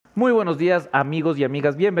Muy buenos días, amigos y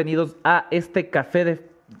amigas. Bienvenidos a este café de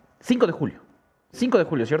 5 de julio. 5 de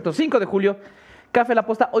julio, ¿cierto? 5 de julio, Café La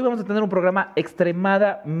Posta. Hoy vamos a tener un programa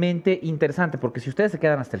extremadamente interesante porque si ustedes se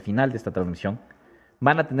quedan hasta el final de esta transmisión,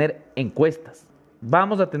 van a tener encuestas.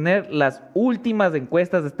 Vamos a tener las últimas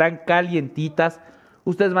encuestas, están calientitas.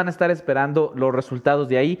 Ustedes van a estar esperando los resultados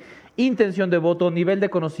de ahí. Intención de voto, nivel de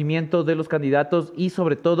conocimiento de los candidatos y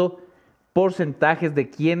sobre todo porcentajes de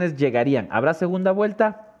quienes llegarían. ¿Habrá segunda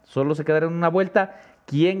vuelta? Solo se quedará en una vuelta.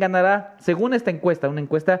 ¿Quién ganará? Según esta encuesta, una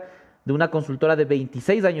encuesta de una consultora de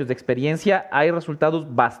 26 años de experiencia, hay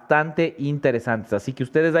resultados bastante interesantes. Así que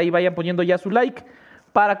ustedes ahí vayan poniendo ya su like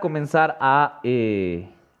para comenzar a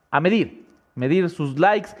medir sus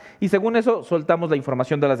likes. Y según eso, soltamos la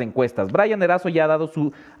información de las encuestas. Brian Erazo ya ha dado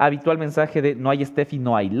su habitual mensaje de no hay Steffi,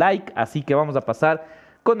 no hay like. Así que vamos a pasar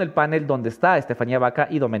con el panel donde está Estefanía Vaca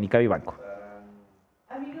y Doménica Vivanco.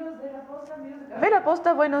 Café La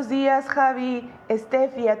Posta, buenos días, Javi,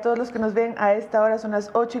 Steffi, a todos los que nos ven a esta hora, son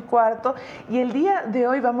las 8:15. Y el día de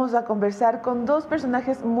hoy vamos a conversar con dos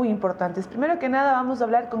personajes muy importantes. Primero que nada, vamos a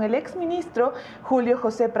hablar con el exministro Julio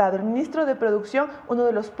José Prado, el ministro de Producción, uno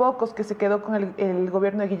de los pocos que se quedó con el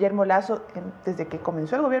gobierno de Guillermo Lasso desde que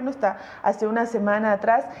comenzó el gobierno hasta hace una semana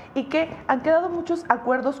atrás, y que han quedado muchos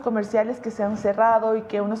acuerdos comerciales que se han cerrado y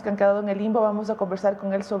que unos que han quedado en el limbo. Vamos a conversar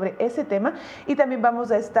con él sobre ese tema. Y también vamos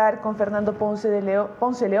a estar con Fernando Ponce León,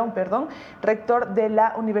 rector de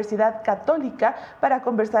la Universidad Católica, para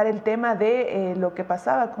conversar el tema de lo que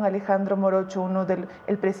pasaba con Alejandro Morocho,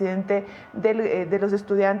 el presidente de los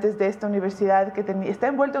estudiantes de esta universidad, que está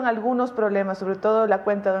envuelto en algunos problemas, sobre todo la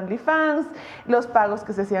cuenta de OnlyFans, los pagos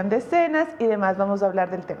que se hacían de cenas y demás. Vamos a hablar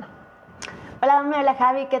del tema. Hola, hola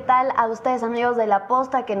Javi, ¿qué tal? A ustedes, amigos de La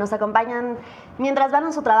Posta, que nos acompañan mientras van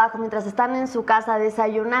a su trabajo, mientras están en su casa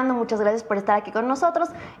desayunando. Muchas gracias por estar aquí con nosotros.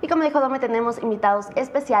 Y como dijo Dome, tenemos invitados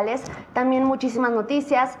especiales, también muchísimas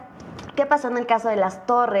noticias. ¿Qué pasó en el caso de las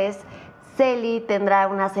Torres? Celi tendrá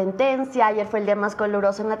una sentencia. Ayer fue el día más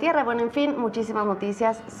caluroso en la Tierra. Bueno, en fin, muchísimas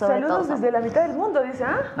noticias sobre Saludos todo. desde la mitad del mundo, dice.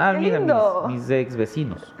 Ah, qué mira, lindo. mis ex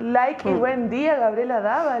vecinos. Like y buen día, Gabriela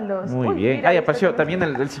Dávalos. Muy Uy, bien. mira, Ahí apareció también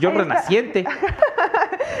el señor renaciente.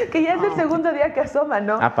 Que ya es el segundo día que asoma,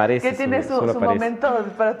 ¿no? Aparece. Que tiene su momento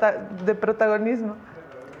de protagonismo.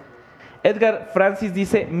 Edgar Francis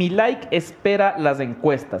dice, mi like espera las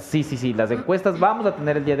encuestas. Sí, las encuestas vamos a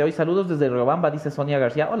tener el día de hoy. Saludos desde Riobamba, dice Sonia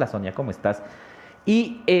García. Hola Sonia, ¿cómo estás?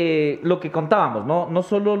 Y lo que contábamos, no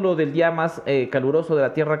solo lo del día más caluroso de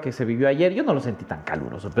la Tierra que se vivió ayer. Yo no lo sentí tan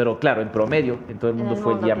caluroso, pero claro, en promedio, en todo el mundo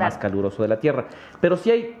fue el día más caluroso de la Tierra. Pero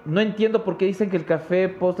sí no entiendo por qué dicen que el café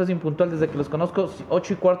posta es impuntual. Desde que los conozco,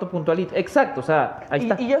 8:15 puntualito. Exacto, o sea, ahí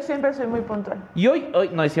está. Y yo siempre soy muy puntual. Y hoy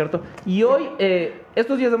no es cierto. Y hoy,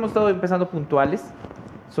 estos días hemos estado empezando puntuales.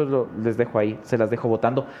 Solo les dejo ahí, se las dejo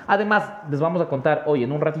votando. Además, les vamos a contar hoy,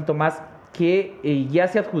 en un ratito más, que ya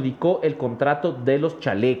se adjudicó el contrato de los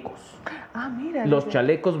chalecos. Ah, mira. Los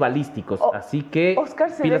chalecos balísticos. Así que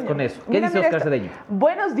pilas con eso. ¿Qué dice Oscar Cedeño?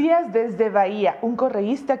 Buenos días desde Bahía. Un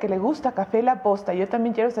correísta que le gusta Café La Posta. Yo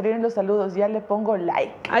también quiero salir en los saludos. Ya le pongo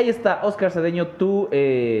like. Ahí está, Oscar Cedeño, tu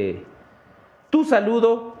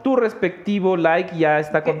saludo, tu respectivo like ya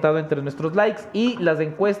está contado entre nuestros likes. Y las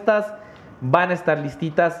encuestas van a estar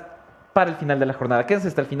listitas para el final de la jornada. Quédense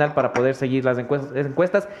hasta el final para poder seguir las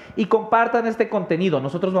encuestas y compartan este contenido.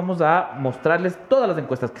 Nosotros vamos a mostrarles todas las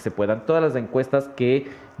encuestas que se puedan, todas las encuestas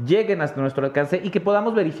que lleguen hasta nuestro alcance y que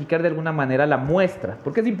podamos verificar de alguna manera la muestra,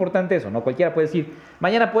 porque es importante eso, ¿no? Cualquiera puede decir,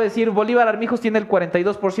 mañana puede decir, Bolívar Armijos tiene el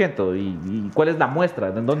 42%, y ¿cuál es la muestra?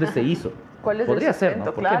 ¿En dónde se hizo? ¿Cuál es Podría el ser, sustento?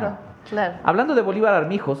 ¿no? ¿Por qué Claro, no? claro. Hablando de Bolívar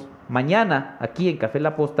Armijos, mañana aquí en Café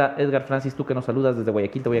La Posta, Edgar Francis, tú que nos saludas desde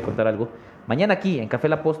Guayaquil, te voy a contar algo. Mañana aquí en Café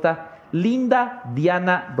La Posta, Linda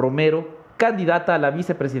Diana Romero, candidata a la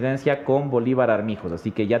vicepresidencia con Bolívar Armijos.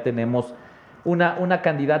 Así que ya tenemos una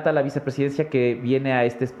candidata a la vicepresidencia que viene a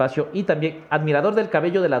este espacio, y también admirador del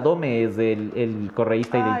cabello de la Dome es el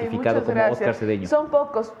correísta identificado como Oscar Cedeño. Son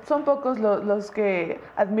pocos los que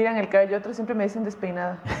admiran el cabello, otros siempre me dicen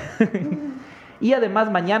despeinada. Y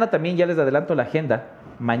además mañana también, ya les adelanto la agenda,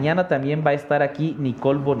 mañana también va a estar aquí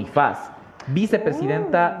Nicole Bonifaz,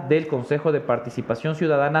 vicepresidenta del Consejo de Participación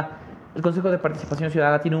Ciudadana. El Consejo de Participación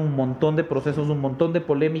Ciudadana tiene un montón de procesos, un montón de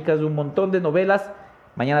polémicas, un montón de novelas.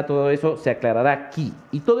 Mañana todo eso se aclarará aquí.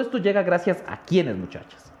 Y todo esto llega gracias a quiénes,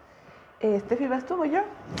 muchachas. Steffi, ¿vas tú o yo?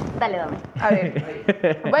 Dale, Dame. A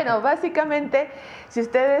ver, bueno, básicamente, si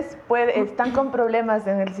ustedes están con problemas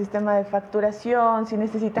en el sistema de facturación, si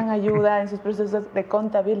necesitan ayuda en sus procesos de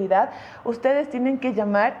contabilidad, ustedes tienen que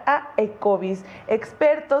llamar a Ecovis,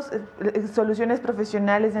 expertos en soluciones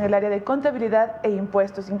profesionales en el área de contabilidad e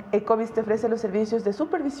impuestos. Ecovis te ofrece los servicios de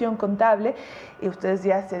supervisión contable y ustedes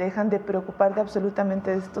ya se dejan de preocupar de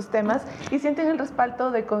absolutamente de estos temas y sienten el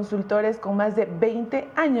respaldo de consultores con más de 20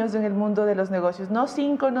 años en el mundo de los negocios, no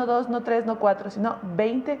 5, no 2, no 3, no 4, sino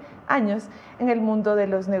 20 años en el mundo de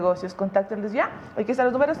los negocios. Contáctenlos ya. Aquí están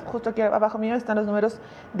los números, justo aquí abajo mío están los números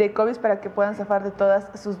de Ecovis para que puedan zafar de todas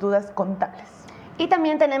sus dudas contables. Y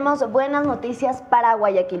también tenemos buenas noticias para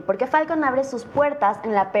Guayaquil, porque Falcon abre sus puertas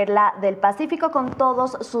en la Perla del Pacífico con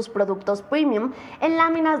todos sus productos premium en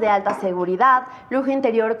láminas de alta seguridad, lujo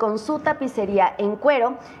interior con su tapicería en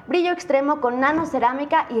cuero, brillo extremo con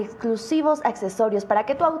nanocerámica y exclusivos accesorios para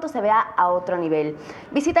que tu auto se vea a otro nivel.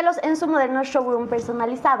 Visítalos en su moderno showroom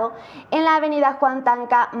personalizado en la avenida Juan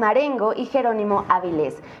Tanca Marengo y Jerónimo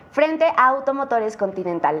Avilés, frente a Automotores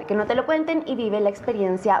Continental. Que no te lo cuenten y vive la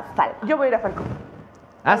experiencia Falcon. Yo voy a ir a Falcon.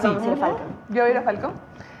 Ah, sí. Vamos a ir a Falcon. Yo voy a ir a Falcón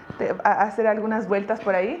a hacer algunas vueltas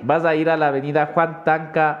por ahí. Vas a ir a la avenida Juan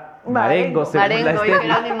Tanca Marengo, según la Marengo y Steffi.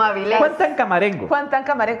 Jerónimo Avilés. Juan Tanca Marengo. Juan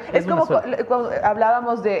Tanca Marengo. Es No me como suena. cuando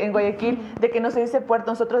hablábamos en Guayaquil de que no se dice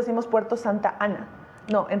puerto, nosotros decimos Puerto Santa Ana.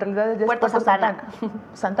 No, en realidad es Puerto Santana.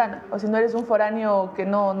 Santana. O si no eres un foráneo que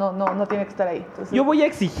no tiene que estar ahí. Entonces, Yo voy a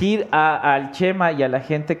exigir al Chema y a la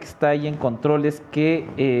gente que está ahí en controles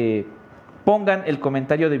que pongan el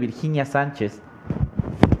comentario de Virginia Sánchez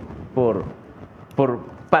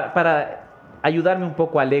para ayudarme un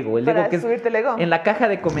poco al ego. El para ego que subirte el ego. en la caja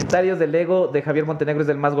de comentarios del ego de Javier Montenegro es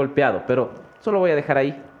el más golpeado, pero solo voy a dejar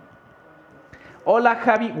ahí. Hola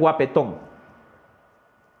Javi Guapetón.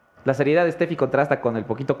 La seriedad de Steffi contrasta con el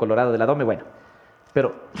poquito colorado de la Dome, bueno.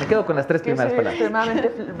 Pero me quedo con las tres Que primeras soy palabras. extremadamente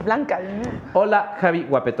blanca. Hola Javi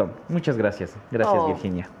Guapetón. Muchas gracias. Gracias Oh.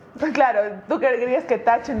 Virginia. Claro, tú querías que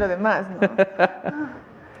tachen lo demás, ¿no?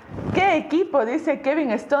 ¿Qué equipo? Dice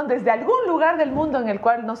Kevin Stone, desde algún lugar del mundo en el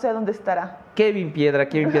cual no sé dónde estará. Kevin Piedra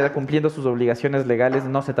cumpliendo sus obligaciones legales.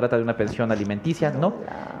 No se trata de una pensión alimenticia, no.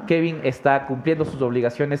 Kevin está cumpliendo sus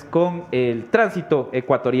obligaciones con el tránsito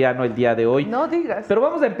ecuatoriano el día de hoy. No digas. Pero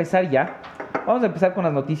vamos a empezar ya. Vamos a empezar con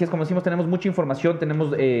las noticias. Como decimos, tenemos mucha información,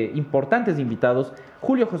 tenemos importantes invitados.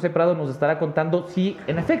 Julio José Prado nos estará contando si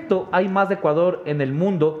en efecto hay más de Ecuador en el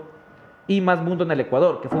mundo y más mundo en el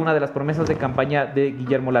Ecuador, que fue una de las promesas de campaña de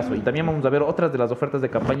Guillermo Lasso. Y también vamos a ver otras de las ofertas de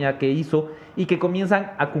campaña que hizo y que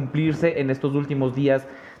comienzan a cumplirse en estos últimos días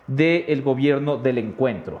del gobierno del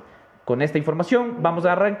encuentro. Con esta información vamos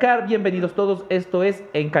a arrancar. Bienvenidos todos, esto es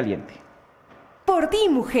En Caliente. Por ti,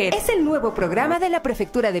 mujer, es el nuevo programa de la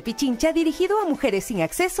Prefectura de Pichincha dirigido a mujeres sin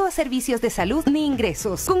acceso a servicios de salud ni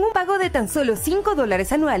ingresos. Con un pago de tan solo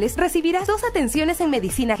 $5 anuales, recibirás 2 atenciones en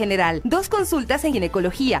medicina general, 2 consultas en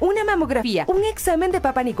ginecología, una mamografía, un examen de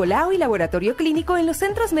Papa Nicolau y laboratorio clínico en los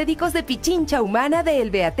centros médicos de Pichincha Humana de El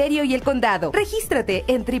Beaterio y El Condado. Regístrate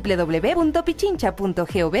en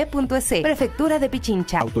www.pichincha.gov.es. Prefectura de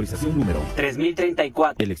Pichincha. Autorización número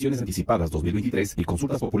 3034. Elecciones anticipadas 2023 y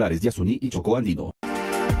consultas populares Yasuní y Chocó Andino.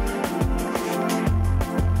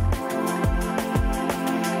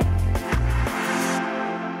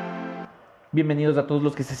 Bienvenidos a todos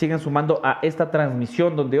los que se siguen sumando a esta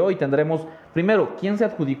transmisión donde hoy tendremos, primero, quién se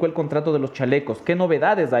adjudicó el contrato de los chalecos, qué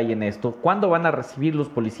novedades hay en esto, cuándo van a recibir los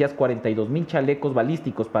policías 42,000 chalecos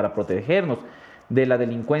balísticos para protegernos de la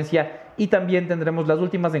delincuencia, y también tendremos las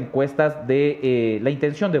últimas encuestas de la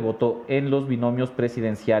intención de voto en los binomios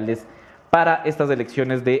presidenciales para estas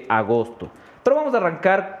elecciones de agosto. Pero vamos a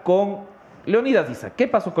arrancar con Leonidas Issa. ¿Qué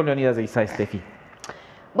pasó con Leonidas Issa, Steffi?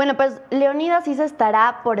 Bueno, pues Leonidas Issa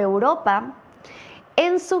estará por Europa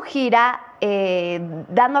en su gira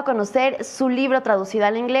dando a conocer su libro traducido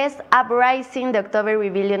al inglés, Uprising, the October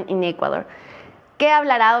Rebellion in Ecuador, que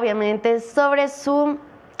hablará obviamente sobre su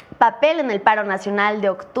papel en el paro nacional de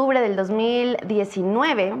octubre del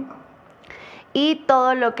 2019 y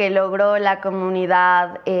todo lo que logró la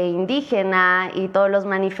comunidad indígena y todos los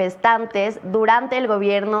manifestantes durante el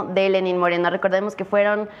gobierno de Lenín Moreno. Recordemos que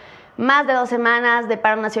fueron más de 2 semanas de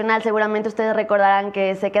paro nacional. Seguramente ustedes recordarán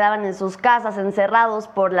que se quedaban en sus casas encerrados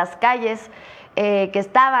por las calles que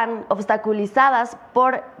estaban obstaculizadas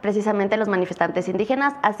por precisamente los manifestantes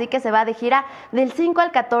indígenas. Así que se va de gira del 5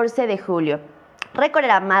 al 14 de julio.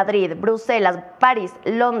 Recorrerá Madrid, Bruselas, París,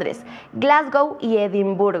 Londres, Glasgow y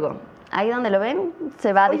Edimburgo. Ahí donde lo ven,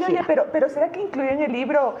 se va de Oye, gira. pero ¿será que incluyó en el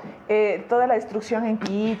libro toda la destrucción en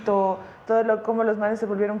Quito, cómo los manes se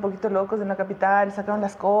volvieron un poquito locos en la capital, sacaron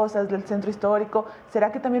las cosas del centro histórico?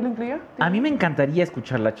 ¿Será que también lo incluyó? A mí me encantaría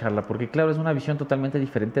escuchar la charla, porque claro, es una visión totalmente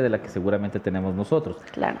diferente de la que seguramente tenemos nosotros.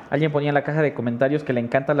 Claro. Alguien ponía en la caja de comentarios que le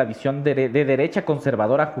encanta la visión de derecha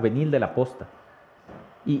conservadora juvenil de la posta.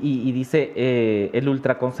 Y dice, el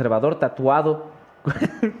ultraconservador tatuado.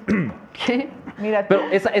 ¿Qué? Mira, Pero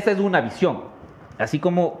esa es una visión. Así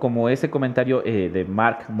como ese comentario de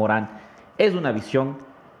Marc Morán es una visión,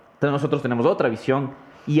 entonces nosotros tenemos otra visión.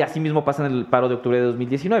 Y así mismo pasa en el paro de octubre de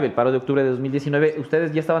 2019. El paro de octubre de 2019,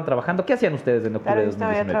 ustedes ya estaban trabajando. ¿Qué hacían ustedes en octubre claro, de yo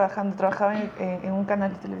estaba ya 2019? trabajaba en un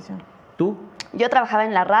canal de televisión. ¿Tú? Yo trabajaba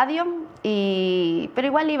en la radio, pero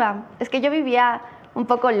igual iba. Es que yo vivía un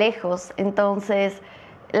poco lejos, entonces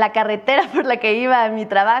la carretera por la que iba a mi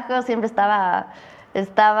trabajo siempre estaba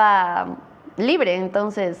libre,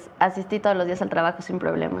 entonces asistí todos los días al trabajo sin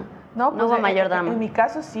problema. No hubo mayor drama. En mi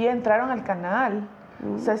caso sí entraron al canal.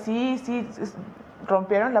 O sea, sí,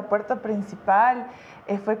 rompieron la puerta principal.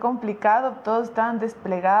 Fue complicado, todos estaban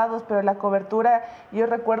desplegados, pero la cobertura, yo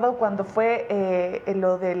recuerdo cuando fue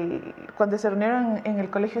cuando se reunieron en el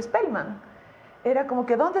colegio Spellman. Era como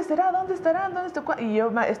que, ¿dónde será? ¿Dónde estarán? ¿Dónde está? Y yo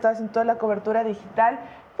estaba haciendo toda la cobertura digital.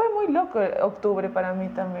 Fue muy loco octubre para mí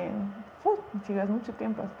también. Chicas, mucho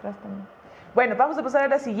tiempo atrás también. Bueno, vamos a pasar a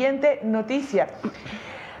la siguiente noticia.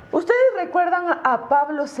 ¿Ustedes recuerdan a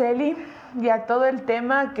Pablo Celi y a todo el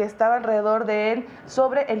tema que estaba alrededor de él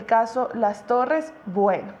sobre el caso Las Torres?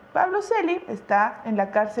 Bueno, Pablo Celi está en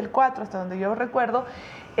la cárcel 4, hasta donde yo recuerdo,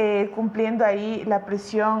 cumpliendo ahí la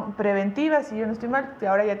prisión preventiva, si yo no estoy mal, que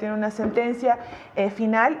ahora ya tiene una sentencia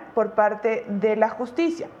final por parte de la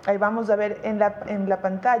justicia. Ahí vamos a ver en la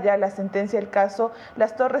pantalla la sentencia del caso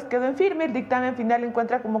Las Torres quedó en firme. El dictamen final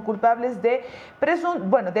encuentra como culpables del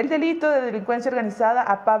delito de delincuencia organizada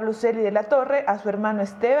a Pablo Celi de la Torre, a su hermano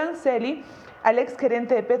Esteban Celi, al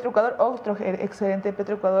exgerente de Petroecuador, otro exgerente de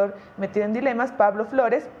Petroecuador metido en dilemas, Pablo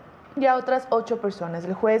Flores, y a otras 8 personas.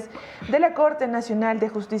 El juez de la Corte Nacional de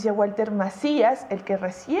Justicia, Walter Macías, el que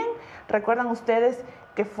recién, recuerdan ustedes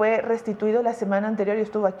que fue restituido la semana anterior y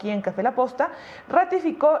estuvo aquí en Café La Posta,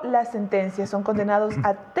 ratificó la sentencia. Son condenados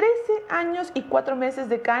a 13 años y 4 meses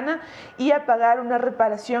de cana y a pagar una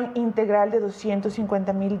reparación integral de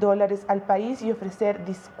 $250,000 al país y ofrecer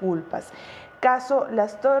disculpas. Caso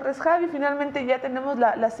Las Torres. Javi, finalmente ya tenemos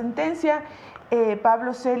la sentencia.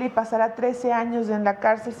 Pablo Celi pasará 13 años en la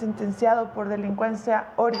cárcel sentenciado por delincuencia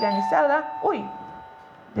organizada. Uy,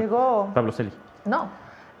 llegó... Pablo Celi. No.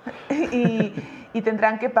 Y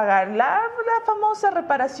tendrán que pagar la famosa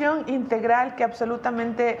reparación integral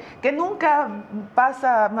que nunca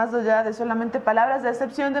pasa más allá de solamente palabras, de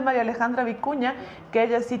excepción de María Alejandra Vicuña, que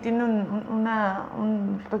ella sí tiene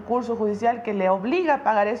un recurso judicial que le obliga a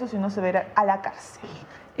pagar eso, si no se verá a la cárcel.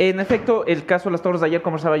 En efecto, el caso de Las Torres, ayer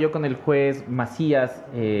conversaba yo con el juez Macías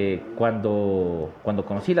cuando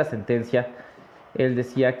conocí la sentencia. Él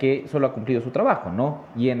decía que solo ha cumplido su trabajo, ¿no?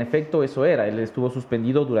 Y en efecto eso era. Él estuvo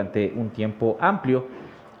suspendido durante un tiempo amplio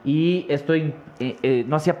y esto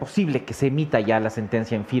no hacía posible que se emita ya la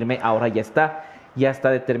sentencia en firme. Ahora ya está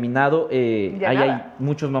determinado. Hay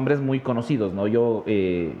muchos nombres muy conocidos, ¿no? Yo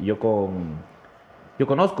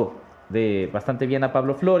conozco bastante bien a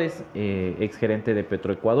Pablo Flores, exgerente de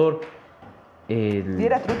Petroecuador. ¿Y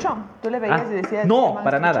era truchón? ¿Tú le veías y decías... No,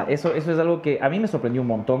 para nada. Eso es algo que a mí me sorprendió un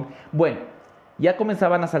montón. Bueno, ya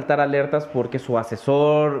comenzaban a saltar alertas porque su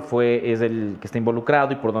asesor es el que está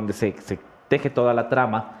involucrado y por donde se teje toda la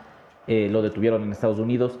trama. Lo detuvieron en Estados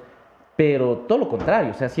Unidos. Pero todo lo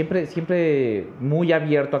contrario, o sea, siempre muy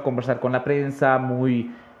abierto a conversar con la prensa,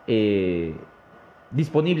 muy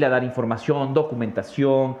disponible a dar información,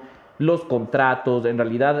 documentación, los contratos. En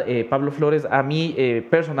realidad, Pablo Flores a mí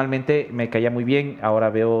personalmente me caía muy bien. Ahora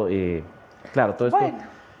veo, claro, todo esto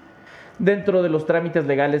dentro de los trámites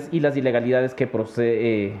legales y las ilegalidades que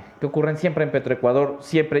ocurren siempre en Petroecuador,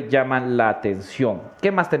 siempre llaman la atención.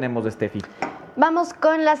 ¿Qué más tenemos, Steffi? Vamos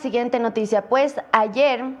con la siguiente noticia. Pues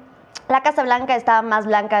ayer la Casa Blanca estaba más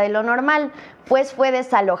blanca de lo normal, pues fue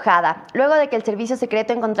desalojada, luego de que el servicio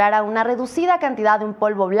secreto encontrara una reducida cantidad de un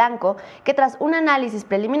polvo blanco que tras un análisis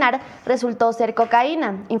preliminar resultó ser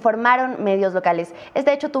cocaína, informaron medios locales.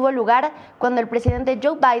 Este hecho tuvo lugar cuando el presidente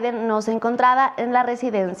Joe Biden no se encontraba en la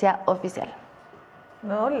residencia oficial.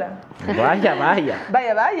 Hola. Vaya.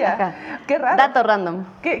 Vaya. Ajá. Qué raro. Dato random.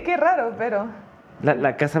 Qué raro, pero...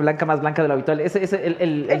 La Casa Blanca más blanca de lo habitual. Ese es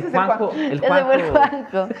el Juanjo. Ese fue el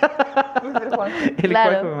Juanjo. El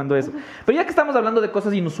Claro. Juanjo me mandó eso. Pero ya que estamos hablando de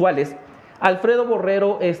cosas inusuales, Alfredo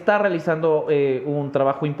Borrero está realizando un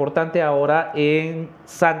trabajo importante ahora en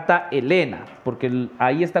Santa Elena, porque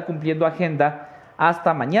ahí está cumpliendo agenda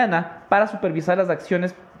hasta mañana para supervisar las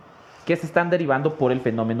acciones que se están derivando por el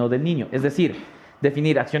fenómeno del Niño. Es decir,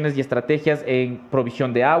 definir acciones y estrategias en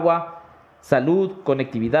provisión de agua, salud,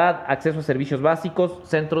 conectividad, acceso a servicios básicos,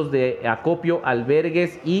 centros de acopio,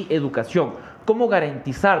 albergues y educación. Cómo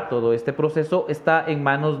garantizar todo este proceso está en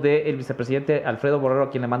manos del vicepresidente Alfredo Borrero, a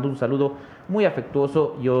quien le mando un saludo muy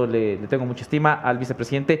afectuoso. Yo le tengo mucha estima al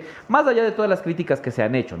vicepresidente, más allá de todas las críticas que se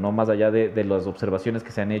han hecho, ¿no? Más allá de las observaciones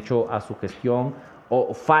que se han hecho a su gestión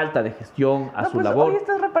o falta de gestión, a su labor. Hoy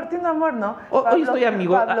estás repartiendo amor, ¿no? Hoy estoy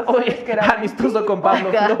amistoso con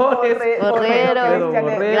Pablo Flores, Borrero,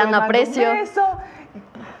 gran aprecio.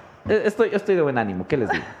 Estoy de buen ánimo, ¿qué les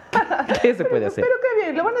digo? ¿Qué se puede hacer? Pero qué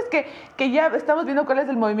bien, lo bueno es que ya estamos viendo cuál es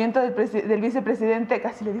el movimiento del vicepresidente,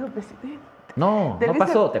 casi le digo presidente. No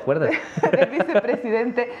pasó, ¿te acuerdas? Del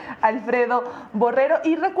vicepresidente Alfredo Borrero.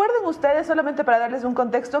 Y recuerden ustedes, solamente para darles un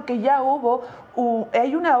contexto, que ya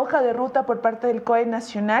hay una hoja de ruta por parte del COE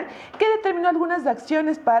Nacional que determinó algunas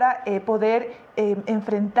acciones para poder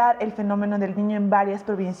enfrentar el fenómeno del Niño en varias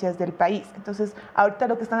provincias del país. Entonces, ahorita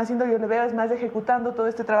lo que están haciendo, yo lo veo, es más ejecutando todo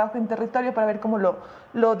este trabajo en territorio para ver cómo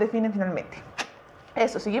lo definen finalmente.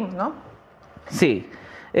 Eso, seguimos, ¿no? Sí.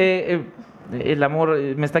 El amor,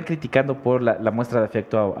 me están criticando por la muestra de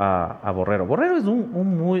afecto a Borrero. Borrero es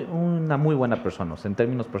una muy buena persona. O sea, en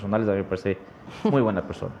términos personales, a mí me parece muy buena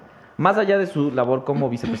persona. Más allá de su labor como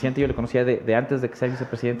vicepresidente, yo le conocía de antes de que sea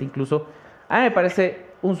vicepresidente incluso, a mí me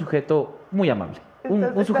parece un sujeto muy amable.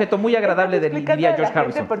 Un sujeto muy agradable, diría George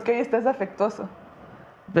Harrison. Porque hoy estás afectuoso.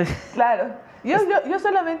 Claro. Yo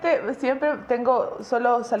solamente siempre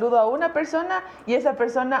solo saludo a una persona y esa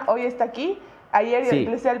persona hoy está aquí. Ayer yo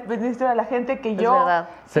le decía al ministro a la gente que yo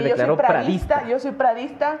declaró pradista. Yo soy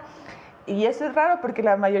pradista. Y eso es raro porque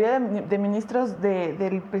la mayoría de ministros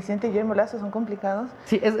del presidente Guillermo Lasso son complicados.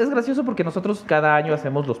 Sí, es gracioso porque nosotros cada año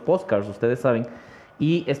hacemos los postcards, ustedes saben,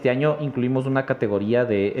 y este año incluimos una categoría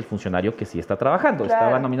del funcionario que sí está trabajando. Claro.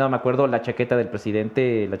 Estaba nominado, me acuerdo, la chaqueta del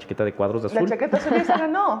presidente, la chaqueta de cuadros de azul. La chaqueta azul ya se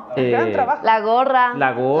ganó, gran trabajo. La gorra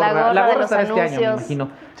estará este año, me imagino.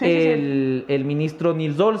 Sí. El ministro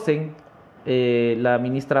Nils Olsen, la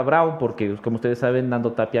ministra Brown, porque como ustedes saben,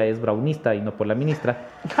 Nando Tapia es brownista y no por la ministra,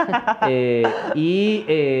 y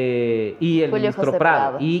el Julio ministro José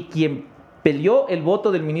Prado. Y quien peleó el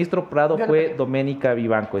voto del ministro Prado fue Doménica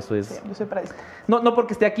Vivanco. Eso es. Sí, yo soy pradista. No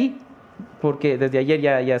porque esté aquí, porque desde ayer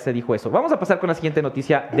ya se dijo eso. Vamos a pasar con la siguiente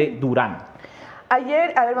noticia de Durán.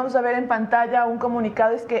 Ayer, vamos a ver en pantalla un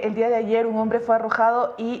comunicado, es que el día de ayer un hombre fue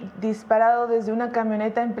arrojado y disparado desde una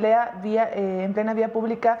camioneta en plena vía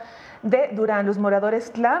pública de Durán. Los moradores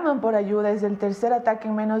claman por ayuda, es el tercer ataque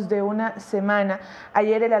en menos de una semana.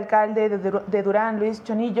 Ayer el alcalde de Durán, Luis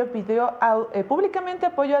Chonillo, pidió públicamente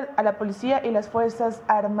apoyo a la policía y las Fuerzas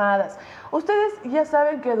Armadas. Ustedes ya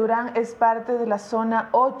saben que Durán es parte de la zona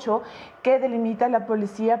 8 que delimita la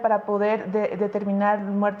policía para poder determinar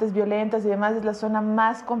muertes violentas y demás. Es la zona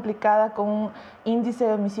más complicada con un índice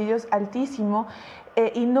de homicidios altísimo.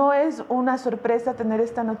 Y no es una sorpresa tener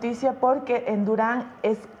esta noticia porque en Durán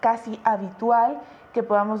es casi habitual que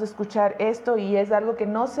podamos escuchar esto y es algo que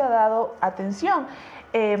no se ha dado atención.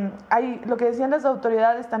 Lo que decían las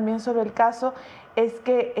autoridades también sobre el caso es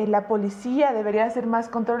que la policía debería hacer más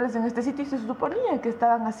controles en este sitio y se suponía que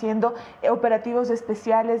estaban haciendo operativos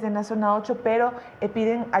especiales en la zona 8, pero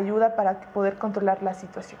piden ayuda para poder controlar la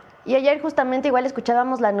situación. Y ayer justamente igual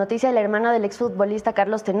escuchábamos la noticia de la hermana del exfutbolista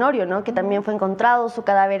Carlos Tenorio, ¿no? Que también fue encontrado su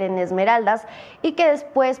cadáver en Esmeraldas y que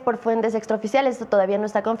después, por fuentes extraoficiales, esto todavía no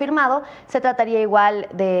está confirmado, se trataría igual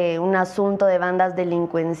de un asunto de bandas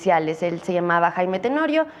delincuenciales. Él se llamaba Jaime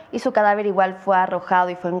Tenorio y su cadáver igual fue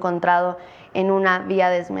arrojado y fue encontrado en una vía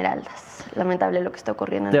de Esmeraldas. Lamentable lo que está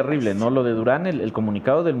ocurriendo. Terrible, ¿no? Lo de Durán, el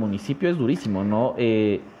comunicado del municipio es durísimo, ¿no?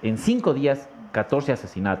 En 5 días, 14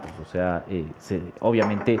 asesinatos, o sea,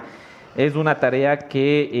 obviamente es una tarea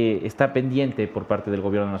que está pendiente por parte del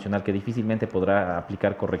gobierno nacional, que difícilmente podrá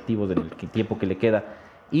aplicar correctivos en el tiempo que le queda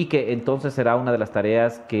y que entonces será una de las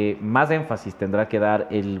tareas que más énfasis tendrá que dar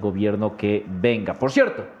el gobierno que venga. Por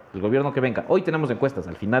cierto, el gobierno que venga, hoy tenemos encuestas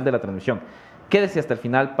al final de la transmisión. Quédese hasta el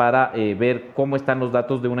final para ver cómo están los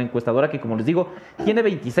datos de una encuestadora que, como les digo, tiene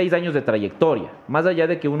 26 años de trayectoria. Más allá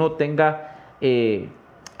de que uno tenga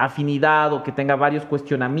afinidad o que tenga varios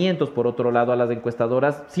cuestionamientos, por otro lado, a las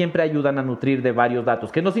encuestadoras, siempre ayudan a nutrir de varios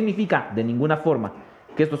datos, que no significa de ninguna forma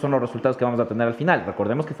que estos son los resultados que vamos a tener al final.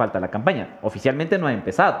 Recordemos que falta la campaña. Oficialmente no ha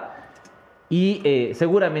empezado. Y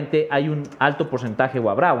seguramente hay un alto porcentaje o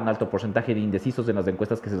habrá un alto porcentaje de indecisos en las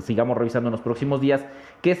encuestas que sigamos revisando en los próximos días,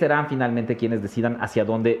 que serán finalmente quienes decidan hacia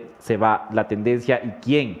dónde se va la tendencia y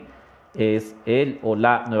quién es él o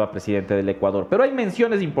la nueva presidenta del Ecuador. Pero hay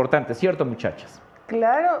menciones importantes, ¿cierto, muchachas?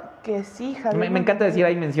 Claro que sí, Javier. Me encanta decir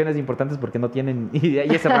hay menciones importantes porque no tienen idea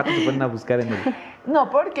y ese rato se ponen a buscar en el... No,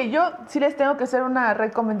 porque yo sí les tengo que hacer una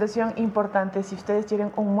recomendación importante. Si ustedes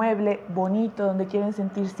quieren un mueble bonito, donde quieren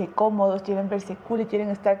sentirse cómodos, quieren verse cool y quieren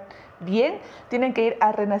estar bien, tienen que ir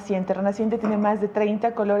a Renaciente. Renaciente tiene más de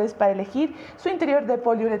 30 colores para elegir. Su interior de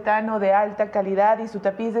poliuretano de alta calidad y su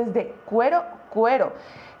tapiz es de cuero.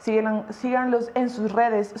 Síganlos en sus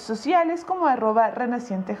redes sociales como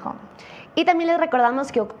 @renacientehome. Y también les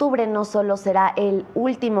recordamos que octubre no solo será el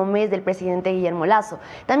último mes del presidente Guillermo Lasso,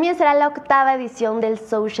 también será la 8ª edición del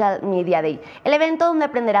Social Media Day, el evento donde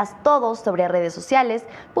aprenderás todo sobre redes sociales,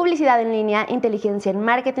 publicidad en línea, inteligencia en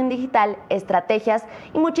marketing digital, estrategias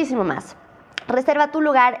y muchísimo más. Reserva tu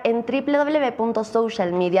lugar en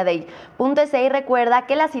www.socialmediaday.es y recuerda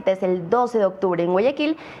que la cita es el 12 de octubre en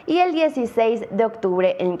Guayaquil y el 16 de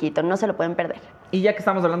octubre en Quito. No se lo pueden perder. Y ya que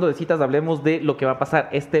estamos hablando de citas, hablemos de lo que va a pasar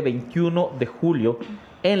este 21 de julio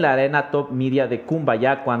en la Arena Top Media de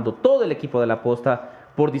Cumbayá, cuando todo el equipo de La Posta,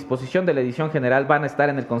 por disposición de la edición general, van a estar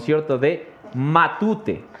en el concierto de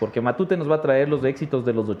Matute, porque Matute nos va a traer los éxitos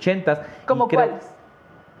de los 80s. ¿Cómo cuáles?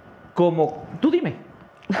 Como, tú dime.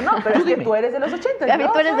 No, pero es que tú eres de los 80. Gaby,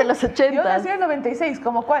 tú eres de los 80. Yo nací en 96,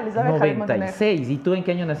 ¿cómo cuáles? A ver, Javier Montaner. 96, ¿y tú en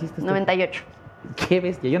qué año naciste? 98. Qué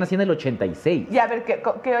bestia, yo nací en el 86. Ya, a ver, ¿qué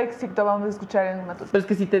éxito vamos a escuchar en Matute? Pero es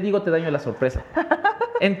que si te digo, te daño la sorpresa.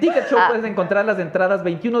 En Ticket Show puedes encontrar las entradas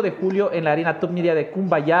 21 de julio en la Arena Top Media de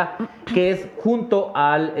Cumbayá, que es junto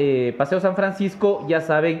al Paseo San Francisco. Ya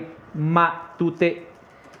saben, Matute,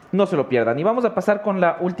 no se lo pierdan. Y vamos a pasar con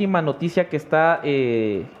la última noticia que está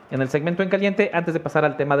en el segmento En Caliente, antes de pasar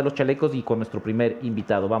al tema de los chalecos y con nuestro primer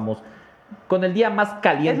invitado. Vamos con el día más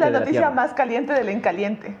caliente de la Tierra. Es la noticia más caliente del En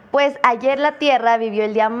Caliente. Pues ayer la Tierra vivió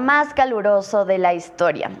el día más caluroso de la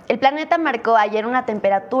historia. El planeta marcó ayer una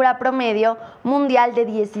temperatura promedio mundial de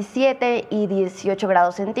 17 y 18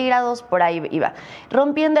 grados centígrados, por ahí iba,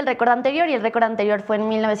 rompiendo el récord anterior, y el récord anterior fue en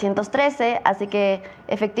 1913, así que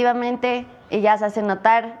efectivamente ya se hace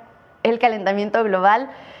notar el calentamiento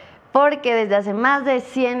global, porque desde hace más de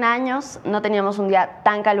 100 años no teníamos un día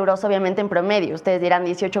tan caluroso, obviamente en promedio. Ustedes dirán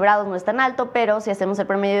 18 grados no es tan alto, pero si hacemos el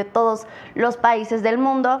promedio de todos los países del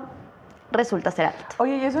mundo, resulta ser alto.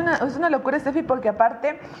 Oye, y es una locura, Steffi, porque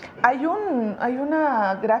aparte hay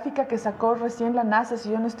una gráfica que sacó recién la NASA, si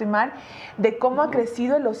yo no estoy mal, de cómo ha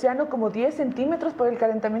crecido el océano como 10 centímetros por el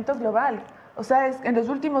calentamiento global. O sea, en los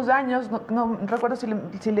últimos años, no recuerdo si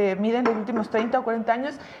le miden los últimos 30 o 40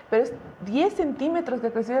 años, pero es 10 centímetros que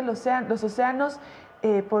ha crecido los océanos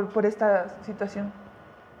por esta situación.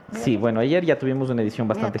 Sí, bueno, ayer ya tuvimos una edición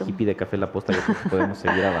bastante hippie de Café La Posta, yo creo que podemos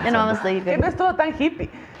seguir avanzando. Ya no vamos a seguir. Que no estuvo tan hippie,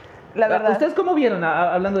 la verdad. ¿Ustedes cómo vieron,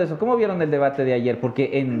 hablando de eso, cómo vieron el debate de ayer?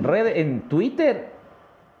 Porque en Twitter,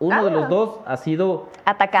 uno de los dos ha sido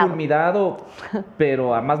atacado, fulminado,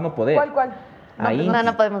 pero a más no poder. ¿Cuál?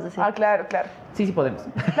 No podemos decir. Ah, claro. Sí podemos.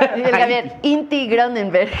 Y el Javier, Inti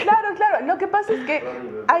Gronenberg. Claro. Lo que pasa es que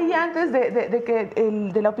ahí antes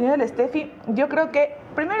de la opinión de la Steffi, yo creo que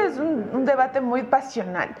primero es un debate muy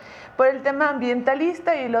pasional por el tema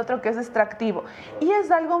ambientalista y el otro que es extractivo. Y es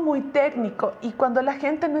algo muy técnico, y cuando la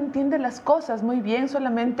gente no entiende las cosas muy bien,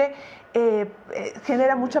 solamente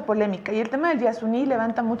genera mucha polémica. Y el tema del Yasuní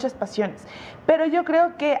levanta muchas pasiones. Pero yo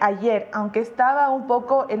creo que ayer, aunque estaba un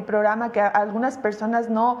poco el programa que algunas personas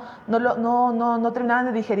no terminaban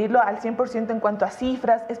de digerirlo al 100% en cuanto a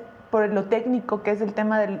cifras, es por lo técnico que es el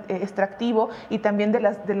tema del extractivo y también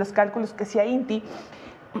de los cálculos que hacía INTI.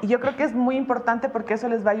 Y yo creo que es muy importante porque eso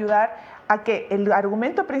les va a ayudar a que el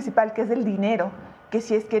argumento principal, que es el dinero, que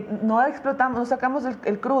si es que no explotamos, no sacamos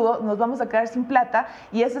el crudo, nos vamos a quedar sin plata,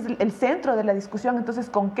 y ese es el centro de la discusión. Entonces,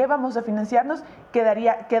 ¿con qué vamos a financiarnos?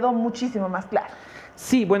 Quedó muchísimo más claro.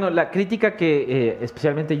 Sí, bueno, la crítica que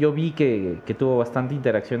especialmente yo vi que tuvo bastante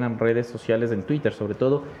interacción en redes sociales, en Twitter sobre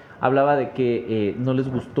todo, hablaba de que no les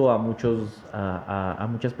gustó a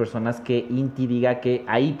muchas personas que INTI diga que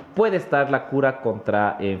ahí puede estar la cura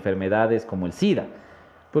contra enfermedades como el SIDA,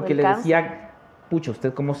 porque le decían, pucha,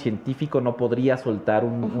 usted como científico no podría soltar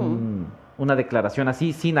una declaración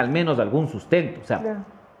así sin al menos algún sustento. O sea, claro,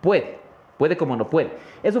 puede como no puede.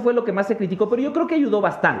 Eso fue lo que más se criticó, pero yo creo que ayudó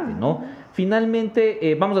bastante, ¿no?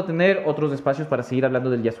 Finalmente vamos a tener otros espacios para seguir hablando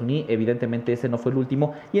del Yasuní. Evidentemente ese no fue el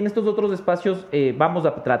último, y en estos otros espacios vamos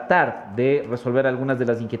a tratar de resolver algunas de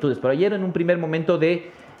las inquietudes. Pero ayer, en un primer momento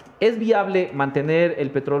de ¿Es viable mantener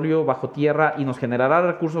el petróleo bajo tierra y nos generará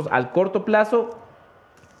recursos al corto plazo?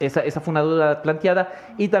 Esa fue una duda planteada.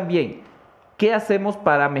 Y también, ¿qué hacemos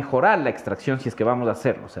para mejorar la extracción si es que vamos a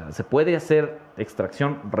hacerlo? O sea, ¿se puede hacer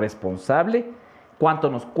extracción responsable?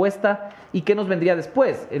 ¿Cuánto nos cuesta? ¿Y qué nos vendría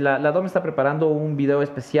después? La DOM está preparando un video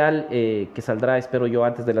especial que saldrá, espero yo,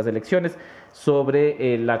 antes de las elecciones,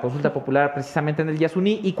 sobre la consulta popular precisamente en el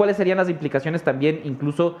Yasuní y cuáles serían las implicaciones también,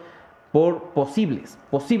 incluso por posibles,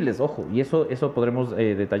 ojo, y eso podremos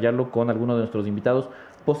detallarlo con alguno de nuestros invitados,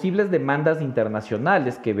 posibles demandas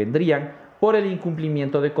internacionales que vendrían por el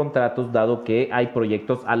incumplimiento de contratos, dado que hay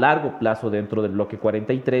proyectos a largo plazo dentro del bloque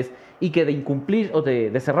 43 y que de incumplir o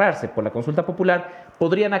de cerrarse por la consulta popular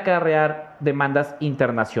podrían acarrear demandas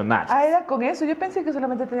internacionales. Ah, era con eso. Yo pensé que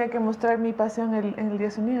solamente tenía que mostrar mi pasión en el Día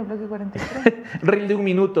Sonido, el bloque 43. Reel de un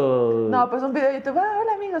minuto. No, pues un video de YouTube.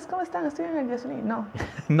 Hola amigos, ¿cómo están? Estoy en el Día Sonido. No.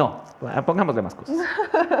 No, pongámosle más cosas.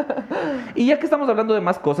 Y ya que estamos hablando de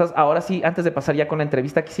más cosas, ahora sí, antes de pasar ya con la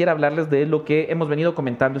entrevista, quisiera hablarles de lo que hemos venido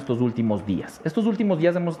comentando estos últimos días. Estos últimos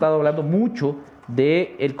días hemos estado hablando mucho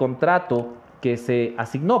del contrato que se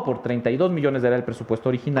asignó por 32 millones, era el presupuesto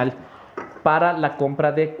original, para la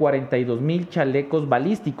compra de 42,000 chalecos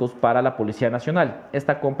balísticos para la Policía Nacional.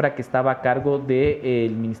 Esta compra que estaba a cargo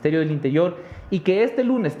del Ministerio del Interior y que este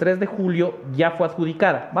lunes 3 de julio ya fue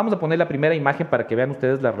adjudicada. Vamos a poner la primera imagen para que vean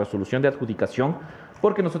ustedes la resolución de adjudicación,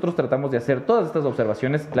 porque nosotros tratamos de hacer todas estas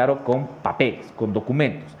observaciones, claro, con papeles, con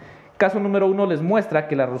documentos. Caso número 1 les muestra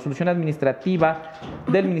que la resolución administrativa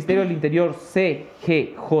del Ministerio del Interior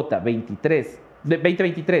CGJ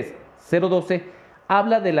 2023-012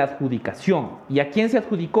 habla de la adjudicación. ¿Y a quién se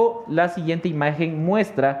adjudicó? La siguiente imagen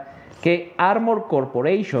muestra que Armor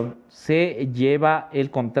Corporation se lleva el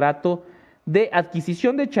contrato de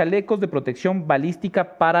adquisición de chalecos de protección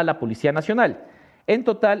balística para la Policía Nacional. En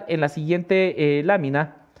total, en la siguiente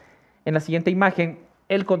lámina, en la siguiente imagen,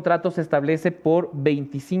 el contrato se establece por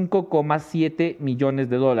 25,7 millones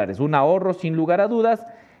de dólares. Un ahorro sin lugar a dudas.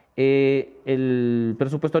 El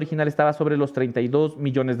presupuesto original estaba sobre los 32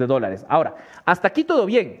 millones de dólares. Ahora, hasta aquí todo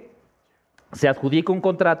bien. Se adjudica un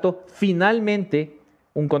contrato, finalmente,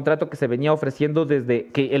 un contrato que se venía ofreciendo desde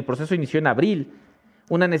que el proceso inició en abril,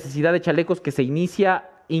 una necesidad de chalecos que se inicia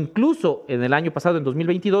incluso en el año pasado, en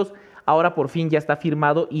 2022, ahora por fin ya está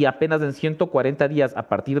firmado y apenas en 140 días a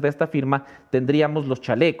partir de esta firma tendríamos los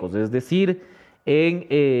chalecos, es decir, en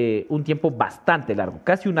un tiempo bastante largo,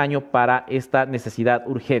 casi un año para esta necesidad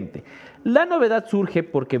urgente. La novedad surge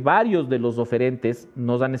porque varios de los oferentes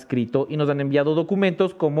nos han escrito y nos han enviado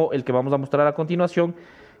documentos como el que vamos a mostrar a continuación,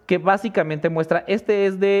 que básicamente muestra, este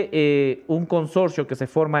es de un consorcio que se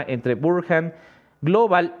forma entre Burhan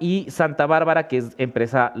Global y Santa Bárbara, que es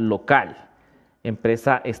empresa local,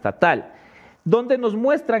 empresa estatal, donde nos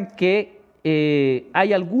muestran que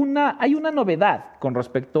hay una novedad con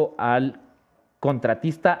respecto al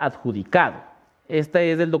contratista adjudicado.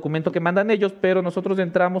 Este es el documento que mandan ellos, pero nosotros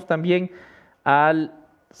entramos también al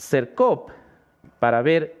CERCOP para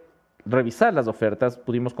revisar las ofertas,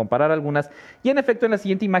 pudimos comparar algunas, y en efecto en la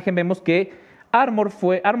siguiente imagen vemos que Armor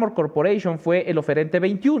Corporation fue el oferente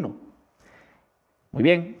 21. Muy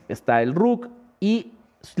bien, está el RUC y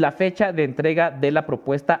la fecha de entrega de la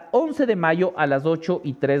propuesta 11 de mayo a las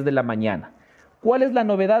 8:03 de la mañana. ¿Cuál es la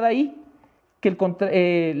novedad ahí?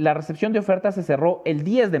 Que la recepción de ofertas se cerró el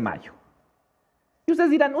 10 de mayo. Y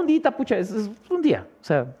ustedes dirán, un día, pucha, es un día, o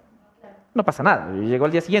sea, no pasa nada, llegó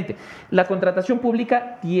al día siguiente. La contratación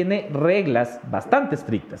pública tiene reglas bastante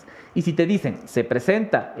estrictas. Y si te dicen, se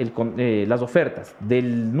presenta las ofertas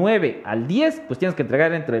del 9 al 10, pues tienes que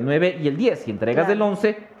entregar entre el 9 y el 10. Si entregas del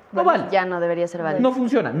 11, no vale. Ya no debería ser válido. No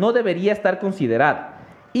funciona, no debería estar considerada.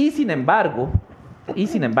 Y sin embargo,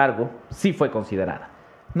 sí fue considerada.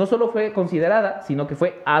 No solo fue considerada, sino que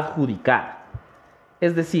fue adjudicada.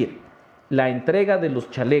 Es decir, la entrega de los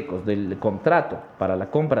chalecos del contrato para la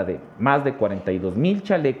compra de más de 42,000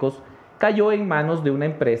 chalecos cayó en manos de una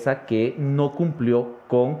empresa que no cumplió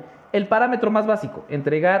con el parámetro más básico,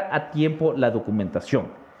 entregar a tiempo la documentación.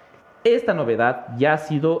 Esta novedad ya ha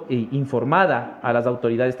sido informada a las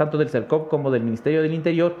autoridades tanto del CERCOP como del Ministerio del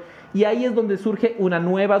Interior, y ahí es donde surge una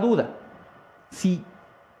nueva duda. Si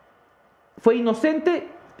fue inocente,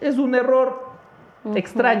 es un error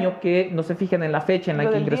extraño que no se fijen en la fecha en la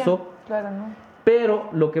que ingresó. Claro, ¿no? Pero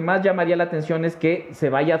lo que más llamaría la atención es que se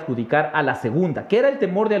vaya a adjudicar a la segunda, que era el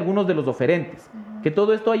temor de algunos de los oferentes, que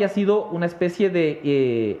todo esto haya sido una especie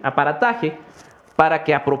de aparataje para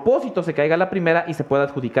que a propósito se caiga la primera y se pueda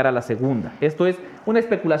adjudicar a la segunda. Esto es una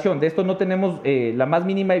especulación, de esto no tenemos la más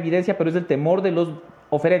mínima evidencia, pero es el temor de los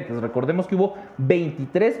oferentes. Recordemos que hubo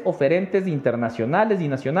 23 oferentes internacionales y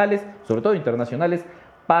nacionales, sobre todo internacionales,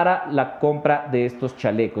 para la compra de estos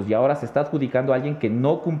chalecos y ahora se está adjudicando a alguien que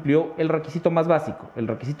no cumplió el requisito más básico, el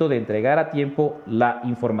requisito de entregar a tiempo la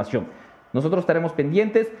información. Nosotros estaremos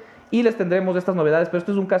pendientes y les tendremos estas novedades, pero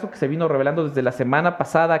este es un caso que se vino revelando desde la semana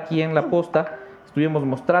pasada aquí en La Posta. Estuvimos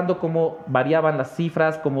mostrando cómo variaban las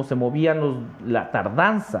cifras, cómo se movían la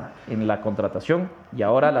tardanza en la contratación y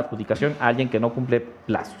ahora la adjudicación a alguien que no cumple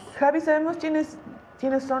plazos. Javi, ¿sabemos quiénes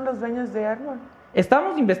son los dueños de Armor?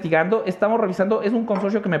 Estamos investigando, estamos revisando, es un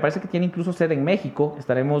consorcio que me parece que tiene incluso sede en México,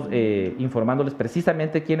 estaremos informándoles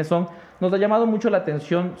precisamente quiénes son. Nos ha llamado mucho la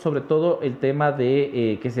atención sobre todo el tema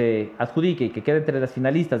de que se adjudique y que quede entre las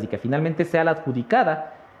finalistas y que finalmente sea la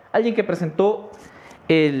adjudicada alguien que presentó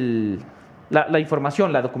la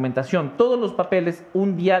información, la documentación, todos los papeles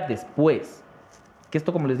un día después. Que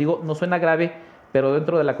esto, como les digo, no suena grave, pero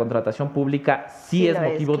dentro de la contratación pública sí es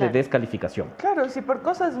motivo de descalificación. Claro, si por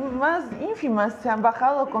cosas más ínfimas se han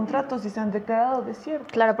bajado contratos y se han declarado desierto.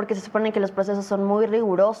 Claro, porque se supone que los procesos son muy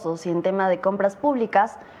rigurosos y en tema de compras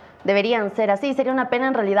públicas deberían ser así. Sería una pena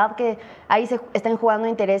en realidad que ahí se estén jugando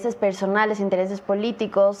intereses personales, intereses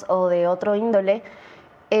políticos o de otro índole.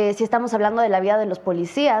 Si estamos hablando de la vida de los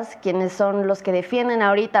policías, quienes son los que defienden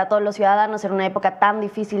ahorita a todos los ciudadanos en una época tan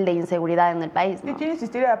difícil de inseguridad en el país, ¿no? Yo quiero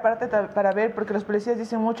insistir aparte para ver, porque los policías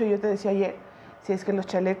dicen mucho, yo te decía ayer, si es que los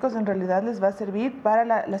chalecos en realidad les va a servir para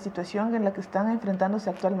la situación en la que están enfrentándose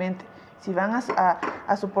actualmente. Si van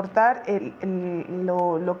a soportar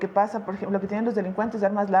lo que pasa, por ejemplo, lo que tienen los delincuentes de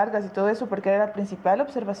armas largas y todo eso, porque era la principal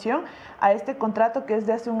observación a este contrato que es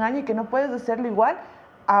de hace un año y que no puedes hacerlo igual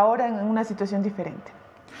ahora en una situación diferente.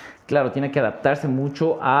 Claro, tiene que adaptarse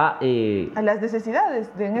mucho a las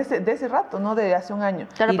necesidades de ese rato, no de hace un año.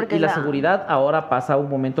 Claro, y la seguridad ahora pasa a un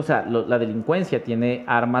momento, o sea, la delincuencia tiene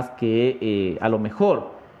armas que a lo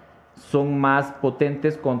mejor son más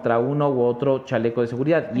potentes contra uno u otro chaleco de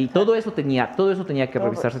seguridad. Y todo eso tenía que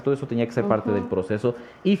revisarse, todo eso tenía que ser parte del proceso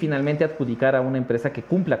y finalmente adjudicar a una empresa que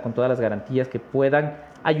cumpla con todas las garantías que puedan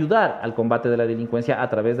ayudar al combate de la delincuencia a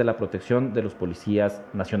través de la protección de los policías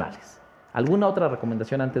nacionales. ¿Alguna otra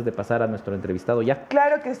recomendación antes de pasar a nuestro entrevistado ya?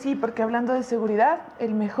 Claro que sí, porque hablando de seguridad,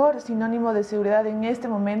 el mejor sinónimo de seguridad en este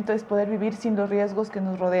momento es poder vivir sin los riesgos que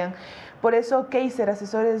nos rodean. Por eso, Kaiser,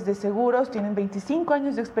 asesores de seguros, tienen 25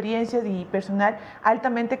 años de experiencia y personal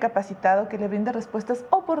altamente capacitado que le brinda respuestas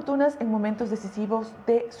oportunas en momentos decisivos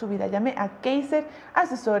de su vida. Llame a Kaiser,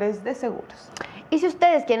 asesores de seguros. Y si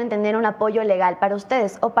ustedes quieren tener un apoyo legal para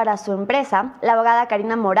ustedes o para su empresa, la abogada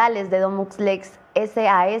Karina Morales de Domux Lex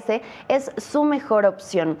SAS es su mejor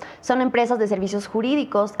opción. Son empresas de servicios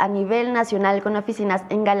jurídicos a nivel nacional con oficinas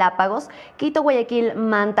en Galápagos, Quito, Guayaquil,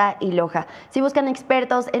 Manta y Loja. Si buscan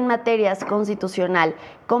expertos en materias constitucional,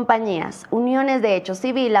 compañías, uniones de hecho,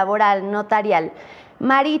 civil, laboral, notarial,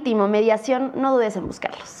 marítimo, mediación, no dudes en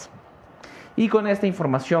buscarlos. Y con esta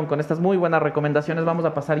información, con estas muy buenas recomendaciones, vamos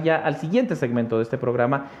a pasar ya al siguiente segmento de este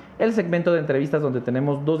programa, el segmento de entrevistas donde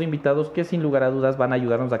tenemos dos invitados que sin lugar a dudas van a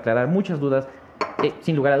ayudarnos a aclarar muchas dudas.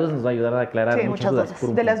 Sin lugar a dudas nos va a ayudar a aclarar muchas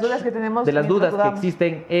dudas. De las dudas que tenemos. De las dudas que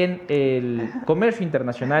existen en el comercio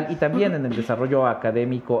internacional y también en el desarrollo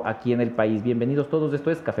académico aquí en el país. Bienvenidos todos,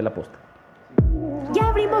 esto es Café La Posta. Ya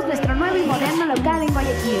abrimos nuestro nuevo y moderno local en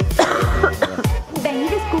Guayaquil. Ven y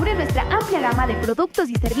descubre nuestra amplia gama de productos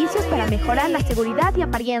y servicios para mejorar la seguridad y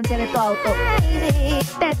apariencia de tu auto.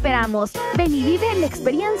 Te esperamos. Ven y vive la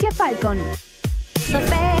experiencia Falcon.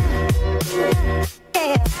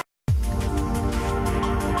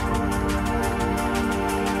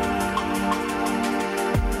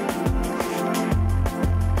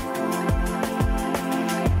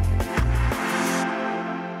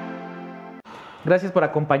 Gracias por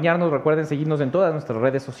acompañarnos. Recuerden seguirnos en todas nuestras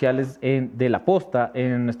redes sociales de La Posta,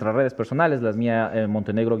 en nuestras redes personales, las mías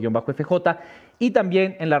Montenegro-FJ, y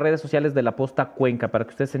también en las redes sociales de La Posta Cuenca, para que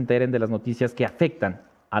ustedes se enteren de las noticias que afectan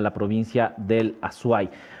a la provincia del Azuay.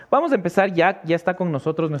 Vamos a empezar ya está con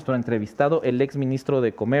nosotros nuestro entrevistado, el ex ministro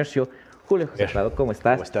de Comercio, Julio José Prado. ¿Cómo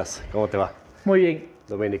estás? ¿Cómo estás? ¿Cómo te va? Muy bien.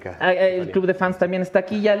 Doménica. El club de fans también está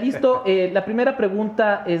aquí ya listo. La primera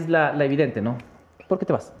pregunta es la evidente, ¿no? ¿Por qué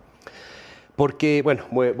te vas? Porque, bueno,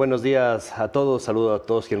 buenos días a todos, saludo a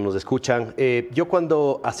todos quienes nos escuchan. Yo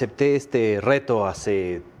cuando acepté este reto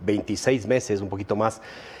hace 26 meses, un poquito más,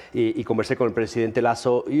 y conversé con el presidente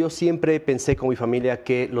Lasso. Yo siempre pensé con mi familia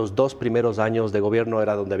que los 2 primeros años de gobierno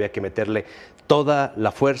era donde había que meterle toda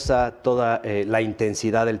la fuerza, toda la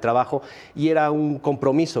intensidad del trabajo, y era un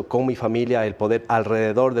compromiso con mi familia el poder,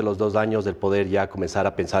 alrededor de los 2 años, del poder ya comenzar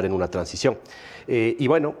a pensar en una transición. Y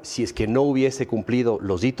bueno, si es que no hubiese cumplido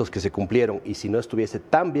los hitos que se cumplieron y si no estuviese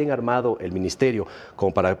tan bien armado el ministerio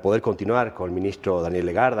como para poder continuar con el ministro Daniel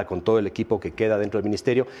Legarda, con todo el equipo que queda dentro del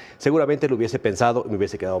ministerio, seguramente lo hubiese pensado y me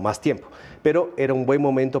hubiese quedado más tiempo. Pero era un buen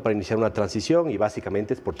momento para iniciar una transición y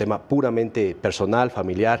básicamente es por tema puramente personal,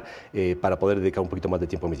 familiar, para poder dedicar un poquito más de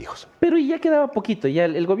tiempo a mis hijos. Pero ya quedaba poquito, ya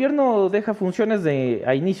el gobierno deja funciones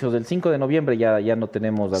a inicios del 5 de noviembre, ya no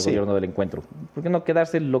tenemos al gobierno del encuentro. ¿Por qué no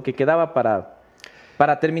quedarse lo que quedaba para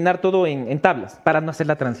terminar todo en tablas, para no hacer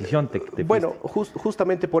la transición? Bueno,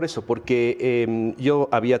 justamente por eso, porque yo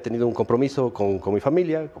había tenido un compromiso con mi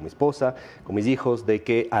familia, con mi esposa, con mis hijos, de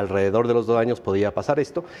que alrededor de los 2 años podía pasar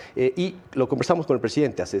esto, y lo conversamos con el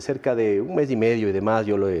presidente hace cerca de 1 mes y medio y demás.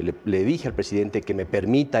 Yo le dije al presidente que me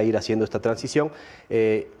permita ir haciendo esta transición.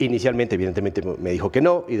 Inicialmente, evidentemente, me dijo que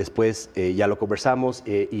no, y después ya lo conversamos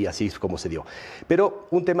y así es como se dio. Pero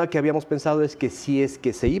un tema que habíamos pensado es que si es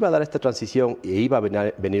que se iba a dar esta transición e iba a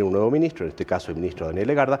venir un nuevo ministro, en este caso el ministro Daniel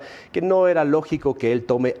Legarda, que no era lógico que él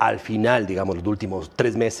tome al final, digamos, los últimos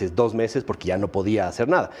 3 meses, 2 meses, porque ya no podía hacer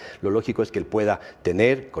nada. Lo lógico es que él pueda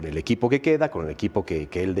tener, con el equipo que queda, con el equipo que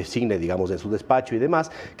él designe, digamos, en su despacho y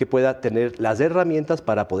demás, que pueda tener las herramientas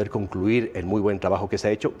para poder concluir el muy buen trabajo que se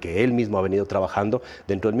ha hecho, que él mismo ha venido trabajando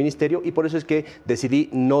dentro del ministerio, y por eso es que decidí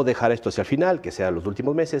no dejar esto hacia el final, que sea los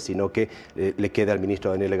últimos meses, sino que le quede al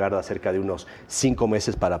ministro Daniel Legarda cerca de unos 5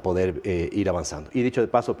 meses para poder ir avanzando. Y dicho de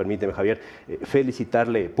paso, permíteme, Javier,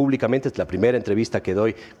 felicitarle públicamente, es la primera entrevista que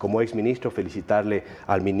doy como exministro, felicitarle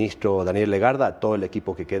al ministro Daniel Legarda, a todo el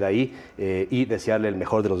equipo que queda ahí, y desearle el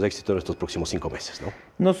mejor de los éxitos en estos próximos 5 meses, ¿no?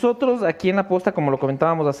 Nosotros aquí en La Posta, como lo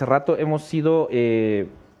comentábamos hace rato, hemos sido,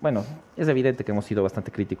 bueno, es evidente que hemos sido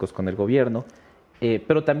bastante críticos con el gobierno,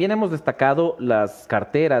 pero también hemos destacado las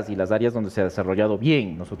carteras y las áreas donde se ha desarrollado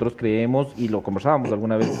bien. Nosotros creemos, y lo conversábamos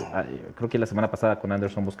alguna vez, creo que la semana pasada con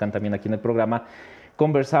Anderson Buscán también aquí en el programa,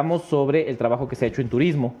 conversamos sobre el trabajo que se ha hecho en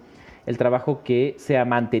turismo, el trabajo que se ha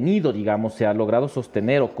mantenido, digamos, se ha logrado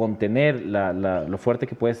sostener o contener lo fuerte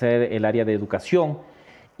que puede ser el área de educación,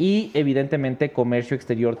 y evidentemente comercio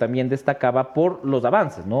exterior también destacaba por los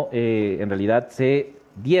avances, ¿no? En realidad se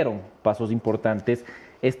dieron pasos importantes.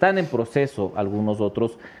 Están en proceso algunos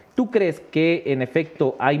otros. ¿Tú crees que en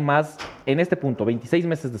efecto hay más, en este punto, 26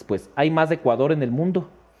 meses después, hay más Ecuador en el mundo?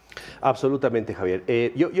 Absolutamente,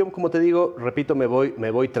 Javier. Yo, como te digo, repito, me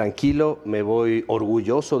voy tranquilo, me voy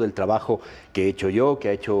orgulloso del trabajo que he hecho yo, que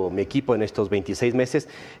ha hecho mi equipo en estos 26 meses,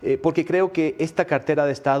 porque creo que esta cartera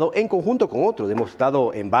de Estado, en conjunto con otros, hemos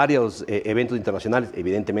estado en varios eventos internacionales,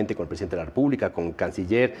 evidentemente con el presidente de la República, con el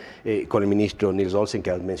canciller, con el ministro Nils Olsen,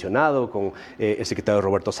 que has mencionado, con el secretario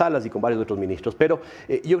Roberto Salas y con varios otros ministros, pero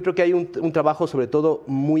yo creo que hay un trabajo sobre todo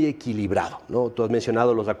muy equilibrado, ¿no? Tú has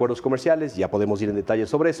mencionado los acuerdos comerciales, ya podemos ir en detalle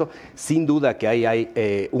sobre eso. Sin duda que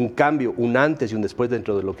hay un cambio, un antes y un después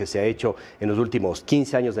dentro de lo que se ha hecho en los últimos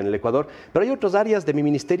 15 años en el Ecuador, pero hay otras áreas de mi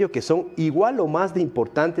ministerio que son igual o más de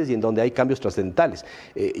importantes y en donde hay cambios trascendentales.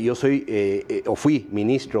 Yo fui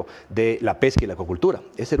ministro de la pesca y la acuacultura.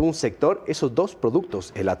 Ese era un sector, esos 2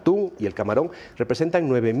 productos, el atún y el camarón, representan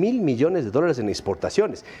 9.000 millones de dólares en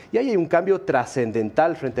exportaciones. Y ahí hay un cambio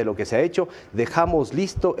trascendental frente a lo que se ha hecho. Dejamos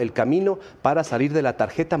listo el camino para salir de la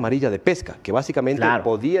tarjeta amarilla de pesca, que básicamente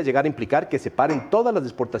podía llegar a implicar que se paren todas las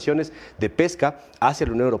exportaciones de pesca hacia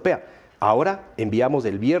la Unión Europea. Ahora enviamos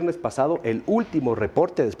el viernes pasado el último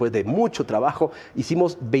reporte, después de mucho trabajo,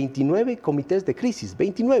 hicimos 29 comités de crisis,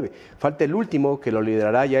 29. Falta el último, que lo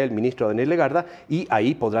liderará ya el ministro Daniel Legarda, y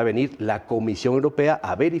ahí podrá venir la Comisión Europea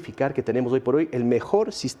a verificar que tenemos hoy por hoy el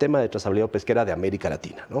mejor sistema de trazabilidad pesquera de América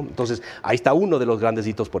Latina, ¿no? Entonces, ahí está uno de los grandes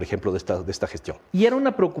hitos, por ejemplo, de esta gestión. Y era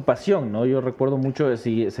una preocupación, ¿no? Yo recuerdo mucho de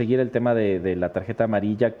seguir el tema de la tarjeta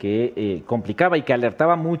amarilla, que complicaba y que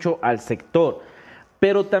alertaba mucho al sector.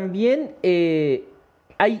 Pero también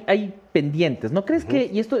hay pendientes, ¿no crees que,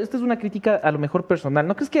 y esto es una crítica a lo mejor personal,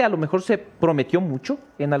 ¿no crees que a lo mejor se prometió mucho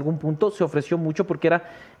en algún punto, se ofreció mucho, porque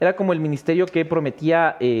era como el ministerio que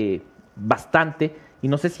prometía bastante, y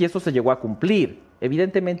no sé si eso se llegó a cumplir?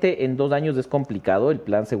 Evidentemente en 2 años es complicado, el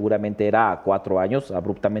plan seguramente era a 4 años,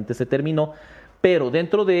 abruptamente se terminó, pero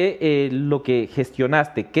dentro de lo que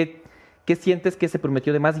gestionaste, ¿Qué sientes que se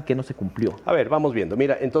prometió de más y que no se cumplió? A ver, vamos viendo.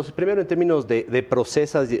 Mira, entonces, primero en términos de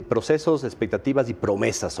procesos, expectativas y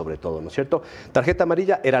promesas sobre todo, ¿no es cierto? Tarjeta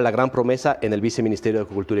amarilla era la gran promesa en el Viceministerio de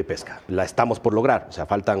Agricultura y Pesca. La estamos por lograr, o sea,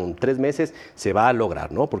 faltan 3 meses, se va a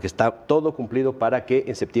lograr, ¿no? Porque está todo cumplido para que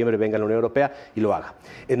en septiembre venga la Unión Europea y lo haga.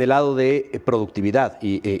 En el lado de productividad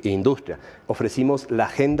e industria, ofrecimos la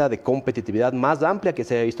agenda de competitividad más amplia que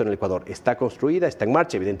se haya visto en el Ecuador. Está construida, está en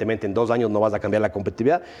marcha, evidentemente en 2 años no vas a cambiar la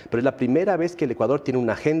competitividad, pero es la primera vez que el Ecuador tiene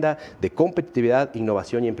una agenda de competitividad,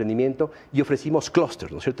 innovación y emprendimiento, y ofrecimos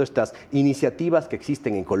clústeres, ¿no es cierto? Estas iniciativas que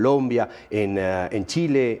existen en Colombia, en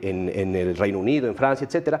Chile, en el Reino Unido, en Francia,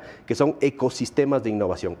 etcétera, que son ecosistemas de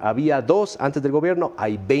innovación. Había 2 antes del gobierno,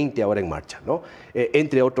 hay 20 ahora en marcha, ¿no?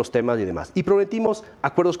 Entre otros temas y demás. Y prometimos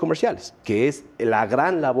acuerdos comerciales, que es la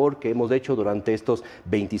gran labor que hemos hecho durante estos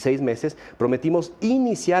 26 meses. Prometimos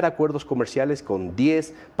iniciar acuerdos comerciales con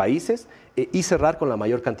 10 países y cerrar con la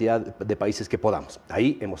mayor cantidad de países que podamos.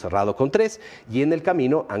 Ahí hemos cerrado con 3 y en el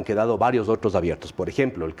camino han quedado varios otros abiertos. Por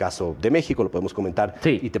ejemplo, el caso de México, lo podemos comentar,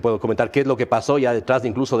 sí, y te puedo comentar qué es lo que pasó ya detrás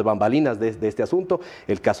incluso de bambalinas de este asunto.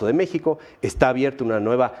 El caso de México, está abierta una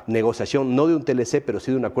nueva negociación, no de un TLC, pero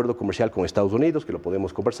sí de un acuerdo comercial con Estados Unidos, que lo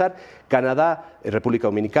podemos conversar. Canadá, República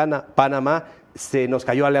Dominicana, Panamá. Se nos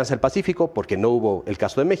cayó Alianza del Pacífico porque no hubo el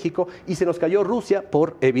caso de México y se nos cayó Rusia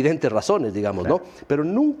por evidentes razones, digamos, claro, ¿no? Pero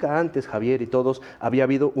nunca antes, Javier y todos, había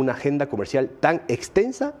habido una agenda comercial tan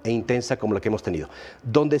extensa e intensa como la que hemos tenido.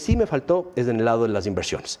 Donde sí me faltó es en el lado de las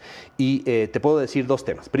inversiones. Y te puedo decir 2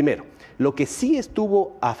 temas. Primero, lo que sí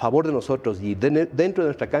estuvo a favor de nosotros y dentro de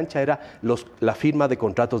nuestra cancha era la firma de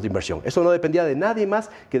contratos de inversión. Eso no dependía de nadie más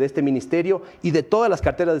que de este ministerio y de todas las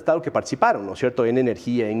carteras de Estado que participaron, ¿no es cierto? En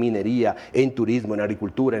energía, en minería, en turismo, en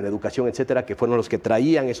agricultura, en educación, etcétera, que fueron los que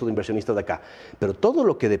traían esos inversionistas de acá. Pero todo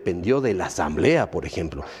lo que dependió de la Asamblea, por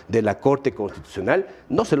ejemplo, de la Corte Constitucional,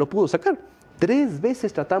 no se lo pudo sacar. 3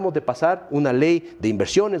 veces tratamos de pasar una ley de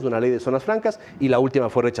inversiones, una ley de zonas francas, y la última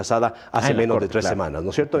fue rechazada hace menos de 3 semanas,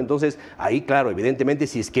 ¿no es cierto? Entonces, ahí, claro, evidentemente,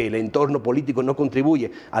 si es que el entorno político no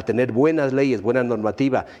contribuye a tener buenas leyes, buena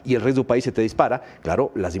normativa, y el resto del país se te dispara,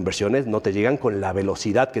 claro, las inversiones no te llegan con la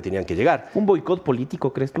velocidad que tenían que llegar. ¿Un boicot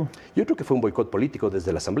político, crees tú? Yo creo que fue un boicot político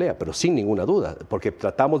desde la Asamblea, pero sin ninguna duda, porque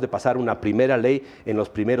tratamos de pasar una primera ley en los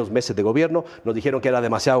primeros meses de gobierno, nos dijeron que era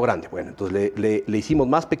demasiado grande. Bueno, entonces le hicimos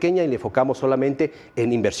más pequeña y le enfocamos solamente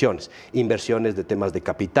en inversiones de temas de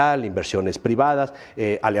capital, inversiones privadas,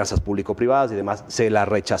 alianzas público-privadas y demás. Se la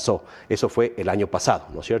rechazó. Eso fue el año pasado,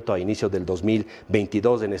 ¿no es cierto? A inicios del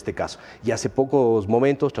 2022 en este caso. Y hace pocos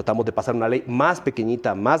momentos tratamos de pasar una ley más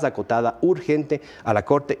pequeñita, más acotada, urgente a la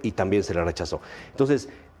Corte y también se la rechazó. Entonces,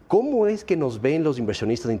 ¿cómo es que nos ven los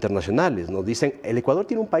inversionistas internacionales? Nos dicen, el Ecuador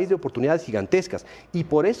tiene un país de oportunidades gigantescas y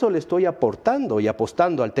por eso le estoy aportando y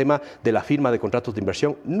apostando al tema de la firma de contratos de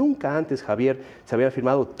inversión. Nunca antes, Javier, se habían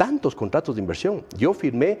firmado tantos contratos de inversión. Yo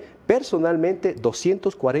firmé personalmente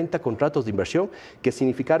 240 contratos de inversión que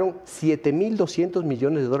significaron 7.200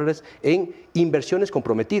 millones de dólares en inversiones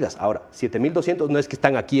comprometidas. Ahora, 7.200 no es que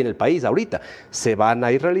están aquí en el país ahorita, se van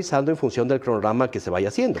a ir realizando en función del cronograma que se vaya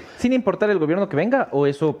haciendo. ¿Sin importar el gobierno que venga o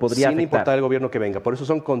eso podría sin afectar? Importar el gobierno que venga. Por eso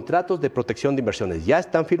son contratos de protección de inversiones. Ya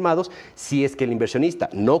están firmados. Si es que el inversionista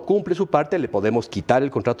no cumple su parte, le podemos quitar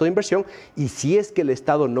el contrato de inversión. Y si es que el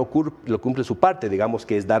Estado no cumple su parte, digamos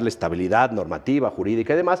que es darle estabilidad normativa,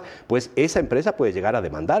 jurídica y demás, pues esa empresa puede llegar a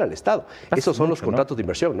demandar al Estado. Esos son los contratos de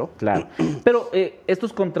inversión, ¿no? Claro. Pero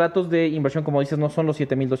estos contratos de inversión, como dices, no son los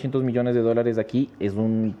 7.200 millones de dólares de aquí. Es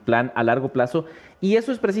un plan a largo plazo. Y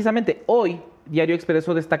eso es precisamente hoy. Diario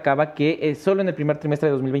Expreso destacaba que solo en el primer trimestre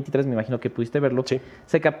de 2023, me imagino que pudiste verlo, sí,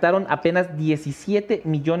 se captaron apenas 17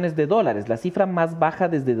 millones de dólares, la cifra más baja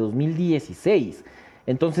desde 2016.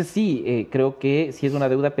 Entonces sí, creo que sí es una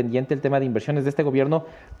deuda pendiente el tema de inversiones de este gobierno,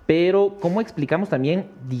 pero ¿cómo explicamos también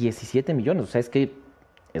 17 millones? O sea, es que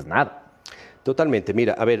es nada. Totalmente.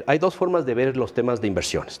 Mira, a ver, hay 2 formas de ver los temas de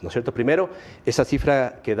inversiones, ¿no es cierto? Primero, esa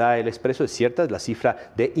cifra que da el Expreso es cierta, es la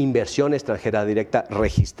cifra de inversión extranjera directa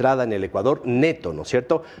registrada en el Ecuador neto, ¿no es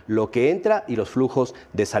cierto? Lo que entra y los flujos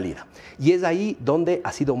de salida. Y es ahí donde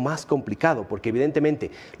ha sido más complicado, porque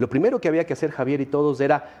evidentemente lo primero que había que hacer, Javier y todos,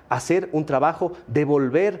 era hacer un trabajo de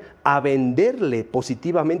volver a venderle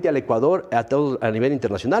positivamente al Ecuador a todos a nivel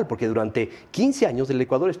internacional, porque durante 15 años el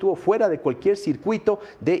Ecuador estuvo fuera de cualquier circuito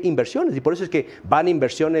de inversiones y por eso es que van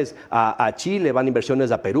inversiones a Chile, van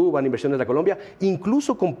inversiones a Perú, van inversiones a Colombia,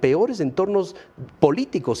 incluso con peores entornos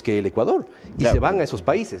políticos que el Ecuador, y se van a esos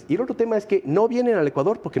países. Y el otro tema es que no vienen al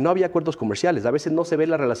Ecuador porque no había acuerdos comerciales. A veces no se ve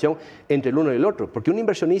la relación entre el uno y el otro, porque un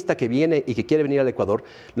inversionista que viene y que quiere venir al Ecuador,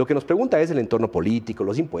 lo que nos pregunta es el entorno político,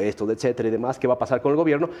 los impuestos, etcétera y demás, qué va a pasar con el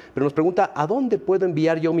gobierno, pero nos pregunta, ¿a dónde puedo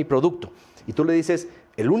enviar yo mi producto? Y tú le dices,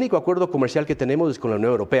 el único acuerdo comercial que tenemos es con la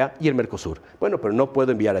Unión Europea y el Mercosur. Bueno, pero no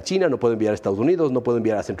puedo enviar a China, no puedo enviar a Estados Unidos, no puedo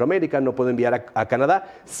enviar a Centroamérica, no puedo enviar a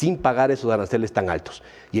Canadá sin pagar esos aranceles tan altos.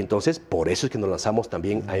 Y entonces, por eso es que nos lanzamos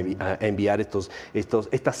también a enviar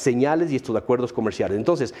estas señales y estos acuerdos comerciales.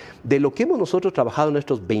 Entonces, de lo que hemos nosotros trabajado en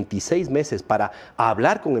estos 26 meses para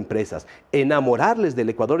hablar con empresas, enamorarles del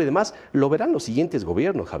Ecuador y demás, lo verán los siguientes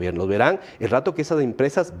gobiernos, Javier. Los verán el rato que esas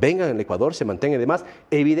empresas vengan al Ecuador, se mantengan y demás.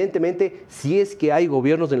 Evidentemente, si es que hay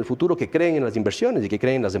gobiernos en el futuro que creen en las inversiones y que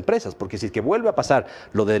creen en las empresas, porque si es que vuelve a pasar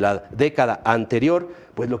lo de la década anterior,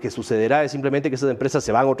 pues lo que sucederá es simplemente que esas empresas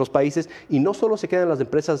se van a otros países y no solo se quedan las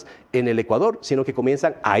empresas en el Ecuador, sino que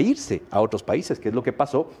comienzan a irse a otros países, que es lo que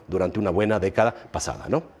pasó durante una buena década pasada,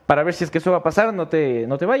 ¿no? Para ver si es que eso va a pasar, no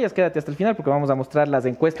te vayas, quédate hasta el final porque vamos a mostrar las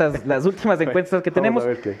encuestas, las últimas encuestas que tenemos.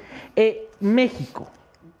 Vamos a ver qué. México,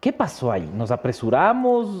 ¿qué pasó ahí? ¿Nos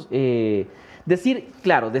apresuramos? Decir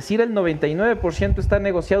el 99% está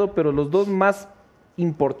negociado, pero los dos más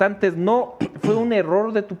importantes no. ¿Fue un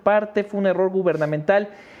error de tu parte? ¿Fue un error gubernamental?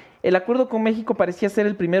 El acuerdo con México parecía ser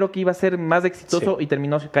el primero que iba a ser más exitoso y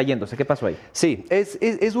terminó cayéndose. ¿Qué pasó ahí? Sí,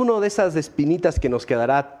 es uno de esas espinitas que nos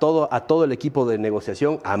quedará a todo el equipo de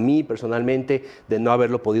negociación, a mí personalmente, de no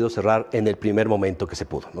haberlo podido cerrar en el primer momento que se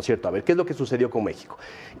pudo, ¿no es cierto? A ver, ¿qué es lo que sucedió con México?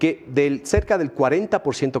 Que cerca del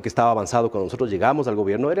 40% que estaba avanzado cuando nosotros llegamos al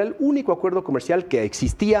gobierno, era el único acuerdo comercial que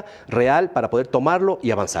existía real para poder tomarlo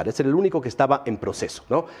y avanzar. Ese era el único que estaba en proceso,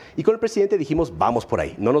 ¿no? Y con el presidente dijimos, vamos por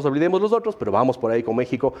ahí. No nos olvidemos los otros, pero vamos por ahí con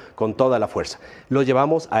México con toda la fuerza. Lo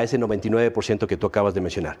llevamos a ese 99% que tú acabas de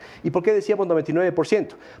mencionar. ¿Y por qué decíamos 99%?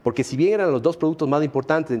 Porque si bien eran los dos productos más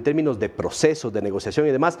importantes en términos de procesos, de negociación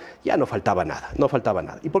y demás, ya no faltaba nada, no faltaba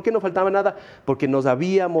nada. ¿Y por qué no faltaba nada? Porque nos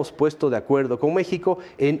habíamos puesto de acuerdo con México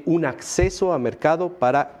en un acceso a mercado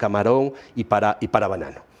para camarón y para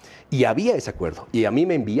banano. Y había ese acuerdo. Y a mí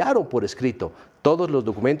me enviaron por escrito todos los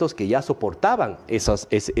documentos que ya soportaban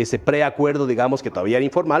ese preacuerdo, digamos, que todavía era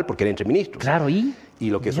informal porque era entre ministros. Claro, y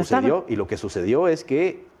lo que sucedió es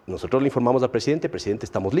que nosotros le informamos al presidente,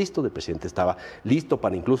 estamos listos, el presidente estaba listo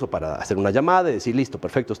incluso para hacer una llamada y decir, listo,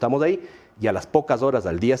 perfecto, estamos ahí, y a las pocas horas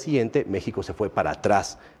al día siguiente, México se fue para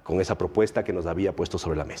atrás con esa propuesta que nos había puesto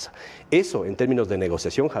sobre la mesa. Eso, en términos de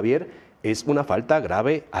negociación, Javier, es una falta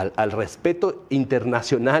grave al respeto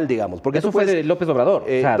internacional, digamos. Porque eso fue de López Obrador.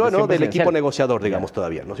 Del equipo negociador, digamos,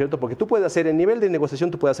 todavía, ¿no es cierto? Porque tú puedes hacer, en nivel de negociación,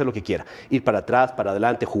 tú puedes hacer lo que quieras, ir para atrás, para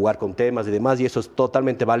adelante, jugar con temas y demás, y eso es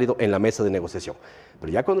totalmente válido en la mesa de negociación.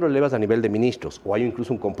 Pero ya cuando lo elevas a nivel de ministros o hay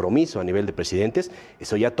incluso un compromiso a nivel de presidentes,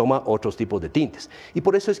 eso ya toma otros tipos de tintes. Y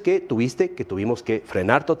por eso es que tuvimos que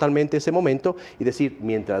frenar totalmente ese momento y decir,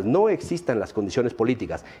 mientras no existan las condiciones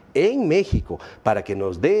políticas en México para que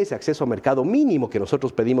nos dé ese acceso a mercado mínimo que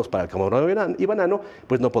nosotros pedimos para el camarón y banano,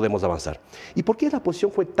 pues no podemos avanzar. ¿Y por qué la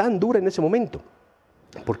posición fue tan dura en ese momento?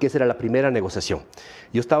 Porque esa era la primera negociación.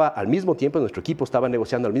 Yo estaba al mismo tiempo, nuestro equipo estaba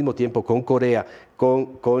negociando al mismo tiempo con Corea,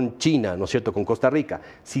 con China, ¿no es cierto?, con Costa Rica.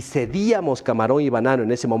 Si cedíamos camarón y banano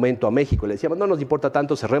en ese momento a México, le decíamos, no nos importa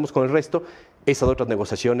tanto, cerremos con el resto, esas otras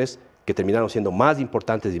negociaciones que terminaron siendo más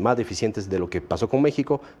importantes y más deficientes de lo que pasó con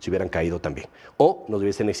México, se hubieran caído también. O nos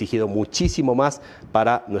hubiesen exigido muchísimo más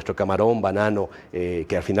para nuestro camarón, banano,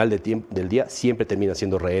 que al final del día siempre termina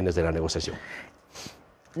siendo rehenes de la negociación.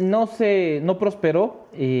 No prosperó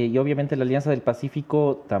y obviamente la Alianza del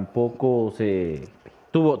Pacífico tampoco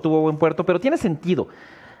tuvo buen puerto, pero tiene sentido.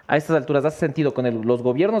 A estas alturas hace sentido con los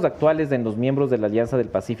gobiernos actuales de los miembros de la Alianza del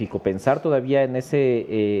Pacífico pensar todavía en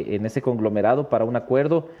ese conglomerado para un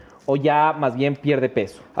acuerdo, o ya más bien pierde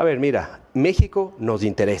peso. A ver, mira, México nos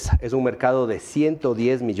interesa, es un mercado de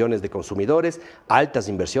 110 millones de consumidores, altas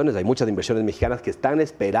inversiones, hay muchas inversiones mexicanas que están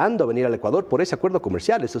esperando venir al Ecuador por ese acuerdo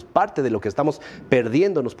comercial, eso es parte de lo que estamos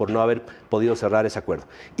perdiéndonos por no haber podido cerrar ese acuerdo.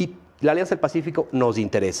 Y la Alianza del Pacífico nos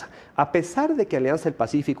interesa, a pesar de que Alianza del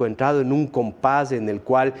Pacífico ha entrado en un compás en el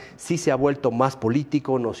cual sí se ha vuelto más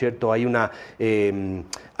político, ¿no es cierto? Hay una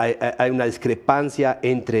discrepancia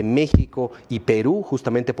entre México y Perú,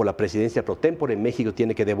 justamente por la presidencia pro tempore. México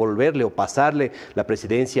tiene que devolverle o pasarle la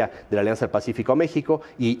presidencia de la Alianza del Pacífico a México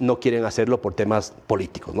y no quieren hacerlo por temas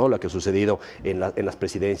políticos, ¿no? Lo que ha sucedido en las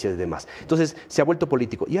presidencias y demás. Entonces, se ha vuelto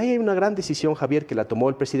político. Y ahí hay una gran decisión, Javier, que la tomó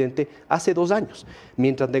el presidente hace 2 años.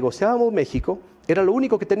 Mientras negociábamos México, Era lo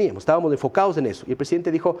único que teníamos, estábamos enfocados en eso. Y el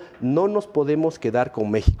presidente dijo, no nos podemos quedar con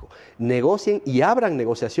México. Negocien y abran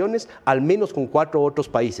negociaciones al menos con 4 otros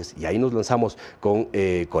países. Y ahí nos lanzamos con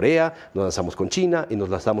Corea, nos lanzamos con China y nos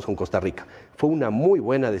lanzamos con Costa Rica. Fue una muy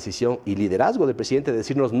buena decisión y liderazgo del presidente de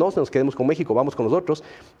decirnos, no nos quedemos con México, vamos con nosotros.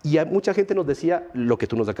 Y mucha gente nos decía lo que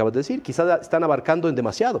tú nos acabas de decir, quizás están abarcando en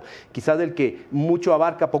demasiado, quizás el que mucho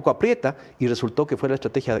abarca, poco aprieta, y resultó que fue la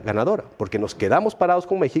estrategia ganadora, porque nos quedamos parados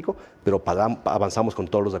con México, pero avanzamos con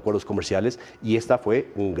todos los acuerdos comerciales, y esta fue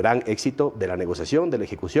un gran éxito de la negociación, de la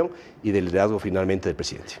ejecución y del liderazgo finalmente del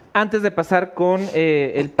presidente. Antes de pasar con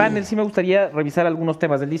el panel, sí me gustaría revisar algunos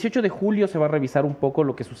temas. El 18 de julio se va a revisar un poco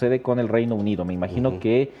lo que sucede con el Reino Unido. Me imagino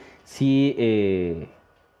que sí...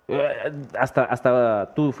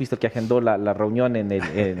 hasta tú fuiste el que agendó la reunión en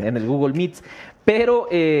el Google Meets. Pero,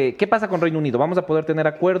 ¿qué pasa con Reino Unido? ¿Vamos a poder tener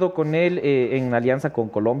acuerdo con él en alianza con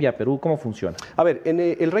Colombia, Perú? ¿Cómo funciona? A ver,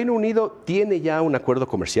 el Reino Unido tiene ya un acuerdo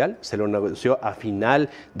comercial, se lo negoció a final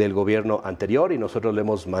del gobierno anterior y nosotros lo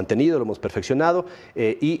hemos mantenido, lo hemos perfeccionado,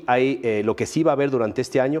 y ahí lo que sí va a haber durante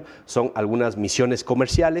este año son algunas misiones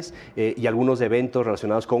comerciales y algunos eventos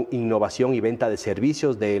relacionados con innovación y venta de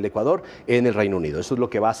servicios del Ecuador en el Reino Unido. Eso es lo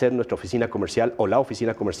que va a hacer nuestra oficina comercial o la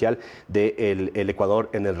oficina comercial del Ecuador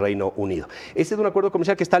en el Reino Unido. Este es un acuerdo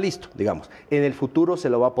comercial que está listo, digamos. En el futuro se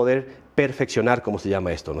lo va a poder perfeccionar, como se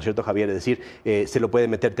llama esto, ¿no es cierto, Javier? Es decir, se lo puede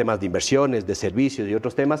meter temas de inversiones, de servicios y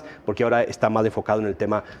otros temas, porque ahora está más enfocado en el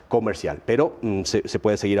tema comercial, pero se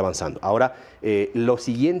puede seguir avanzando. Ahora, lo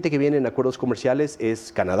siguiente que viene en acuerdos comerciales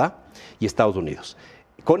es Canadá y Estados Unidos.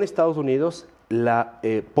 Con Estados Unidos, la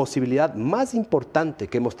posibilidad más importante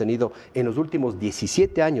que hemos tenido en los últimos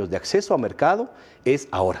 17 años de acceso a mercado es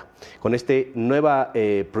ahora, con este nuevo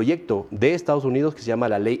proyecto de Estados Unidos que se llama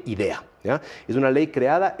la Ley IDEA. ¿Ya? Es una ley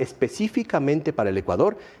creada específicamente para el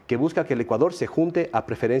Ecuador, que busca que el Ecuador se junte a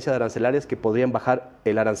preferencias arancelarias que podrían bajar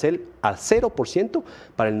el arancel a 0%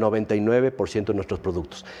 para el 99% de nuestros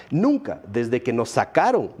productos. Nunca, desde que nos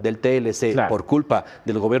sacaron del TLC por culpa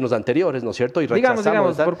de los gobiernos anteriores, ¿no es cierto? Y digamos,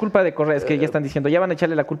 por culpa de Correa, es que ya están diciendo, ya van a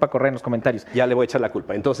echarle la culpa a Correa en los comentarios. Ya le voy a echar la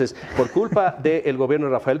culpa. Entonces, por culpa del gobierno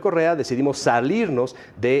de Rafael Correa, decidimos salirnos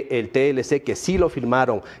del TLC, que sí lo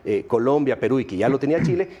firmaron Colombia, Perú y que ya lo tenía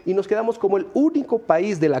Chile, y nos quedamos como el único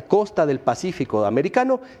país de la costa del Pacífico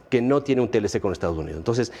americano que no tiene un TLC con Estados Unidos.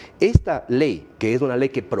 Entonces, esta ley, que es una ley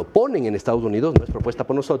que proponen en Estados Unidos, no es propuesta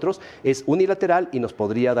por nosotros, es unilateral y nos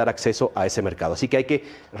podría dar acceso a ese mercado. Así que hay que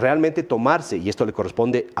realmente tomarse, y esto le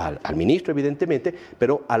corresponde al ministro evidentemente,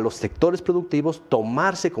 pero a los sectores productivos,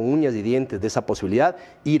 tomarse con uñas y dientes de esa posibilidad,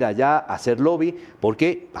 ir allá a hacer lobby,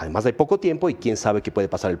 porque además hay poco tiempo y quién sabe qué puede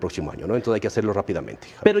pasar el próximo año, ¿no? Entonces hay que hacerlo rápidamente.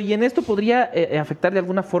 Pero ¿y en esto podría afectar de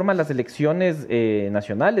alguna forma las elecciones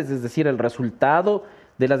nacionales? Es decir, el resultado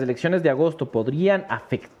de las elecciones de agosto podrían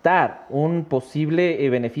afectar un posible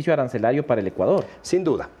beneficio arancelario para el Ecuador. Sin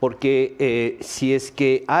duda, porque si es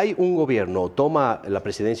que hay un gobierno, toma la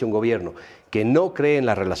presidencia un gobierno que no cree en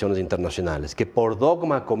las relaciones internacionales, que por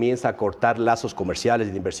dogma comienza a cortar lazos comerciales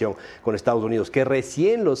y de inversión con Estados Unidos, que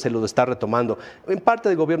recién se los está retomando, en parte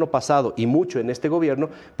del gobierno pasado y mucho en este gobierno,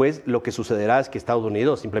 pues lo que sucederá es que Estados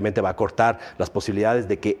Unidos simplemente va a cortar las posibilidades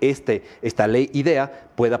de que esta ley IDEA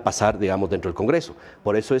pueda pasar, digamos, dentro del Congreso.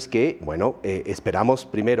 Por eso es que, bueno, esperamos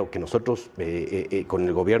primero que nosotros, con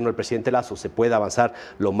el gobierno del presidente Lasso, se pueda avanzar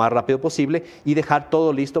lo más rápido posible y dejar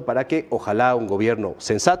todo listo para que, ojalá, un gobierno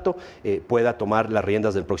sensato pueda tomar las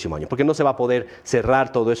riendas del próximo año, porque no se va a poder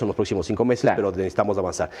cerrar todo eso en los próximos 5 meses, claro, pero necesitamos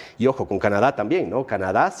avanzar. Y ojo, con Canadá también, ¿no?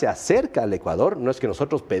 Canadá se acerca al Ecuador, no es que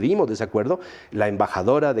nosotros pedimos desacuerdo, la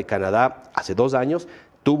embajadora de Canadá hace 2 años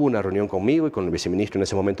tuvo una reunión conmigo y con el viceministro en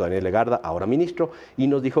ese momento, Daniel Legarda, ahora ministro, y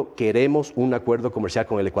nos dijo, queremos un acuerdo comercial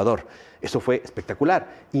con el Ecuador. Eso fue espectacular.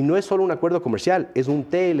 Y no es solo un acuerdo comercial, es un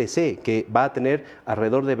TLC que va a tener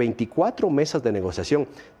alrededor de 24 mesas de negociación,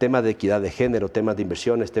 temas de equidad de género, temas de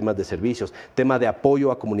inversiones, temas de servicios, temas de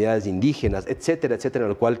apoyo a comunidades indígenas, etcétera, etcétera, en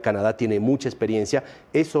lo cual Canadá tiene mucha experiencia.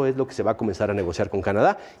 Eso es lo que se va a comenzar a negociar con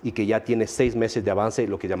Canadá y que ya tiene 6 meses de avance,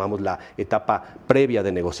 lo que llamamos la etapa previa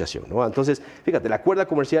de negociación, ¿no? Entonces, fíjate, el acuerdo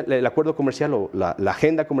comercial o la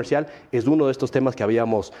agenda comercial es uno de estos temas que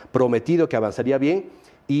habíamos prometido que avanzaría bien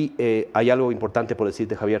y hay algo importante por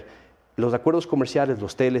decirte, Javier. Los acuerdos comerciales,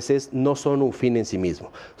 los TLCs, no son un fin en sí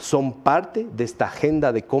mismo, son parte de esta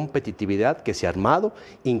agenda de competitividad que se ha armado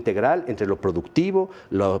integral entre lo productivo,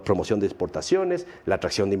 la promoción de exportaciones, la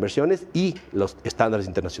atracción de inversiones y los estándares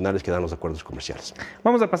internacionales que dan los acuerdos comerciales.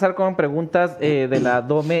 Vamos a pasar con preguntas de la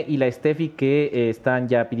Dome y la Estefi que están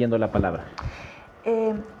ya pidiendo la palabra.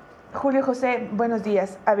 Julio José, buenos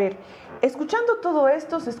días. A ver, escuchando todo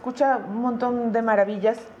esto se escucha un montón de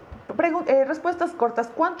maravillas, Respuestas cortas.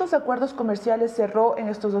 ¿Cuántos acuerdos comerciales cerró en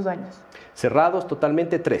estos 2 años? Cerrados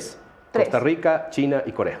totalmente 3. Costa Rica, China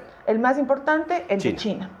y Corea. El más importante, el de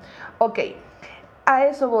China. Ok. A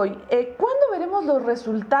eso voy. ¿Cuándo veremos los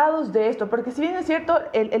resultados de esto? Porque si bien es cierto,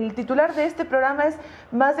 el titular de este programa es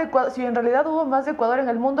más de Ecuador, si en realidad hubo más de Ecuador en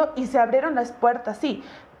el mundo y se abrieron las puertas, sí.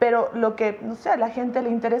 Pero lo que, no sé, a la gente le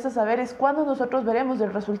interesa saber es cuándo nosotros veremos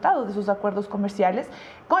el resultado de esos acuerdos comerciales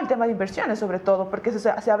con el tema de inversiones sobre todo, porque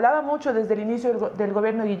se hablaba mucho desde el inicio del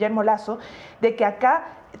gobierno de Guillermo Lasso de que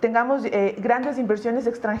acá tengamos grandes inversiones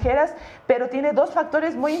extranjeras, pero tiene 2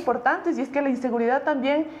 factores muy importantes y es que la inseguridad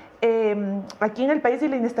también aquí en el país y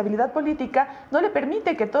la inestabilidad política no le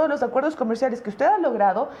permite que todos los acuerdos comerciales que usted ha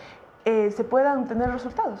logrado se puedan tener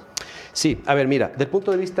resultados. Sí, a ver, mira, del punto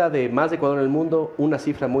de vista de más de Ecuador en el mundo, una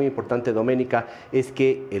cifra muy importante, Doménica, es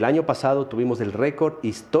que el año pasado tuvimos el récord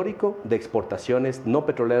histórico de exportaciones no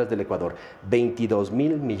petroleras del Ecuador,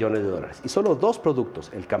 22.000 millones de dólares. Y solo 2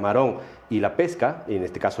 productos, el camarón y la pesca, en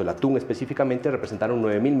este caso el atún específicamente, representaron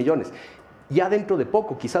 9.000 millones. Ya dentro de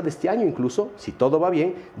poco, quizás de este año incluso, si todo va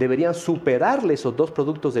bien, deberían superarle esos 2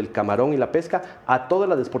 productos del camarón y la pesca a todas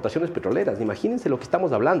las exportaciones petroleras. Imagínense lo que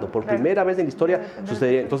estamos hablando, por primera vez en la historia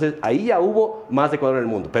sucedería. Entonces, ahí ya hubo más de Ecuador en el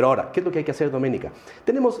mundo. Pero ahora, ¿qué es lo que hay que hacer, Doménica?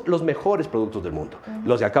 Tenemos los mejores productos del mundo,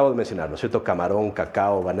 los que acabo de mencionar, ¿no es cierto? Camarón,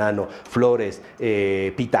 cacao, banano, flores,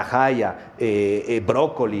 pitahaya,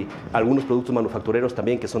 brócoli, algunos productos manufactureros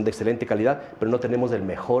también que son de excelente calidad, pero no tenemos el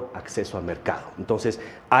mejor acceso al mercado. Entonces,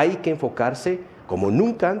 hay que enfocarse como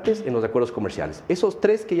nunca antes en los acuerdos comerciales. Esos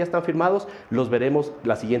 3 que ya están firmados los veremos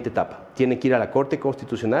la siguiente etapa. Tienen que ir a la Corte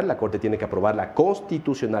Constitucional, la Corte tiene que aprobar la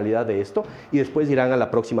constitucionalidad de esto y después irán a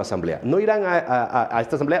la próxima asamblea. No irán a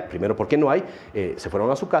esta asamblea, primero porque no hay, se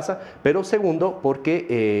fueron a su casa, pero segundo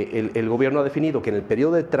porque el gobierno ha definido que en el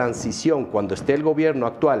periodo de transición, cuando esté el gobierno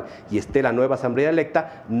actual y esté la nueva asamblea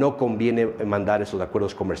electa, no conviene mandar esos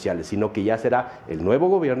acuerdos comerciales, sino que ya será el nuevo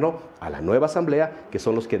gobierno a la nueva asamblea, que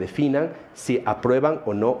son los que definan si aprueban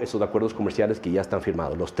o no esos acuerdos comerciales que ya están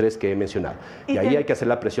firmados, los 3 que he mencionado. Y ahí hay que hacer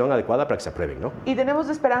la presión adecuada para que se aprueben, ¿no? Y tenemos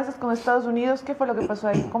esperanzas con Estados Unidos. ¿Qué fue lo que pasó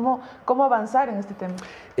ahí? ¿Cómo avanzar en este tema?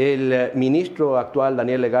 El ministro actual,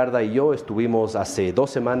 Daniel Legarda, y yo estuvimos hace 2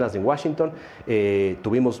 semanas en Washington.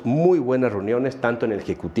 Tuvimos muy buenas reuniones, tanto en el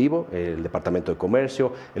Ejecutivo, el Departamento de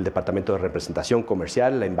Comercio, el Departamento de Representación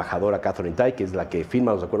Comercial, la embajadora Catherine Tai, que es la que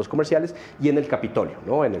firma los acuerdos comerciales, y en el Capitolio,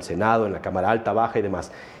 ¿no? En el Senado, en la Cámara Alta, Baja y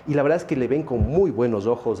demás. Y la verdad es que le ven con muy buenos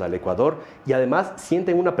ojos al Ecuador y además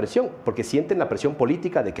sienten una presión, porque sienten la presión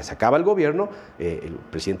política de que se acaba el gobierno. El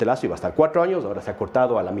presidente Lasso iba a estar 4 años, ahora se ha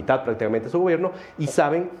cortado a la mitad prácticamente su gobierno y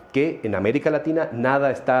saben que en América Latina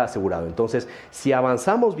nada está asegurado. Entonces, si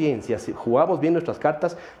avanzamos bien, si jugamos bien nuestras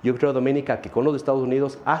cartas, yo creo, Doménica, que con los Estados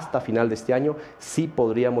Unidos hasta final de este año sí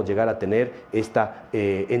podríamos llegar a tener esta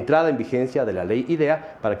entrada en vigencia de la ley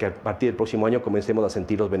IDEA para que a partir del próximo año comencemos a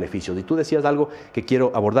sentir los beneficios. Y tú decías algo que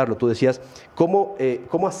quiero abordarlo, tú decías, ¿cómo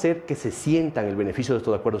hacer que se sientan el beneficio de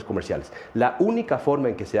estos acuerdos comerciales? La única forma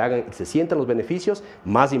en que se sientan los beneficios,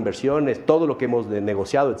 más inversiones, todo lo que hemos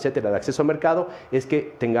negociado, etcétera, de acceso al mercado, es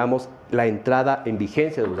que tengamos la entrada en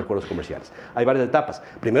vigencia de los acuerdos comerciales. Hay varias etapas.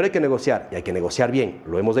 Primero hay que negociar, y hay que negociar bien,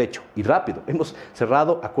 lo hemos hecho, y rápido. Hemos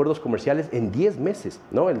cerrado acuerdos comerciales en 10 meses,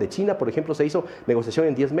 ¿no? El de China, por ejemplo, se hizo negociación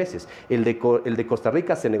en 10 meses. El de Costa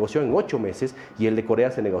Rica se negoció en 8 meses, y el de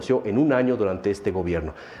Corea se negoció en 1 año durante este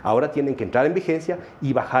gobierno. Ahora tienen que entrar en vigencia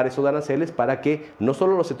y bajar esos aranceles para que no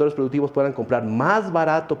solo los sectores productivos puedan comprar más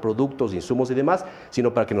barato productos, insumos y demás,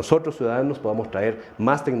 sino para que nosotros, ciudadanos, podamos traer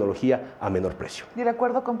más tecnología a menor precio. ¿Y de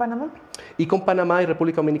acuerdo con Panamá? Y con Panamá y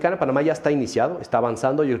República Dominicana, Panamá ya está iniciado, está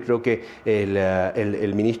avanzando. Yo creo que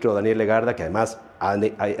el ministro Daniel Legarda, que además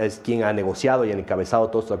es quien ha negociado y ha encabezado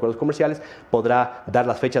todos estos acuerdos comerciales, podrá dar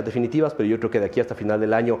las fechas definitivas, pero yo creo que de aquí hasta final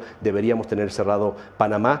del año deberíamos tener cerrado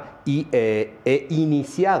Panamá y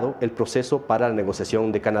iniciado el proceso para la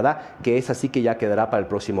negociación de Canadá, que es así que ya quedará para el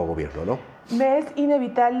próximo gobierno, ¿no? Me es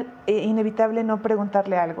inevitable no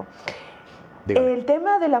preguntarle algo. Dígame. El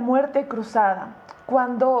tema de la muerte cruzada.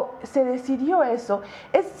 Cuando se decidió eso,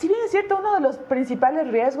 si bien es cierto, uno de los principales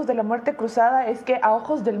riesgos de la muerte cruzada es que a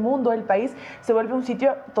ojos del mundo el país se vuelve un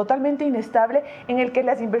sitio totalmente inestable en el que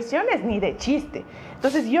las inversiones ni de chiste.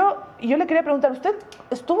 Entonces yo le quería preguntar, ¿usted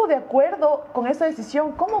estuvo de acuerdo con esa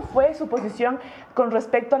decisión? ¿Cómo fue su posición con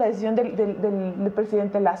respecto a la decisión del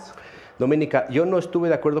presidente Lasso? Doménica, yo no estuve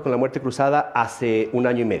de acuerdo con la muerte cruzada hace 1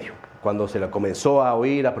 año y medio. cuando se la comenzó a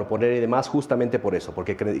oír, a proponer y demás, justamente por eso,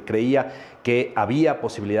 porque creía que había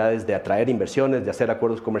posibilidades de atraer inversiones, de hacer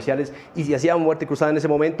acuerdos comerciales, y si hacía muerte cruzada en ese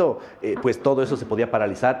momento, pues todo eso se podía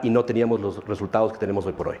paralizar y no teníamos los resultados que tenemos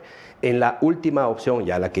hoy por hoy. En la última opción,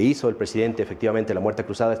 ya la que hizo el presidente, efectivamente, la muerte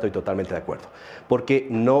cruzada, estoy totalmente de acuerdo, porque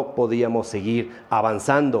no podíamos seguir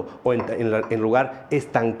avanzando o en lugar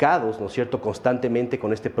estancados, ¿no es cierto?, constantemente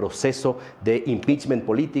con este proceso de impeachment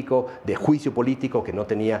político, de juicio político que no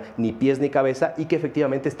tenía ni pies ni cabeza y que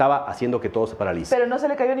efectivamente estaba haciendo que todo se paralice. ¿Pero no se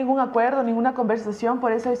le cayó ningún acuerdo, ninguna conversación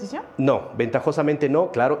por esa decisión? No, ventajosamente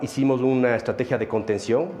no. Claro, hicimos una estrategia de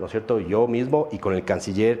contención, ¿no es cierto?, yo mismo y con el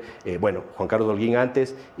canciller, Juan Carlos Holguín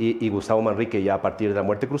antes y Gustavo Manrique ya a partir de la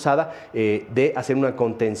muerte cruzada, de hacer una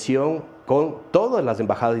contención con todas las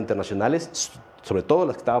embajadas internacionales, sobre todo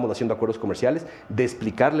las que estábamos haciendo acuerdos comerciales, de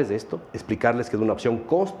explicarles esto, explicarles que es una opción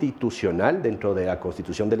constitucional dentro de la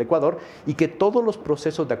Constitución del Ecuador y que todos los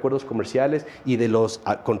procesos de acuerdos comerciales y de los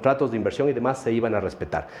contratos de inversión y demás se iban a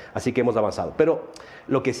respetar. Así que hemos avanzado. Pero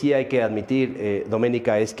lo que sí hay que admitir,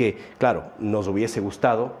 Doménica, es que, claro, nos hubiese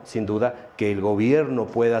gustado, sin duda, que el gobierno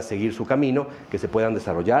pueda seguir su camino, que se puedan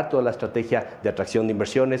desarrollar toda la estrategia de atracción de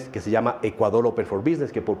inversiones que se llama Ecuador Open for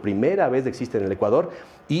Business, que por primera vez existe en el Ecuador,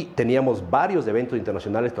 y teníamos varios eventos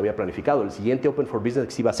internacionales todavía planificados. El siguiente Open for Business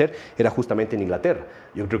que se iba a hacer era justamente en Inglaterra.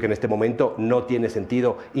 Yo creo que en este momento no tiene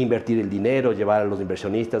sentido invertir el dinero, llevar a los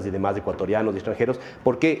inversionistas y demás ecuatorianos y extranjeros,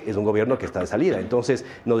 porque es un gobierno que está de salida. Entonces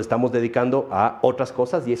nos estamos dedicando a otras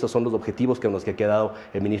cosas y esos son los objetivos con los que ha quedado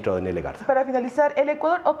el ministro Daniel Legarda. Para finalizar, el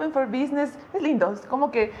Ecuador Open for Business es lindo, es como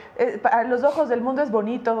que a los ojos del mundo es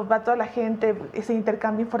bonito, va toda la gente, se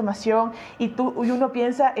intercambia información y uno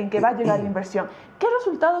piensa en que va a llegar la inversión. ¿Qué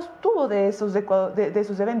resultados tuvo de esos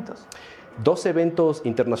eventos? 2 eventos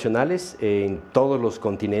internacionales en todos los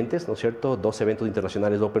continentes, ¿no es cierto? 2 eventos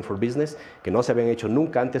internacionales Open for Business que no se habían hecho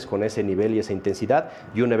nunca antes con ese nivel y esa intensidad,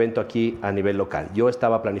 y un evento aquí a nivel local. Yo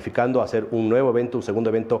estaba planificando hacer un nuevo evento, un segundo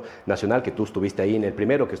evento nacional, que tú estuviste ahí en el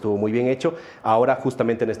primero, que estuvo muy bien hecho, ahora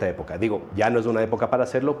justamente en esta época. Digo, ya no es una época para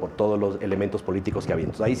hacerlo por todos los elementos políticos que había.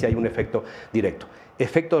 Entonces ahí sí hay un efecto directo.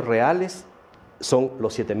 Efectos reales son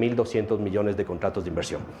los 7.200 millones de contratos de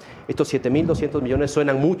inversión. Estos 7.200 millones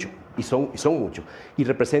suenan mucho y son mucho y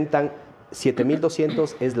representan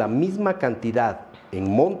 7.200 es la misma cantidad en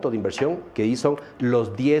monto de inversión que hizo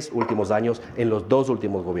los 10 últimos años en los 2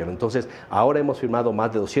 últimos gobiernos. Entonces, ahora hemos firmado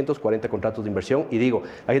más de 240 contratos de inversión y digo,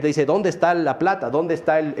 la gente dice, ¿dónde está la plata? ¿Dónde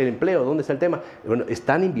está el empleo? ¿Dónde está el tema? Bueno,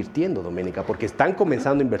 están invirtiendo, Doménica, porque están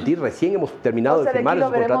comenzando a invertir. Recién hemos terminado de firmar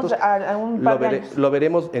esos contratos. Lo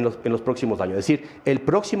veremos en los próximos años. Es decir, el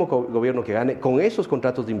próximo gobierno que gane con esos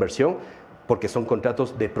contratos de inversión, porque son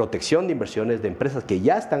contratos de protección de inversiones de empresas que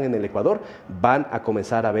ya están en el Ecuador, van a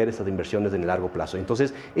comenzar a ver esas inversiones en el largo plazo.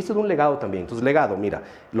 Entonces, esto es un legado también. Entonces, legado, mira,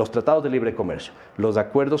 los tratados de libre comercio, los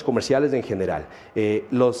acuerdos comerciales en general,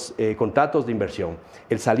 los contratos de inversión,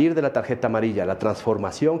 el salir de la tarjeta amarilla, la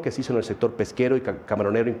transformación que se hizo en el sector pesquero y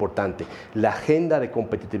camaronero importante, la agenda de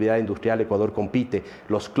competitividad industrial Ecuador compite,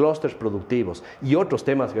 los clústeres productivos y otros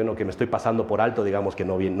temas que me estoy pasando por alto, digamos que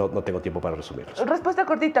no tengo tiempo para resumirlos. Respuesta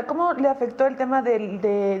cortita, ¿cómo le afectó el tema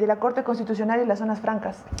de la Corte Constitucional y las zonas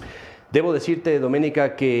francas? Debo decirte,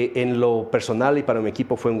 Doménica, que en lo personal y para mi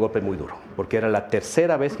equipo fue un golpe muy duro, porque era la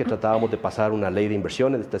tercera vez que tratábamos de pasar una ley de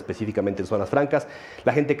inversiones, específicamente en zonas francas.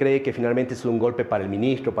 La gente cree que finalmente es un golpe para el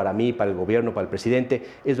ministro, para mí, para el gobierno, para el presidente.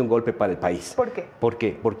 Es un golpe para el país. ¿Por qué? ¿Por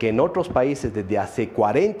qué? Porque en otros países desde hace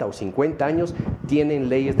 40 o 50 años tienen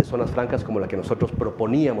leyes de zonas francas como la que nosotros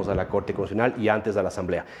proponíamos a la Corte Constitucional y antes a la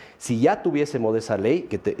Asamblea. Si ya tuviésemos esa ley,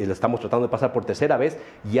 que la estamos tratando de pasar por tercera vez,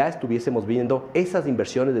 ya estuviésemos viendo esas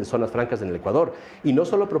inversiones en zonas francas en el Ecuador. Y no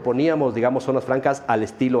solo proponíamos, digamos, zonas francas al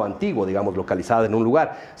estilo antiguo, digamos, localizadas en un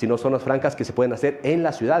lugar, sino zonas francas que se pueden hacer en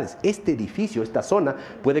las ciudades. Este edificio, esta zona,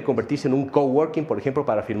 puede convertirse en un coworking, por ejemplo,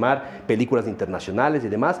 para filmar películas internacionales y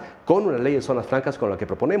demás, con una ley de zonas francas con la que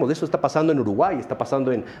proponemos. Eso está pasando en Uruguay, está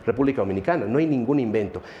pasando en República Dominicana, no hay ningún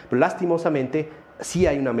invento. Pero lastimosamente, sí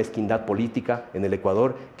hay una mezquindad política en el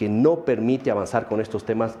Ecuador que no permite avanzar con estos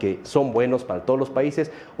temas que son buenos para todos los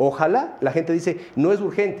países. Ojalá, la gente dice, no es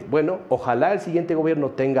urgente. Bueno, ojalá el siguiente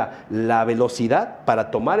gobierno tenga la velocidad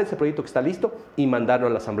para tomar ese proyecto que está listo y mandarlo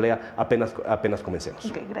a la Asamblea apenas comencemos.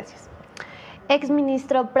 Ok, gracias.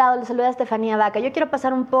 Exministro Prado, le saluda Estefanía Vaca. Yo quiero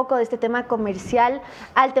pasar un poco de este tema comercial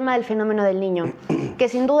al tema del fenómeno del niño, que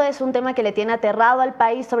sin duda es un tema que le tiene aterrado al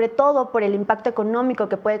país, sobre todo por el impacto económico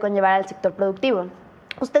que puede conllevar al sector productivo.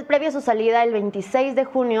 Usted, previo a su salida el 26 de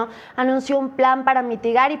junio, anunció un plan para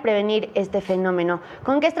mitigar y prevenir este fenómeno.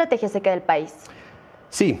 ¿Con qué estrategia se queda el país?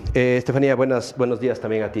 Sí, Estefanía, buenos días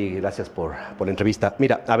también a ti, gracias por la entrevista.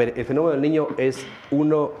 Mira, a ver, el fenómeno del niño es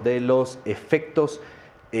uno de los efectos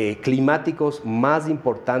climáticos más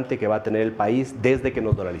importante que va a tener el país desde que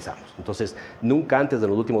nos dolalizamos. Entonces, nunca antes de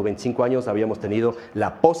los últimos 25 años habíamos tenido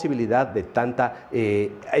la posibilidad de tanta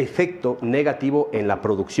efecto negativo en la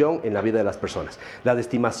producción, en la vida de las personas. Las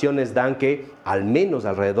estimaciones dan que al menos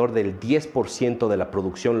alrededor del 10% de la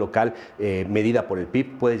producción local medida por el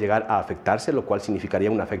PIB puede llegar a afectarse, lo cual significaría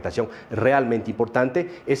una afectación realmente importante.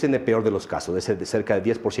 Es en el peor de los casos, es de cerca del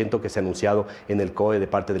 10% que se ha anunciado en el COE de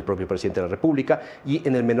parte del propio presidente de la República, y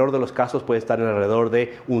en el menor de los casos puede estar en alrededor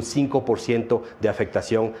de un 5% de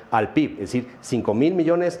afectación al PIB, es decir, 5.000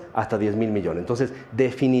 millones hasta 10.000 millones. Entonces,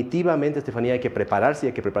 definitivamente, Estefanía, hay que prepararse y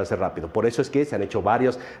hay que prepararse rápido. Por eso es que se han hecho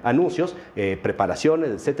varios anuncios,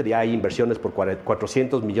 preparaciones, etcétera. Ya hay inversiones por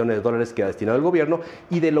 400 millones de dólares que ha destinado el gobierno,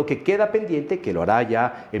 y de lo que queda pendiente, que lo hará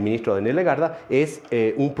ya el ministro Daniel Legarda, es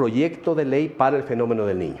un proyecto de ley para el fenómeno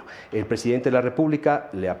del niño. El presidente de la República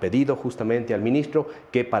le ha pedido justamente al ministro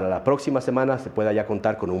que para la próxima semana se pueda ya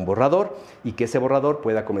contar con un borrador, y que ese borrador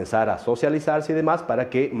pueda comenzar a socializarse y demás para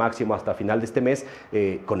que máximo hasta final de este mes,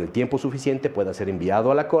 con el tiempo suficiente, pueda ser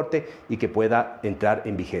enviado a la Corte y que pueda entrar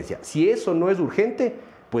en vigencia. Si eso no es urgente,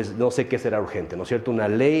 pues no sé qué será urgente, ¿no es cierto? Una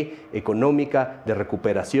ley económica de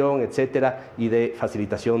recuperación, etcétera, y de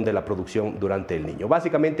facilitación de la producción durante el niño.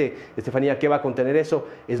 Básicamente, Estefanía, ¿qué va a contener eso?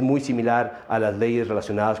 Es muy similar a las leyes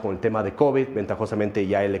relacionadas con el tema de COVID. Ventajosamente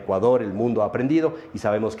ya el Ecuador, el mundo ha aprendido y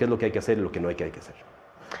sabemos qué es lo que hay que hacer y lo que no hay que hacer.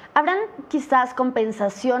 ¿Habrán quizás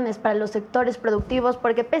compensaciones para los sectores productivos?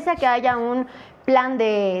 Porque pese a que haya un plan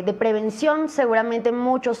de prevención, seguramente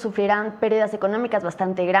muchos sufrirán pérdidas económicas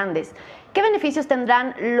bastante grandes. ¿Qué beneficios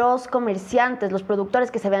tendrán los comerciantes, los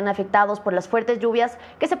productores que se vean afectados por las fuertes lluvias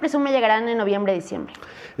que se presume llegarán en noviembre y diciembre?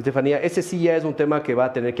 Estefanía, ese sí ya es un tema que va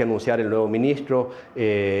a tener que anunciar el nuevo ministro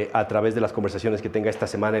a través de las conversaciones que tenga esta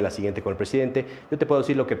semana y la siguiente con el presidente. Yo te puedo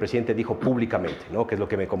decir lo que el presidente dijo públicamente, ¿no? Que es lo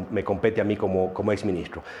que me compete a mí como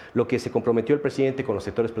exministro. Lo que se comprometió el presidente con los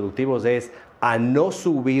sectores productivos es a no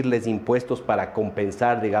subirles impuestos para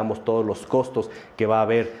compensar, digamos, todos los costos que va a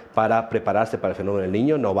haber para prepararse para el fenómeno del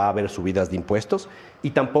niño. No va a haber subidas de impuestos,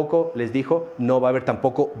 y tampoco, les dijo, no va a haber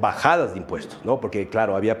tampoco bajadas de impuestos, ¿no? Porque,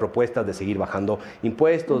 claro, había propuestas de seguir bajando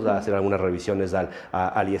impuestos, a hacer algunas revisiones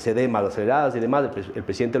al ISD más aceleradas y demás. El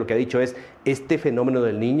presidente lo que ha dicho es, este fenómeno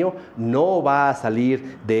del niño no va a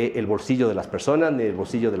salir del bolsillo de las personas ni del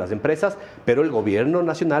bolsillo de las empresas, pero el gobierno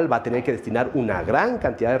nacional va a tener que destinar una gran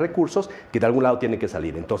cantidad de recursos que de algún lado tienen que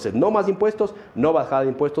salir. Entonces, no más impuestos, no bajada de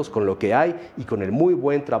impuestos, con lo que hay y con el muy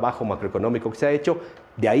buen trabajo macroeconómico que se ha hecho,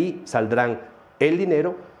 de ahí saldrán el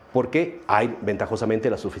dinero, porque hay ventajosamente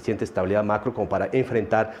la suficiente estabilidad macro como para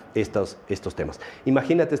enfrentar estos temas.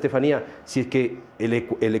 Imagínate, Estefanía, si es que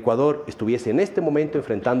el Ecuador estuviese en este momento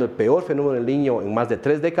enfrentando el peor fenómeno del niño en más de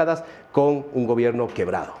 3 décadas con un gobierno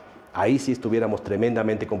quebrado. Ahí sí estuviéramos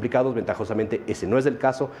tremendamente complicados. Ventajosamente ese no es el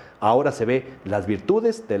caso. Ahora se ve las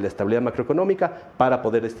virtudes de la estabilidad macroeconómica para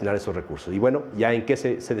poder destinar esos recursos. Y bueno, ya en qué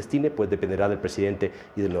se destine, pues dependerá del presidente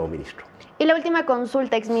y del nuevo ministro. Y la última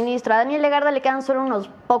consulta, exministro. A Daniel Legarda le quedan solo unos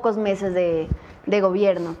pocos meses de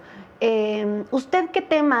gobierno. ¿Usted qué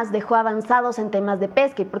temas dejó avanzados en temas de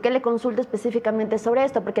pesca? ¿Y por qué le consulta específicamente sobre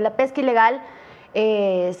esto? Porque la pesca ilegal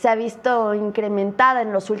se ha visto incrementada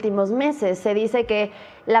en los últimos meses. Se dice que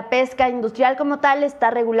la pesca industrial como tal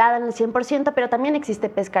está regulada en el 100%, pero también existe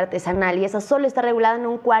pesca artesanal y esa solo está regulada en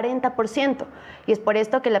un 40%. Y es por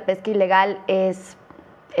esto que la pesca ilegal es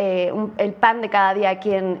el pan de cada día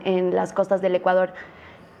aquí en las costas del Ecuador.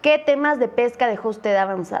 ¿Qué temas de pesca dejó usted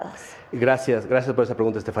avanzadas? Gracias por esa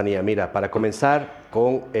pregunta, Estefanía. Mira, para comenzar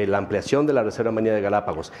con la ampliación de la Reserva Marina de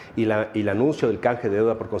Galápagos y el anuncio del canje de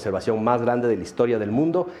deuda por conservación más grande de la historia del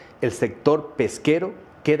mundo, el sector pesquero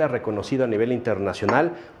queda reconocido a nivel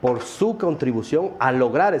internacional por su contribución a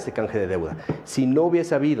lograr ese canje de deuda. Si no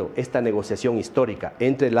hubiese habido esta negociación histórica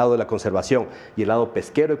entre el lado de la conservación y el lado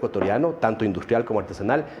pesquero ecuatoriano, tanto industrial como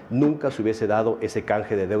artesanal, nunca se hubiese dado ese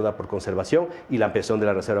canje de deuda por conservación y la ampliación de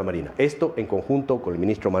la Reserva Marina. Esto, en conjunto con el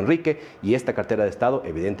ministro Manrique y esta cartera de Estado,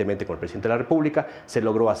 evidentemente con el presidente de la República, se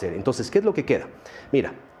logró hacer. Entonces, ¿qué es lo que queda?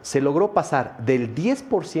 Mira, se logró pasar del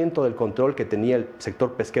 10% del control que tenía el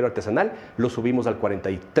sector pesquero artesanal, lo subimos al 41%.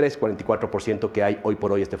 43, 44% que hay hoy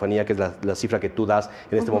por hoy, Estefanía, que es la cifra que tú das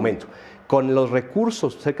en este momento. Con los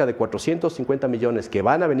recursos, cerca de 450 millones que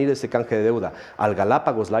van a venir de ese canje de deuda al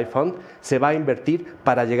Galápagos Life Fund, se va a invertir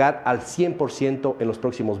para llegar al 100% en los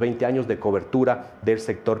próximos 20 años de cobertura del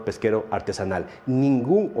sector pesquero artesanal.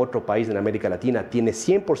 Ningún otro país en América Latina tiene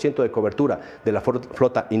 100% de cobertura de la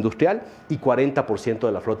flota industrial y 40%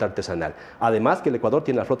 de la flota artesanal. Además que el Ecuador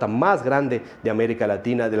tiene la flota más grande de América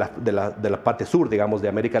Latina, de la parte sur, digamos, de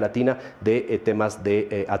América Latina, de temas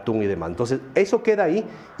de atún y demás. Entonces, eso queda ahí.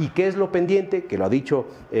 ¿Y qué es lo pendiente? Que lo ha dicho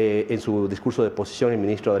en su discurso de posición el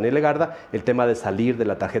ministro Daniel Legarda, el tema de salir de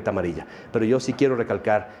la tarjeta amarilla. Pero yo sí quiero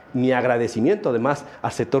recalcar mi agradecimiento, además,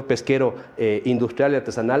 al sector pesquero industrial y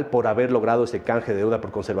artesanal por haber logrado ese canje de deuda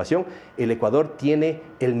por conservación. El Ecuador tiene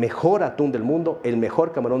el mejor atún del mundo, el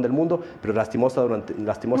mejor camarón del mundo, pero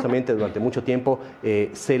lastimosamente durante mucho tiempo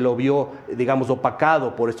se lo vio, digamos,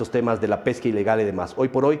 opacado por estos temas de la pesca ilegal y demás. Hoy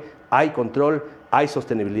por hoy hay control, hay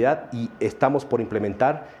sostenibilidad y estamos por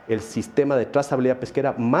implementar el sistema de trazabilidad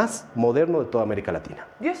pesquera más moderno de toda América Latina.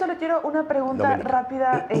 Yo solo quiero una pregunta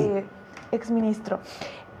rápida, exministro.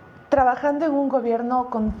 Trabajando en un gobierno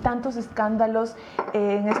con tantos escándalos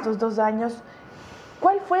en estos 2 años,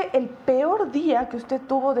 ¿cuál fue el peor día que usted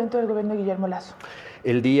tuvo dentro del gobierno de Guillermo Lasso?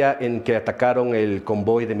 El día en que atacaron el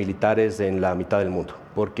convoy de militares en la mitad del mundo,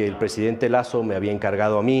 porque el presidente Lasso me había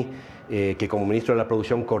encargado a mí que como ministro de la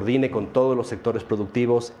Producción coordine con todos los sectores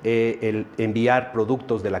productivos el enviar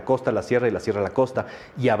productos de la costa a la sierra y la sierra a la costa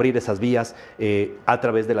y abrir esas vías a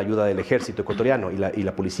través de la ayuda del ejército ecuatoriano y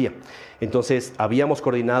la policía. Entonces habíamos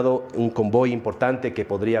coordinado un convoy importante que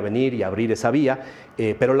podría venir y abrir esa vía,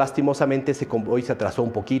 pero lastimosamente ese convoy se atrasó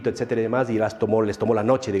un poquito, etcétera y demás, y les tomó la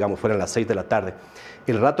noche, digamos, fueron las 6 de la tarde.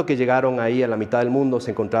 El rato que llegaron ahí a la mitad del mundo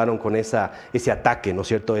se encontraron con ese ataque, ¿no es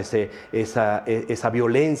cierto?, esa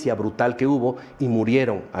violencia brutal que hubo y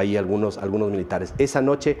murieron ahí algunos militares. Esa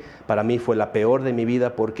noche para mí fue la peor de mi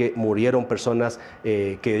vida porque murieron personas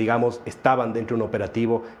que, digamos, estaban dentro de un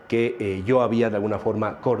operativo que yo había de alguna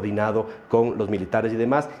forma coordinado con los militares y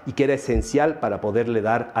demás y que era esencial para poderle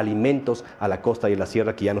dar alimentos a la costa y a la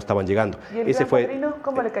sierra que ya no estaban llegando. ¿Y el gran padrino,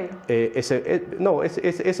 cómo le cayó?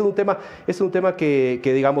 Es un tema que,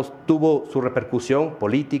 digamos, tuvo su repercusión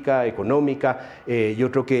política, económica. Yo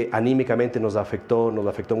creo que anímicamente nos afectó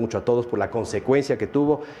mucho a todos por la consecuencia que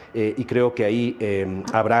tuvo y creo que ahí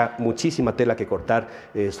habrá muchísima tela que cortar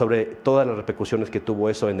sobre todas las repercusiones que tuvo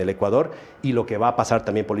eso en el Ecuador y lo que va a pasar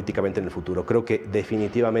también políticamente en el futuro. Creo que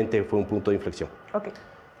definitivamente fue un punto de inflexión. Okay.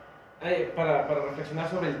 Para reflexionar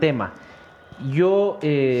sobre el tema, yo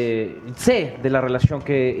sé de la relación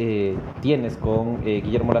que tienes con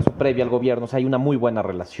Guillermo Lasso previa al gobierno, o sea, hay una muy buena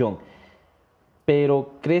relación,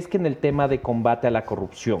 pero ¿crees que en el tema de combate a la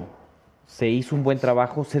corrupción se hizo un buen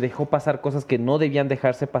trabajo, se dejó pasar cosas que no debían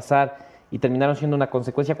dejarse pasar y terminaron siendo una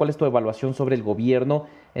consecuencia? ¿Cuál es tu evaluación sobre el gobierno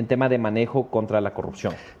en tema de manejo contra la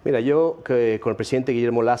corrupción? Mira, yo con el presidente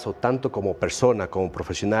Guillermo Lasso, tanto como persona, como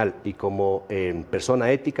profesional y como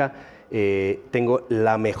persona ética, tengo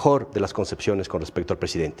la mejor de las concepciones con respecto al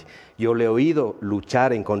presidente. Yo le he oído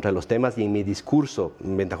luchar en contra de los temas y en mi discurso,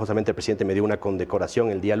 ventajosamente el presidente me dio una condecoración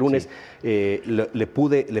el día lunes, sí. le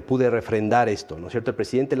pude refrendar esto, ¿no es cierto? El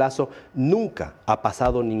presidente Lasso nunca ha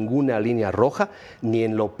pasado ninguna línea roja, ni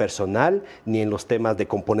en lo personal, ni en los temas de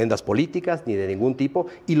componendas políticas, ni de ningún tipo,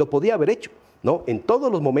 y lo podía haber hecho, ¿no? En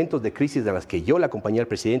todos los momentos de crisis de las que yo le acompañé al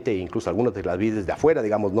presidente, e incluso algunos de las vi desde afuera,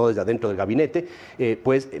 digamos, no desde adentro del gabinete,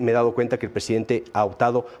 pues me he dado cuenta que el presidente ha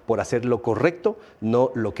optado por hacer lo correcto,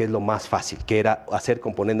 no lo que es lo más fácil, que era hacer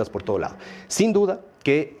componendas por todo lado. Sin duda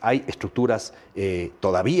que hay estructuras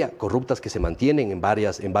todavía corruptas que se mantienen en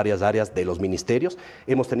varias áreas de los ministerios.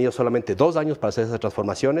 Hemos tenido solamente 2 años para hacer esas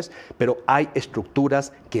transformaciones, pero hay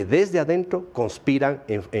estructuras que desde adentro conspiran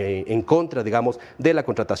en contra, digamos, de la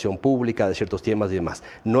contratación pública, de ciertos temas y demás.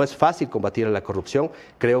 No es fácil combatir la corrupción,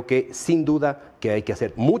 creo que sin duda que hay que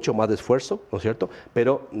hacer mucho más de esfuerzo, ¿no es cierto?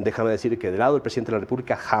 Pero déjame decir que del lado del presidente de la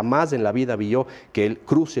República jamás en la vida vi yo que él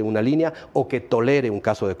cruce una línea o que tolere un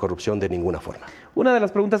caso de corrupción de ninguna forma. Una de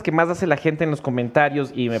las preguntas que más hace la gente en los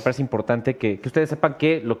comentarios, y me parece importante que ustedes sepan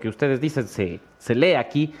que lo que ustedes dicen se lee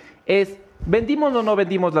aquí, es ¿vendimos o no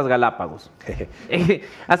vendimos las Galápagos?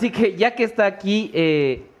 Así que ya que está aquí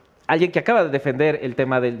alguien que acaba de defender el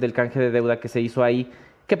tema del canje de deuda que se hizo ahí,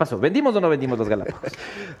 ¿qué pasó? ¿Vendimos o no vendimos las Galápagos?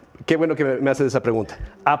 Qué bueno que me haces esa pregunta.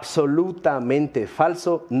 Absolutamente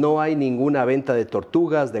falso. No hay ninguna venta de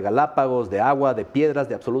tortugas, de Galápagos, de agua, de piedras,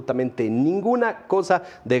 de absolutamente ninguna cosa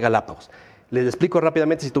de Galápagos. Les explico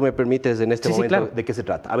rápidamente, si tú me permites, en este momento, claro, de qué se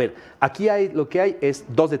trata. A ver, aquí lo que hay es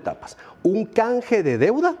 2 etapas. Un canje de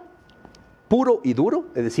deuda puro y duro,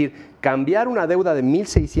 es decir, Cambiar una deuda de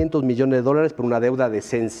 1.600 millones de dólares por una deuda de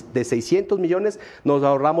 600 millones, nos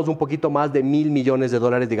ahorramos un poquito más de 1.000 millones de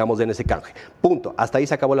dólares, digamos, en ese canje. Punto. Hasta ahí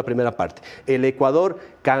se acabó la primera parte. El Ecuador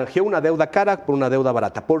canjeó una deuda cara por una deuda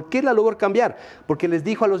barata. ¿Por qué la logró cambiar? Porque les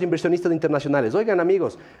dijo a los inversionistas internacionales, oigan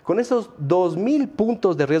amigos, con esos 2.000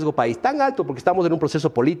 puntos de riesgo país, tan alto porque estamos en un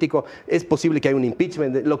proceso político, es posible que haya un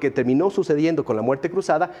impeachment, lo que terminó sucediendo con la muerte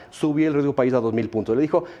cruzada, subió el riesgo país a 2.000 puntos. Le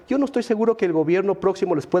dijo, yo no estoy seguro que el gobierno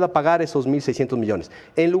próximo les pueda pagar esos 1.600 millones.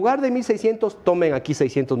 En lugar de 1.600, tomen aquí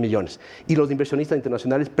 600 millones. Y los inversionistas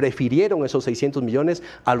internacionales prefirieron esos 600 millones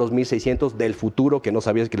a los 1.600 del futuro que no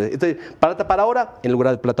sabías que les... Entonces, plata para ahora en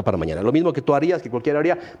lugar de plata para mañana. Lo mismo que tú harías, que cualquiera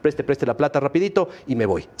haría, preste la plata rapidito y me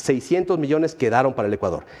voy. 600 millones quedaron para el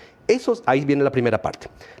Ecuador. Ahí viene la primera parte.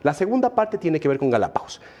 La segunda parte tiene que ver con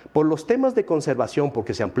Galápagos. Por los temas de conservación,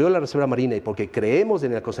 porque se amplió la reserva marina y porque creemos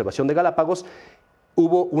en la conservación de Galápagos,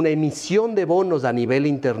 hubo una emisión de bonos a nivel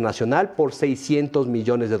internacional por 600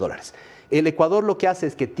 millones de dólares. El Ecuador lo que hace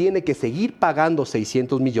es que tiene que seguir pagando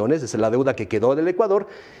 600 millones, esa es la deuda que quedó del Ecuador,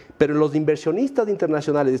 pero los inversionistas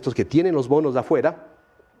internacionales, estos que tienen los bonos de afuera,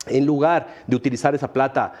 en lugar de utilizar esa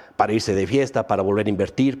plata para irse de fiesta, para volver a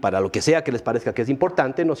invertir, para lo que sea que les parezca que es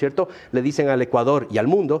importante, ¿no es cierto? Le dicen al Ecuador y al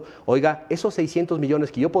mundo, oiga, esos 600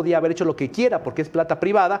 millones que yo podía haber hecho lo que quiera porque es plata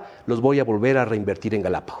privada, los voy a volver a reinvertir en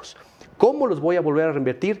Galápagos. ¿Cómo los voy a volver a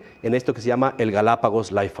reinvertir? En esto que se llama el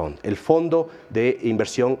Galápagos Life Fund, el fondo de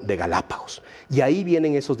inversión de Galápagos. Y ahí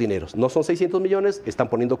vienen esos dineros. No son 600 millones, están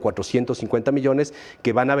poniendo 450 millones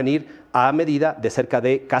que van a venir a medida de cerca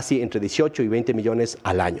de casi entre 18 y 20 millones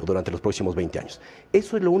al año durante los próximos 20 años.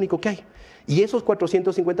 Eso es lo único que hay. Y esos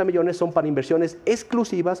 450 millones son para inversiones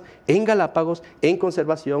exclusivas en Galápagos, en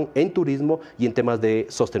conservación, en turismo y en temas de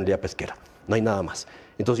sostenibilidad pesquera. No hay nada más.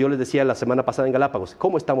 Entonces yo les decía la semana pasada en Galápagos,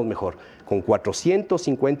 ¿cómo estamos mejor? Con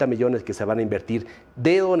 450 millones que se van a invertir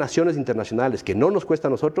de donaciones internacionales que no nos cuesta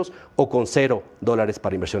a nosotros o con $0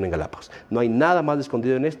 para inversión en Galápagos. No hay nada más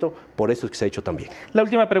escondido en esto, por eso es que se ha hecho también. La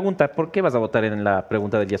última pregunta, ¿por qué vas a votar en la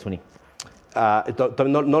pregunta del Yasuní?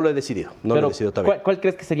 No lo he decidido, lo he decidido todavía. ¿Cuál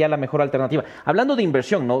crees que sería la mejor alternativa? Hablando de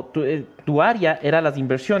inversión, ¿no? Tu área era las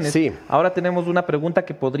inversiones. Sí. Ahora tenemos una pregunta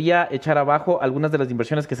que podría echar abajo algunas de las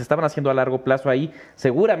inversiones que se estaban haciendo a largo plazo ahí.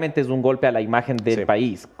 Seguramente es un golpe a la imagen del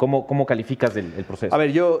país. ¿Cómo calificas el proceso? A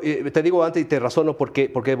ver, yo te digo antes y te razono por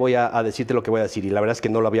qué voy a decirte lo que voy a decir. Y la verdad es que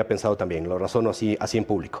no lo había pensado también, lo razono así en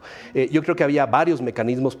público. Yo creo que había varios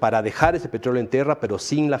mecanismos para dejar ese petróleo en tierra, pero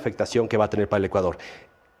sin la afectación que va a tener para el Ecuador.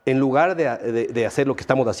 En lugar de hacer lo que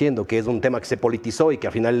estamos haciendo, que es un tema que se politizó y que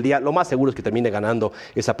al final del día lo más seguro es que termine ganando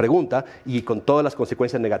esa pregunta y con todas las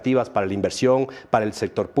consecuencias negativas para la inversión, para el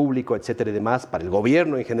sector público, etcétera y demás, para el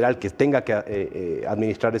gobierno en general que tenga que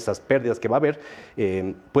administrar esas pérdidas que va a haber,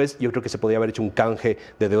 pues yo creo que se podría haber hecho un canje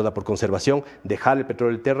de deuda por conservación, dejar el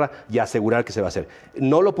petróleo en tierra y asegurar que se va a hacer.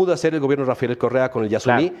 No lo pudo hacer el gobierno de Rafael Correa con el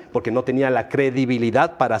Yasuní, claro, porque no tenía la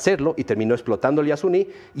credibilidad para hacerlo y terminó explotando el Yasuní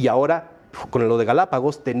y ahora con lo de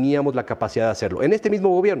Galápagos teníamos la capacidad de hacerlo. En este mismo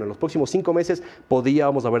gobierno, en los próximos 5 meses,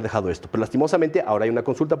 podíamos haber dejado esto. Pero lastimosamente ahora hay una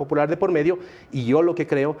consulta popular de por medio y yo lo que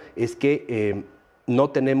creo es que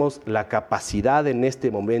no tenemos la capacidad en este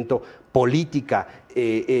momento política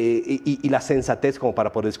y la sensatez como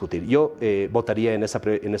para poder discutir. Yo votaría en esa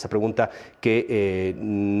pregunta que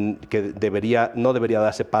no debería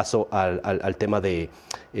darse paso al tema de...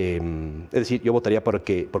 es decir, yo votaría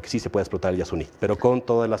porque sí se puede explotar el Yasuní, pero con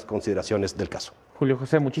todas las consideraciones del caso. Julio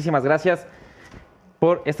José, muchísimas gracias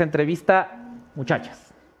por esta entrevista, muchachas.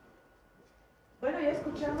 Bueno, ya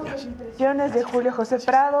escuchamos las impresiones de Julio José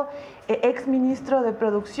Prado, ex ministro de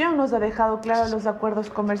Producción. Nos ha dejado claro los acuerdos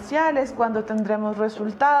comerciales, cuándo tendremos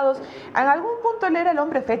resultados. En algún punto él era el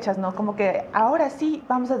hombre fechas, ¿no? Como que ahora sí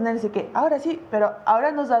vamos a tener ese que, ahora sí, pero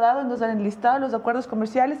ahora nos han enlistado los acuerdos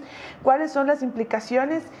comerciales, cuáles son las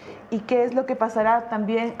implicaciones y qué es lo que pasará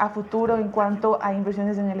también a futuro en cuanto a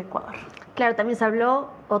inversiones en el Ecuador. Claro, también se habló,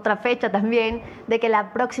 otra fecha también, de que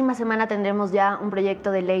la próxima semana tendremos ya un proyecto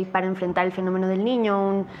de ley para enfrentar el fenómeno del Niño,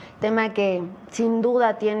 un tema que sin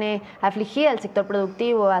duda tiene afligida al sector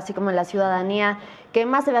productivo, así como la ciudadanía, que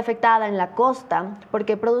más se ve afectada en la costa,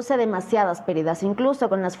 porque produce demasiadas pérdidas, incluso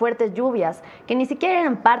con las fuertes lluvias, que ni siquiera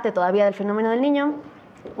eran parte todavía del fenómeno del Niño.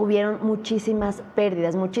 Hubieron muchísimas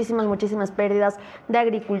pérdidas, muchísimas pérdidas de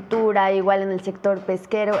agricultura, igual en el sector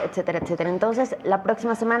pesquero, etcétera, etcétera. Entonces, la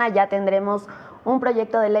próxima semana ya tendremos un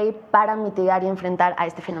proyecto de ley para mitigar y enfrentar a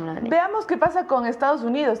este fenómeno de niños. Veamos qué pasa con Estados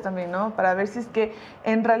Unidos también, ¿no? Para ver si es que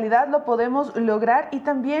en realidad lo podemos lograr y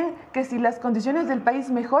también que si las condiciones del país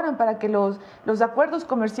mejoran para que los acuerdos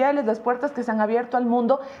comerciales, las puertas que se han abierto al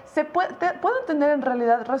mundo, puedan tener en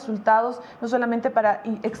realidad resultados no solamente para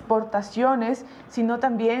exportaciones, sino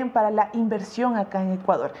también para la inversión acá en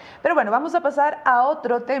Ecuador. Pero bueno, vamos a pasar a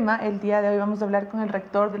otro tema. El día de hoy vamos a hablar con el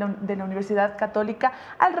rector de la Universidad Católica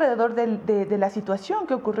alrededor de la situación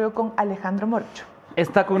que ocurrió con Alejandro Morocho.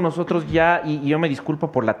 Está con nosotros ya, y yo me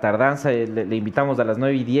disculpo por la tardanza, le invitamos a las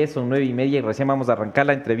 9:10 o 9:30 y recién vamos a arrancar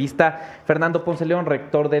la entrevista. Fernando Ponce León,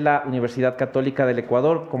 rector de la Universidad Católica del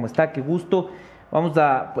Ecuador, ¿cómo está? Qué gusto. Vamos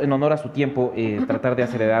a, en honor a su tiempo, tratar de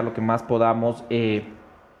acelerar lo que más podamos.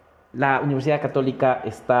 La Universidad Católica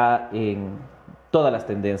está en todas las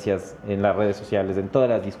tendencias en las redes sociales, en todas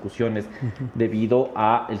las discusiones, debido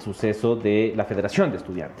al suceso de la Federación de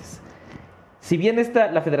Estudiantes. Si bien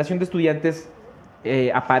la Federación de Estudiantes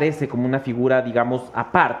aparece como una figura, digamos,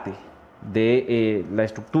 aparte de la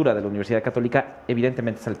estructura de la Universidad Católica,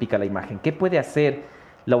 evidentemente salpica la imagen. ¿Qué puede hacer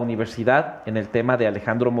la universidad en el tema de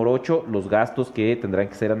Alejandro Morocho, los gastos que tendrán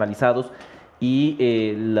que ser analizados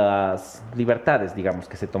y las libertades, digamos,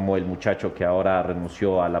 que se tomó el muchacho que ahora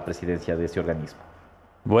renunció a la presidencia de ese organismo?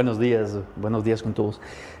 Buenos días con todos.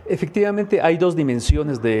 Efectivamente, hay dos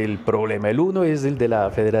dimensiones del problema. El uno es el de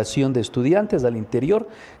la Federación de Estudiantes al interior,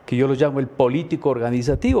 que yo lo llamo el político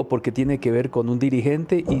organizativo, porque tiene que ver con un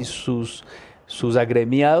dirigente y sus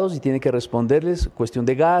agremiados, y tiene que responderles cuestión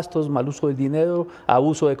de gastos, mal uso del dinero,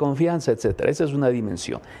 abuso de confianza, etcétera. Esa es una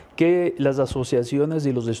dimensión que las asociaciones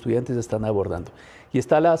y los estudiantes están abordando. Y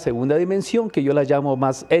está la segunda dimensión, que yo la llamo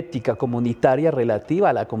más ética comunitaria, relativa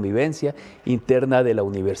a la convivencia interna de la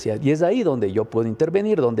universidad. Y es ahí donde yo puedo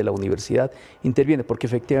intervenir, donde la universidad interviene, porque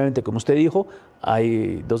efectivamente, como usted dijo,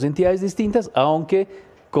 hay dos entidades distintas, aunque,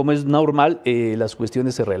 como es normal, las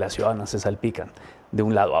cuestiones se relacionan, se salpican de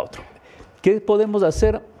un lado a otro. ¿Qué podemos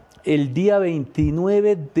hacer? El día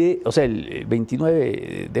 29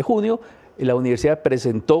 de junio, la universidad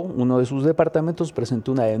presentó, uno de sus departamentos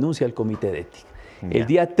presentó una denuncia al Comité de Ética. El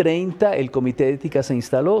día 30 el Comité de Ética se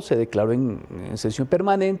instaló, se declaró en sesión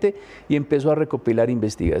permanente y empezó a recopilar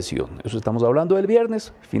investigación. Eso estamos hablando del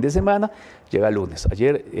viernes, fin de semana, llega el lunes.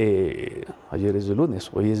 Ayer es el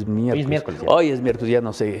lunes, hoy es miércoles. Hoy es miércoles, ya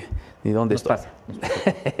no sé ni dónde estoy.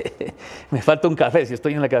 Me falta un café, si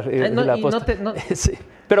estoy en la posta. Sí.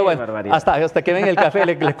 Pero bueno, hasta que venga el café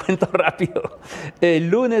le cuento rápido.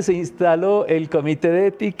 El lunes se instaló el Comité de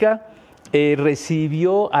Ética.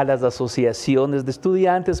 Recibió a las asociaciones de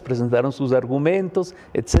estudiantes, presentaron sus argumentos,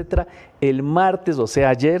 etcétera. El martes, o sea,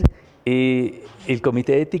 ayer, el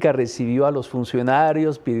Comité de Ética recibió a los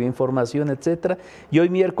funcionarios, pidió información, etcétera. Y hoy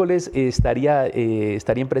miércoles estarían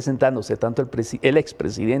presentándose tanto el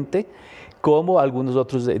expresidente como algunos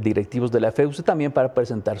otros directivos de la FEUC también para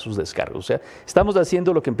presentar sus descargos. O sea, estamos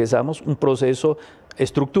haciendo lo que empezamos, un proceso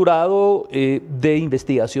estructurado de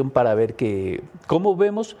investigación para ver cómo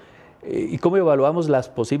vemos y cómo evaluamos las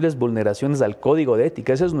posibles vulneraciones al código de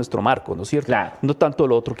ética. Ese es nuestro marco, ¿no es cierto? Claro. No tanto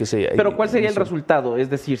lo otro que se... Pero ¿cuál sería el resultado? Es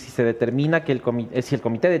decir, si se determina que si el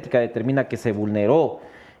Comité de Ética determina que se vulneró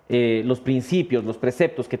los principios, los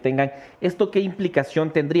preceptos que tengan, ¿esto qué implicación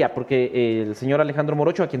tendría? Porque el señor Alejandro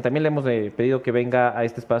Morocho, a quien también le hemos pedido que venga a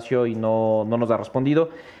este espacio y no nos ha respondido,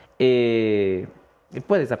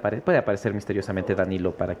 puede aparecer misteriosamente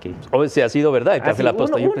Danilo para que... O sea, ha sido verdad, el Café La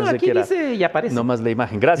Posta. Yo pensé que era dice y aparece. No más la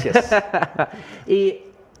imagen. Gracias. ¿Y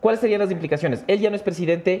cuáles serían las implicaciones? Él ya no es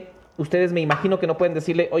presidente. Ustedes me imagino que no pueden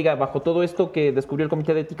decirle, oiga, bajo todo esto que descubrió el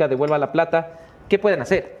Comité de Ética, devuelva la plata. ¿Qué pueden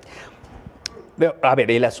hacer? A ver,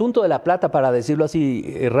 el asunto de la plata, para decirlo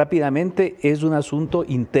así rápidamente, es un asunto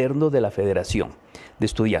interno de la Federación de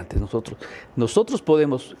Estudiantes. Nosotros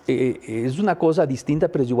podemos, es una cosa distinta,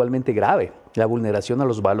 pero es igualmente grave, la vulneración a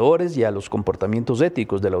los valores y a los comportamientos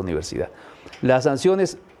éticos de la universidad. Las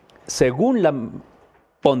sanciones, según la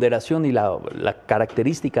ponderación y la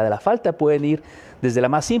característica de la falta, pueden ir desde la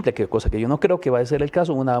más simple, cosa que yo no creo que va a ser el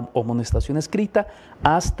caso, una amonestación escrita,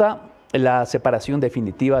 hasta la separación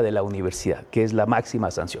definitiva de la universidad, que es la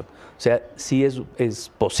máxima sanción. O sea, sí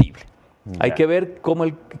es posible. Hay que ver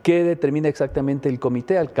qué determina exactamente el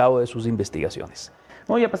comité al cabo de sus investigaciones.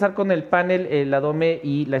 Voy a pasar con el panel. La Dome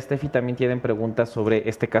y la Steffi también tienen preguntas sobre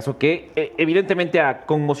este caso que evidentemente ha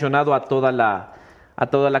conmocionado a toda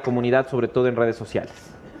la comunidad, sobre todo en redes sociales.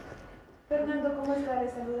 Fernando, ¿cómo está?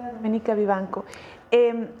 Les saluda Doménica Vivanco.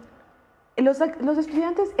 Los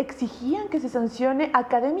estudiantes exigían que se sancione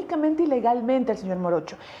académicamente y legalmente al señor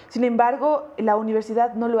Morocho. Sin embargo, la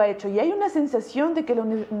universidad no lo ha hecho y hay una sensación de que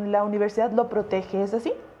la universidad lo protege. ¿Es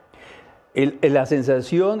así? La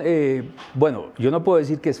sensación, bueno, yo no puedo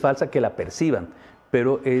decir que es falsa que la perciban,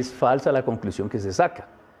 pero es falsa la conclusión que se saca.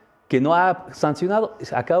 Que no ha sancionado,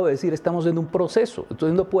 acabo de decir, estamos en un proceso,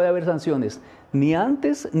 entonces no puede haber sanciones ni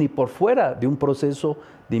antes ni por fuera de un proceso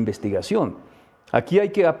de investigación. Aquí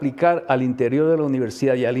hay que aplicar al interior de la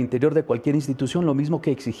universidad y al interior de cualquier institución lo mismo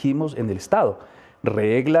que exigimos en el Estado.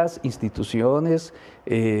 Reglas, instituciones,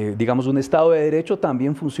 digamos un Estado de Derecho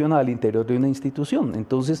también funciona al interior de una institución.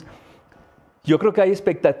 Entonces, yo creo que hay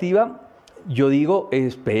expectativa, yo digo,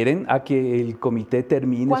 esperen a que el comité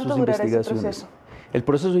termine sus investigaciones. El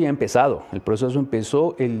proceso ya ha empezado, el proceso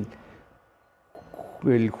empezó el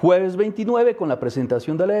jueves 29 con la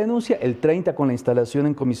presentación de la denuncia, el 30 con la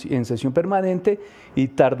instalación en sesión permanente y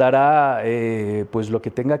tardará pues lo que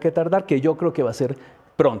tenga que tardar, que yo creo que va a ser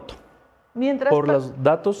pronto. Por los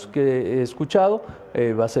datos que he escuchado,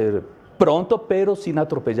 va a ser pronto, pero sin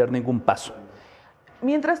atropellar ningún paso.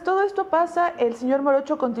 Mientras todo esto pasa, el señor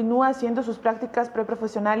Morocho continúa haciendo sus prácticas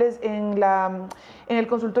preprofesionales en el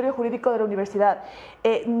consultorio jurídico de la universidad.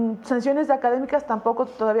 Sanciones académicas tampoco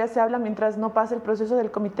todavía se habla mientras no pase el proceso del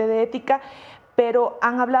comité de ética, pero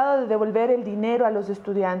han hablado de devolver el dinero a los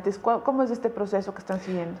estudiantes. ¿Cómo es este proceso que están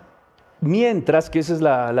siguiendo? Mientras, que esa es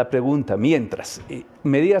la pregunta, mientras,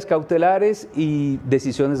 medidas cautelares y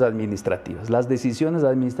decisiones administrativas. Las decisiones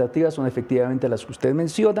administrativas son efectivamente las que usted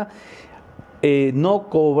menciona. No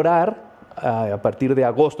cobrar a partir de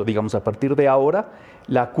agosto, digamos a partir de ahora,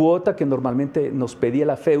 la cuota que normalmente nos pedía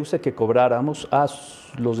la FEUCE que cobráramos a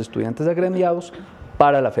los estudiantes agremiados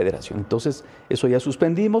para la federación. Entonces, eso ya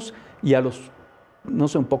suspendimos y a los, no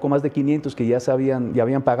sé, un poco más de 500 que ya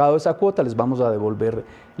habían pagado esa cuota, les vamos a devolver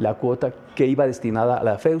la cuota que iba destinada a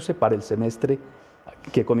la FEUCE para el semestre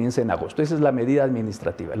que comienza en agosto. Esa es la medida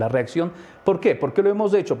administrativa. La reacción, ¿por qué? ¿Por qué lo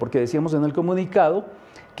hemos hecho? Porque decíamos en el comunicado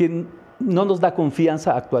que no nos da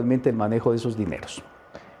confianza actualmente el manejo de esos dineros.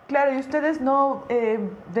 Claro, y ustedes no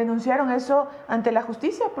denunciaron eso ante la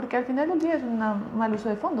justicia, porque al final del día es un mal uso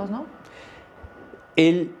de fondos, ¿no?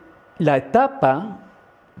 La etapa,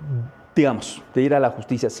 digamos, de ir a la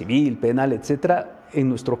justicia civil, penal, etcétera, en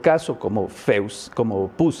nuestro caso, como FEUS, como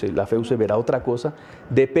puse, la FEUS verá otra cosa,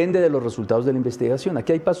 depende de los resultados de la investigación.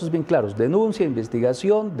 Aquí hay pasos bien claros: denuncia,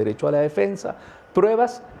 investigación, derecho a la defensa,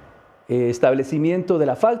 pruebas, establecimiento de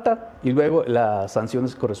la falta y luego las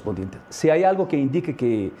sanciones correspondientes. Si hay algo que indique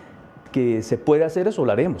que se puede hacer eso,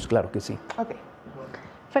 lo haremos, claro que sí. Okay.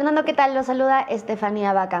 Fernando, ¿qué tal? Lo saluda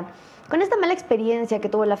Estefanía Vaca. Con esta mala experiencia que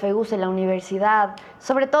tuvo la FEUS en la universidad,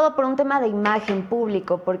 sobre todo por un tema de imagen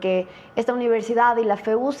público, porque esta universidad y la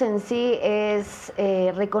FEUS en sí es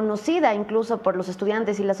reconocida incluso por los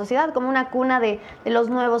estudiantes y la sociedad como una cuna de los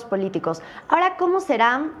nuevos políticos. Ahora, ¿cómo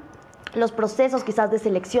serán los procesos quizás de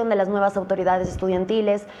selección de las nuevas autoridades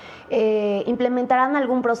estudiantiles? ¿Implementarán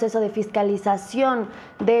algún proceso de fiscalización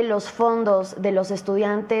de los fondos de los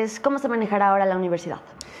estudiantes? ¿Cómo se manejará ahora la universidad?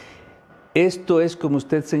 Esto es, como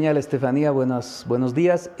usted señala, Estefanía, buenos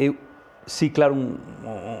días. Sí, claro,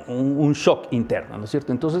 un shock interno, ¿no es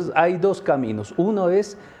cierto? Entonces, hay dos caminos. Uno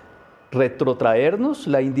es retrotraernos,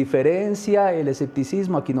 la indiferencia, el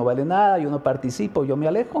escepticismo, aquí no vale nada, yo no participo, yo me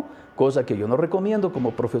alejo, cosa que yo no recomiendo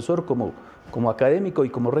como profesor, como académico y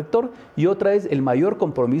como rector. Y otra es el mayor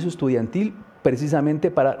compromiso estudiantil,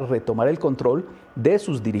 precisamente para retomar el control de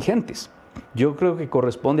sus dirigentes. Yo creo que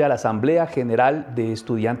corresponde a la Asamblea General de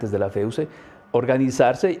Estudiantes de la FEUCE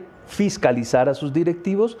organizarse, fiscalizar a sus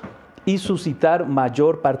directivos y suscitar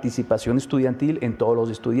mayor participación estudiantil en todos los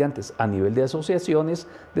estudiantes, a nivel de asociaciones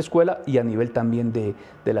de escuela y a nivel también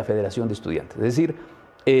de la Federación de Estudiantes. Es decir,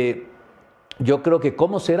 yo creo que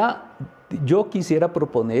cómo será, yo quisiera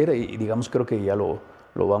proponer, y digamos creo que ya lo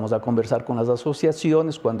vamos a conversar con las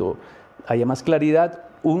asociaciones cuando haya más claridad,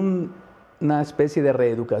 una especie de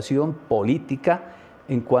reeducación política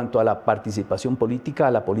en cuanto a la participación política,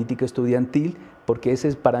 a la política estudiantil, porque ese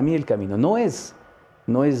es para mí el camino. No es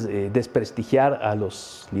desprestigiar a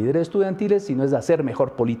los líderes estudiantiles, sino es hacer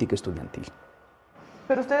mejor política estudiantil.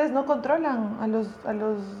 Pero ustedes no controlan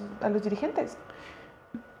a los dirigentes.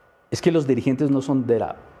 Es que los dirigentes no son de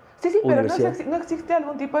la pero no existe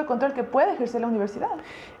algún tipo de control que pueda ejercer la universidad.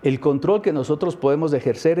 El control que nosotros podemos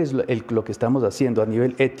ejercer es lo que estamos haciendo a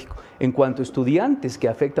nivel ético. En cuanto a estudiantes que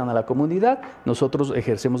afectan a la comunidad, nosotros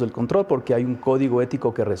ejercemos el control porque hay un código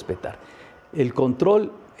ético que respetar. El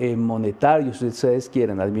control monetario, si ustedes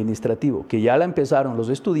quieren, administrativo, que ya la empezaron los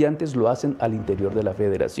estudiantes, lo hacen al interior de la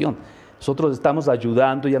federación. Nosotros estamos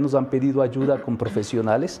ayudando, ya nos han pedido ayuda con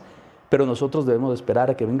profesionales pero nosotros debemos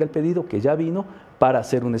esperar a que venga el pedido, que ya vino, para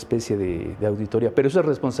hacer una especie de auditoría. Pero eso es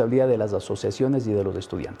responsabilidad de las asociaciones y de los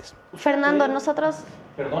estudiantes. Fernando, nosotros...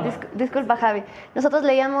 Disculpa, Javi. Nosotros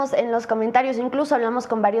leíamos en los comentarios, incluso hablamos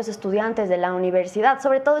con varios estudiantes de la universidad,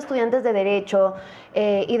 sobre todo estudiantes de Derecho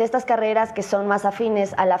y de estas carreras que son más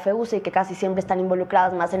afines a la FEUCE y que casi siempre están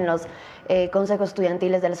involucradas más en los consejos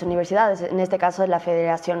estudiantiles de las universidades, en este caso de la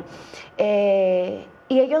Federación.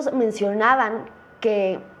 Y ellos mencionaban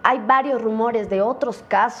que hay varios rumores de otros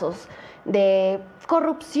casos de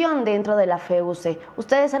corrupción dentro de la FEUCE.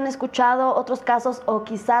 ¿Ustedes han escuchado otros casos o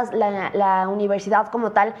quizás la universidad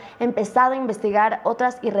como tal ha empezado a investigar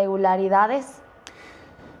otras irregularidades?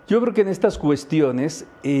 Yo creo que en estas cuestiones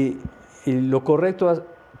lo correcto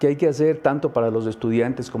que hay que hacer tanto para los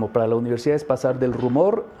estudiantes como para la universidad es pasar del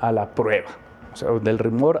rumor a la prueba, o sea, del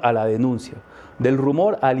rumor a la denuncia, del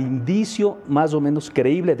rumor al indicio más o menos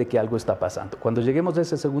creíble de que algo está pasando. Cuando lleguemos a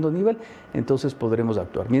ese segundo nivel, entonces podremos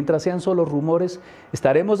actuar. Mientras sean solo rumores,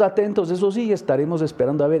 estaremos atentos, eso sí, estaremos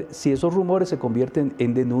esperando a ver si esos rumores se convierten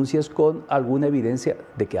en denuncias con alguna evidencia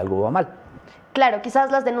de que algo va mal. Claro, quizás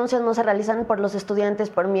las denuncias no se realizan por los estudiantes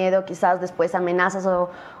por miedo, quizás después amenazas o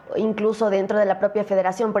incluso dentro de la propia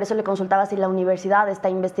federación. Por eso le consultaba si la universidad está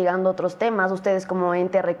investigando otros temas, ustedes como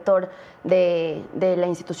ente rector de la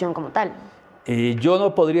institución como tal. Yo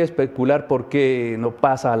no podría especular por qué no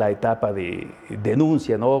pasa a la etapa de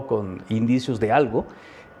denuncia, ¿no?, con indicios de algo.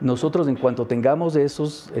 Nosotros, en cuanto tengamos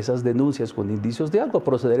esas denuncias con indicios de algo,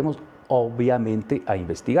 procederemos obviamente a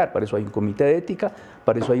investigar. Para eso hay un comité de ética,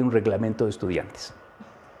 para eso hay un reglamento de estudiantes.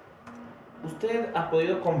 ¿Usted ha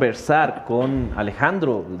podido conversar con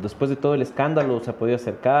Alejandro después de todo el escándalo? ¿Se ha podido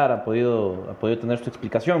acercar? ¿Ha podido tener su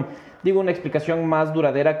explicación? Digo, una explicación más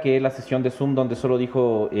duradera que la sesión de Zoom donde solo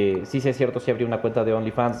dijo, sí es cierto, sí abrí una cuenta de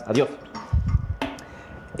OnlyFans, adiós.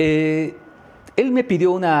 Él me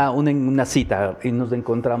pidió una cita y nos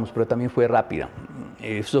encontramos, pero también fue rápida.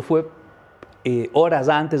 Eso fue horas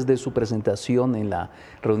antes de su presentación en la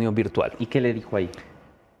reunión virtual. ¿Y qué le dijo ahí?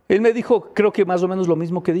 Él me dijo, creo que más o menos lo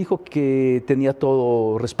mismo que dijo, que tenía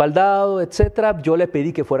todo respaldado, etcétera. Yo le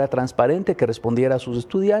pedí que fuera transparente, que respondiera a sus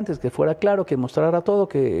estudiantes, que fuera claro, que mostrara todo,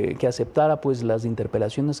 que aceptara pues las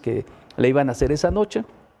interpelaciones que le iban a hacer esa noche.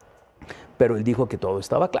 Pero él dijo que todo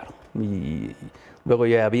estaba claro. Y luego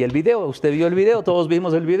ya vi el video, usted vio el video, todos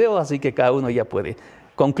vimos el video, así que cada uno ya puede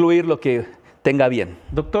concluir lo que tenga bien.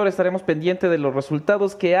 Doctor, estaremos pendientes de los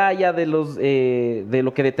resultados que haya, de lo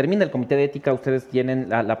que determina el Comité de Ética. Ustedes tienen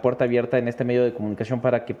la puerta abierta en este medio de comunicación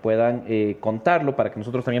para que puedan contarlo, para que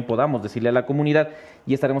nosotros también podamos decirle a la comunidad,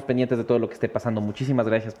 y estaremos pendientes de todo lo que esté pasando. Muchísimas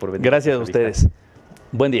gracias por venir. Gracias a ustedes.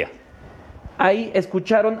 Buen día. Ahí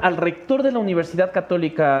escucharon al rector de la Universidad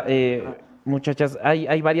Católica. Muchachas,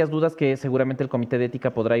 hay varias dudas que seguramente el Comité de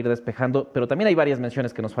Ética podrá ir despejando, pero también hay varias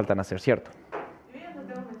menciones que nos faltan hacer, ¿cierto?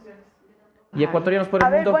 ¿Y ecuatorianos por el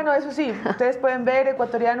mundo? A ver, bueno, eso sí, ustedes pueden ver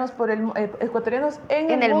ecuatorianos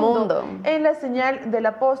en el mundo. En la señal de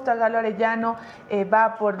la posta, Galo Arellano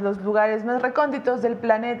va por los lugares más recónditos del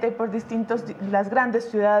planeta y por las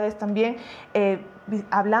grandes ciudades también,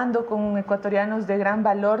 hablando con ecuatorianos de gran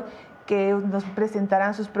valor que nos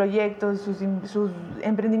presentarán sus proyectos, sus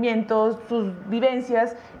emprendimientos, sus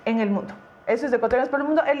vivencias en el mundo. Eso es de Ecuatorianos por el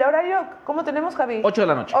Mundo. El horario, ¿cómo tenemos, Javi? 8 de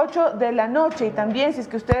la noche. 8 de la noche. Y también, si es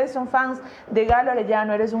que ustedes son fans de Galo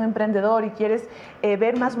Arellano, eres un emprendedor y quieres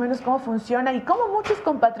ver más o menos cómo funciona y cómo muchos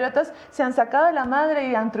compatriotas se han sacado de la madre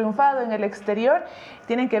y han triunfado en el exterior,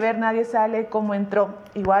 tienen que ver Nadie Sale Cómo Entró,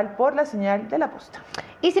 igual por la señal de la posta.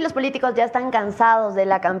 Y si los políticos ya están cansados de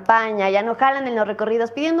la campaña, ya no jalan en los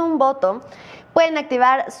recorridos pidiendo un voto, pueden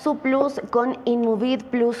activar su plus con Inmovid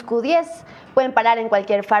Plus Q10. Pueden parar en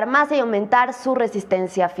cualquier farmacia y aumentar su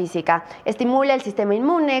resistencia física. Estimula el sistema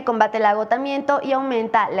inmune, combate el agotamiento y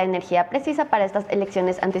aumenta la energía precisa para estas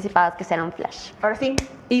elecciones anticipadas que serán flash. Ahora sí.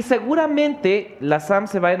 Y seguramente la Sam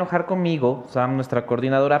se va a enojar conmigo, Sam, nuestra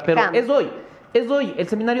coordinadora, pero es hoy el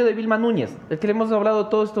seminario de Vilma Núñez, el que le hemos hablado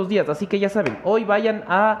todos estos días, así que ya saben, hoy vayan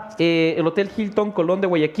a el Hotel Hilton Colón de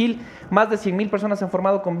Guayaquil. Más de 100,000 personas se han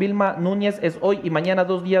formado con Vilma Núñez. Es hoy y mañana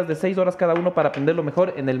 2 días de 6 horas cada uno para aprender lo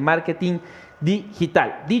mejor en el marketing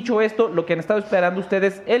digital. Dicho esto, lo que han estado esperando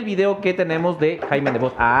ustedes, el video que tenemos de Jaime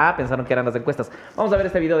Nebot. Ah, pensaron que eran las encuestas. Vamos a ver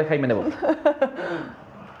este video de Jaime Nebot.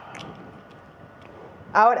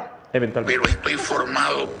 Ahora. Pero estoy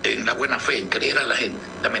formado en la buena fe, en creer a la gente.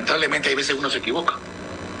 Lamentablemente hay veces uno se equivoca.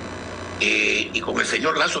 Y con el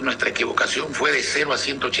señor Lazo nuestra equivocación fue de 0 a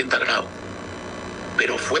 180 grados.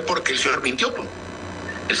 Pero fue porque el señor mintió.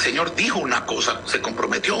 El señor dijo una cosa, se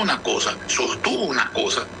comprometió a una cosa, sostuvo una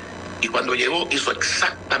cosa, y cuando llegó hizo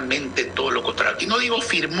exactamente todo lo contrario. Y no digo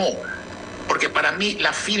firmó, porque porque para mí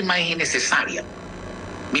la firma es innecesaria.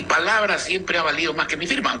 Mi palabra siempre ha valido más que mi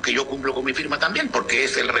firma, aunque yo cumplo con mi firma también, porque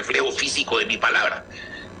es el reflejo físico de mi palabra.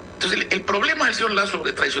 Entonces, el problema del señor Lazo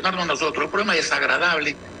de traicionarnos a nosotros, el problema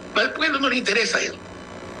desagradable, al pueblo no le interesa eso.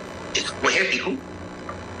 Es ético,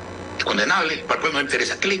 es condenable, para el pueblo no le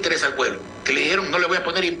interesa. ¿Qué le interesa al pueblo? Que le dijeron, no le voy a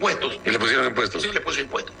poner impuestos. ¿Y le pusieron impuestos? Sí, le puso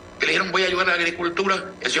impuestos. Que le dijeron, voy a ayudar a la agricultura,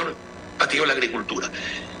 el señor fastidió la agricultura.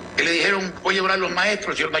 Que le dijeron, voy a ayudar a los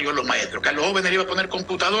maestros, el señor no ayudó a los maestros. Que a los jóvenes le iba a poner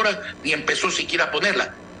computadoras, ni empezó siquiera a ponerlas.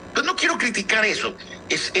 Pues no quiero criticar eso.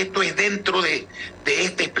 Esto es dentro de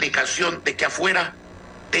esta explicación de que afuera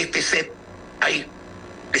de este set hay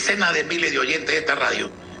decenas de miles de oyentes de esta radio,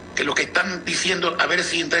 que lo que están diciendo, a ver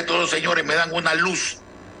si entre estos dos señores me dan una luz,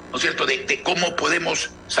 ¿no es cierto?, de cómo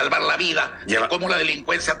podemos salvar la vida, de cómo la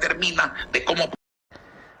delincuencia termina, de cómo...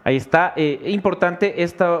 Ahí está, importante,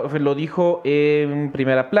 esto lo dijo en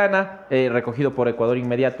primera plana, recogido por Ecuador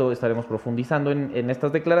Inmediato, estaremos profundizando en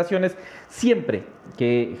estas declaraciones. Siempre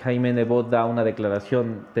que Jaime Nebot da una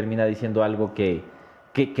declaración, termina diciendo algo que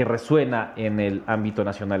resuena en el ámbito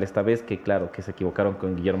nacional, esta vez que claro, que se equivocaron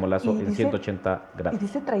con Guillermo Lazo en 180 grados. Y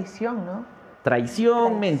dice traición, ¿no?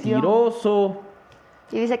 Traición, mentiroso.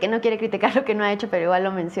 Y dice que no quiere criticar lo que no ha hecho, pero igual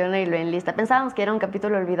lo menciona y lo enlista. Pensábamos que era un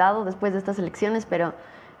capítulo olvidado después de estas elecciones, pero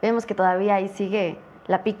vemos que todavía ahí sigue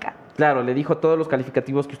la pica. Claro, le dijo todos los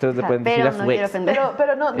calificativos que ustedes le pueden decir a su ex.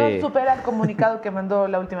 Pero no supera el comunicado que mandó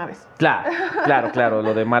la última vez. Claro,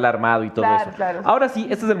 lo de mal armado y todo eso. Claro. Ahora sí,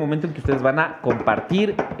 este es el momento en que ustedes van a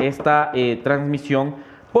compartir esta transmisión,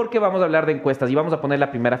 porque vamos a hablar de encuestas y vamos a poner la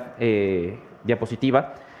primera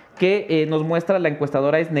diapositiva que nos muestra la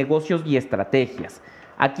encuestadora es Negocios y Estrategias.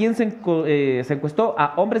 ¿A quién se encuestó?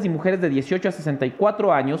 A hombres y mujeres de 18 a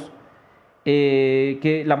 64 años,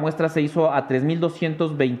 que la muestra se hizo a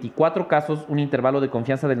 3.224 casos, un intervalo de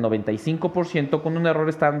confianza del 95%, con un error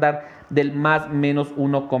estándar del más menos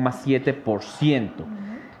 1,7%.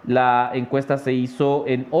 La encuesta se hizo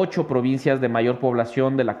en 8 provincias de mayor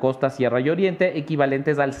población de la costa, sierra y oriente,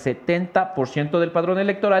 equivalentes al 70% del padrón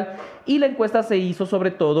electoral, y la encuesta se hizo sobre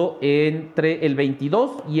todo entre el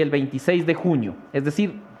 22 y el 26 de junio, es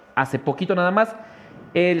decir, hace poquito nada más.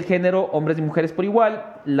 El género, hombres y mujeres por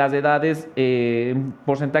igual, las edades,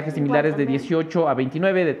 porcentajes similares de 18 a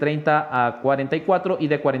 29, de 30 a 44 y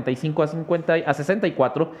de 45 a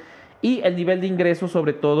 64, y el nivel de ingreso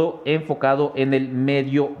sobre todo enfocado en el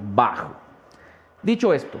medio bajo.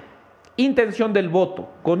 Dicho esto, intención del voto,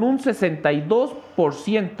 con un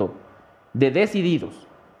 62% de decididos.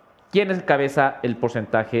 ¿Quién encabeza el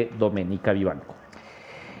porcentaje, Doménica Vivanco?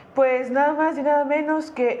 Pues nada más y nada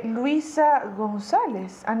menos que Luisa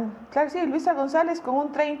González. Claro, sí, Luisa González con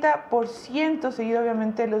un 30%, seguido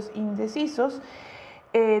obviamente los indecisos.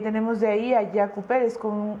 Tenemos de ahí a Yacu Pérez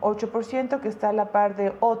con un 8%, que está a la par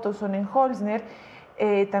de Otto Sonnenholzner.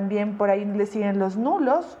 También por ahí le siguen los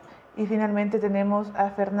nulos. Y finalmente tenemos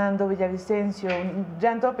a Fernando Villavicencio,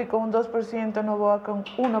 Jan Topi con un 2%, Novoa con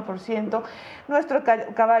 1%, nuestro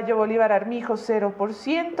caballo Bolívar Armijo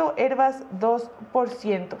 0%, Herbas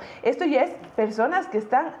 2%. Esto ya es personas que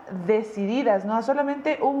están decididas, ¿no? A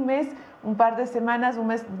solamente un mes, un par de semanas, un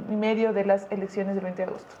mes y medio de las elecciones del 20 de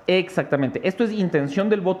agosto. Exactamente. Esto es intención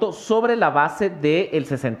del voto sobre la base del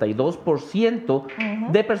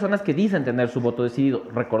 62% de personas que dicen tener su voto decidido.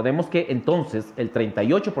 Recordemos que entonces el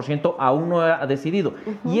 38% aún no ha decidido.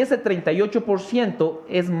 Y ese 38%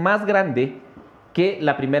 es más grande que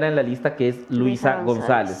la primera en la lista, que es Luisa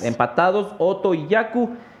González. Empatados Otto y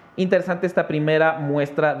Yacu. Interesante esta primera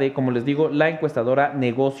muestra de, como les digo, la encuestadora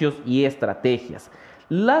Negocios y Estrategias.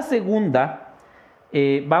 La segunda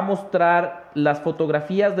va a mostrar las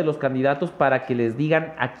fotografías de los candidatos para que les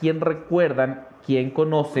digan a quién recuerdan, quién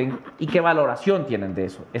conocen y qué valoración tienen de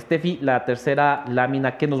eso. Estefi, la tercera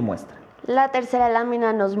lámina, ¿qué nos muestra? La tercera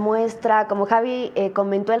lámina nos muestra, como Javi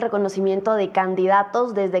comentó, el reconocimiento de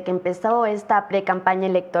candidatos desde que empezó esta pre-campaña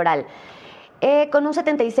electoral. Con un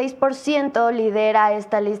 76% lidera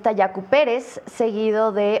esta lista Yacu Pérez,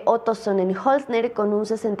 seguido de Otto Sonnenholzner con un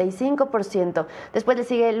 65%. Después le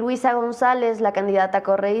sigue Luisa González, la candidata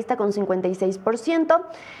correísta, con 56%.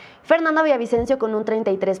 Fernando Villavicencio con un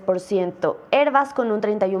 33%. Herbas con un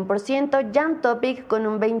 31%. Jan Topic con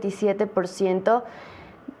un 27%.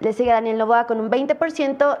 Le sigue Daniel Novoa con un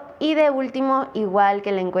 20% y de último, igual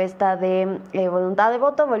que la encuesta de voluntad de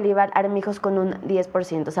voto, Bolívar Armijos con un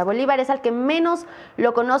 10%. O sea, Bolívar es al que menos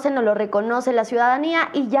lo conocen o lo reconoce la ciudadanía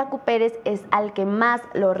y Yacu Pérez es al que más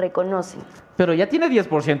lo reconoce. Pero ya tiene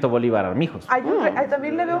 10% Bolívar Armijos.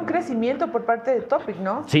 También le veo un crecimiento por parte de Topic,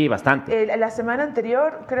 ¿no? Sí, bastante. La semana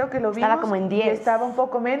anterior creo que lo vimos. Estaba como en 10. Y estaba un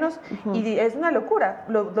poco menos. Y es una locura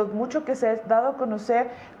lo mucho que se ha dado a conocer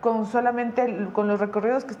con solamente con los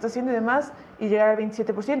recorridos que está haciendo y demás y llegar al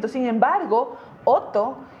 27%. Sin embargo,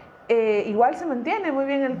 Otto igual se mantiene muy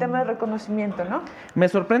bien el tema de reconocimiento, ¿no? Me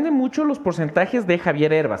sorprenden mucho los porcentajes de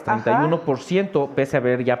Javier Herbas, 31%, pese a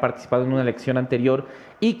haber ya participado en una elección anterior.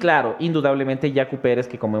 Y claro, indudablemente Yacu Pérez,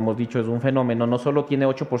 que como hemos dicho es un fenómeno, no solo tiene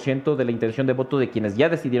 8% de la intención de voto de quienes ya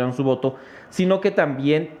decidieron su voto, sino que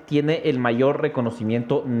también tiene el mayor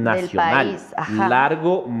reconocimiento nacional. Del país, ajá.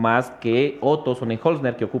 Largo más que Otto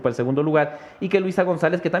Sonnenholzner, que ocupa el segundo lugar, y que Luisa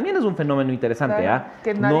González, que también es un fenómeno interesante. Claro,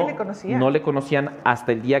 que nadie le conocía. No le conocían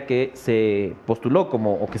hasta el día que se postuló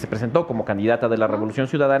o que se presentó como candidata de la Revolución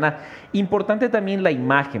Ciudadana. Importante también la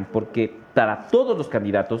imagen, porque para todos los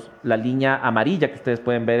candidatos, la línea amarilla que ustedes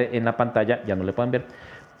pueden ver en la pantalla, ya no le pueden ver,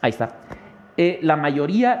 ahí está, la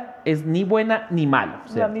mayoría es ni buena ni mala. O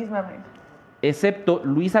sea, la misma. Excepto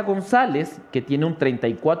Luisa González, que tiene un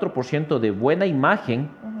 34% de buena imagen,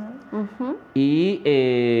 y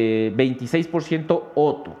 26%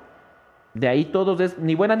 Otto. De ahí todos es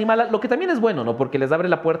ni buena ni mala, lo que también es bueno, ¿no? Porque les abre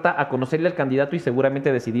la puerta a conocerle al candidato y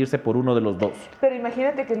seguramente decidirse por uno de los dos. Pero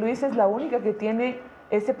imagínate que Luisa es la única que tiene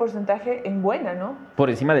ese porcentaje en buena, ¿no? Por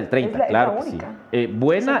encima del 30, claro que sí.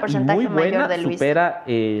 Buena y muy buena, supera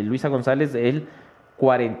Luisa González el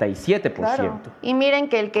 47%. Claro. Y miren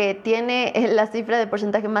que el que tiene la cifra de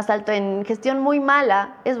porcentaje más alto en gestión muy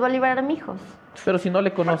mala es Bolívar Armijos. Pero si no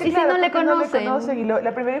le conocen. Y si no le conocen. Y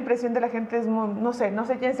la primera impresión de la gente es, no sé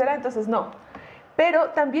quién será, entonces no. Pero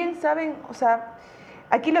también saben, o sea,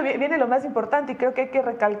 aquí viene lo más importante y creo que hay que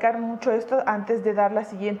recalcar mucho esto antes de dar la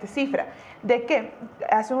siguiente cifra. ¿De qué?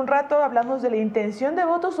 Hace un rato hablamos de la intención de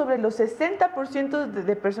voto sobre los 60%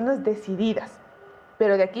 de personas decididas.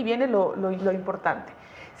 Pero de aquí viene lo importante.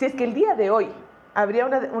 Si es que el día de hoy habría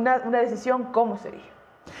una decisión, ¿cómo sería?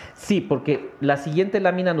 Sí, porque la siguiente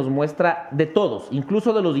lámina nos muestra de todos,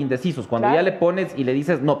 incluso de los indecisos. Cuando ya le pones y le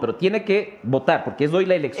dices, no, pero tiene que votar, porque es hoy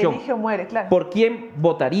la elección. Elige o muere, claro. ¿Por quién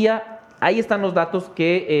votaría? Ahí están los datos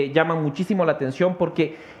que llaman muchísimo la atención,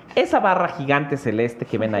 porque esa barra gigante celeste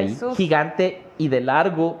que ven ahí, Jesús. gigante y de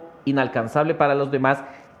largo, inalcanzable para los demás,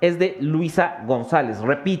 es de Luisa González.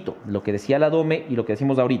 Repito, lo que decía la Dome y lo que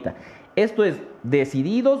decimos ahorita. Esto es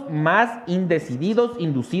decididos más indecididos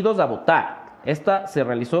inducidos a votar. Esta se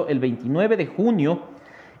realizó el 29 de junio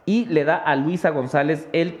y le da a Luisa González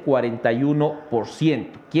el 41%.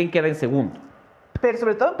 ¿Quién queda en segundo? Pero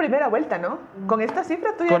sobre todo en primera vuelta, ¿no? Con esta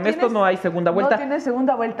cifra tú ya Con esto no hay segunda vuelta. No tienes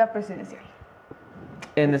segunda vuelta presidencial.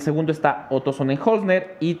 En el segundo está Otto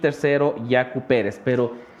Sonnenholzner y tercero Yacu Pérez.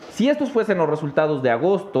 Pero si estos fuesen los resultados de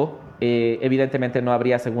agosto, evidentemente no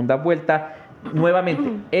habría segunda vuelta. Nuevamente,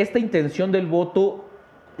 esta intención del voto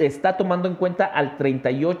está tomando en cuenta al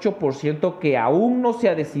 38% que aún no se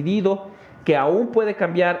ha decidido, que aún puede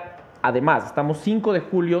cambiar. Además, estamos 5 de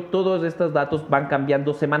julio, todos estos datos van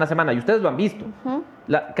cambiando semana a semana y ustedes lo han visto.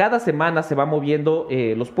 Cada semana se van moviendo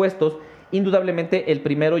los puestos. Indudablemente el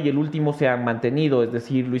primero y el último se han mantenido, es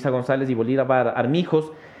decir, Luisa González y Bolívar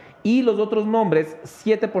Armijos. Y los otros nombres,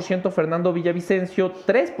 7% Fernando Villavicencio,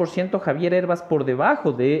 3% Javier Herbas por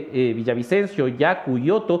debajo de Villavicencio, Yacu y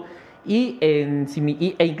Otto.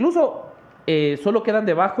 E incluso solo quedan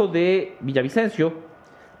debajo de Villavicencio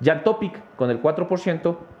Jan Topic con el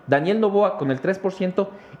 4%, Daniel Noboa con el 3%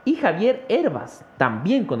 y Javier Herbas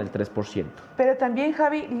también con el 3%. Pero también,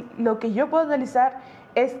 Javi, lo que yo puedo analizar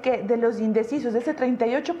es que de los indecisos, de ese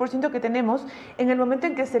 38% que tenemos, en el momento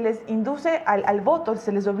en que se les induce al voto,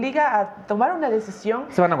 se les obliga a tomar una decisión,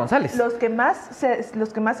 se van a González. Los que más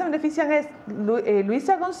se benefician es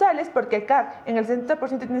Luisa González, porque acá en el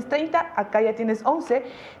 60% tienes 30, acá ya tienes 11,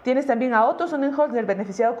 tienes también a Otto Sonnenholzner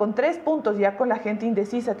beneficiado con 3 puntos, ya con la gente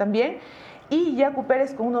indecisa también, y Yacu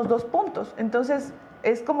Pérez con unos 2 puntos. Entonces,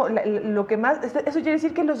 es como lo que más, eso quiere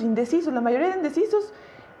decir que los indecisos, la mayoría de indecisos,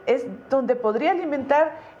 es donde podría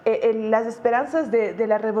alimentar las esperanzas de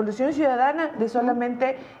la Revolución Ciudadana de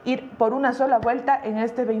solamente ir por una sola vuelta en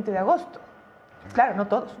este 20 de agosto. Claro, no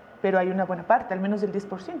todos, pero hay una buena parte, al menos del 10%.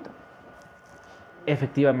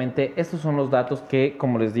 Efectivamente, estos son los datos que,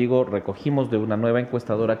 como les digo, recogimos de una nueva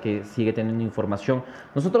encuestadora que sigue teniendo información.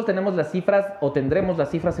 Nosotros tenemos las cifras o tendremos las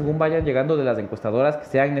cifras según vayan llegando de las encuestadoras que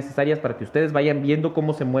sean necesarias para que ustedes vayan viendo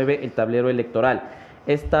cómo se mueve el tablero electoral.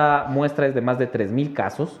 Esta muestra es de más de 3,000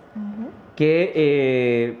 casos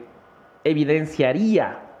que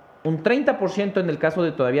evidenciaría un 30% en el caso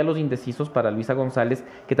de todavía los indecisos para Luisa González,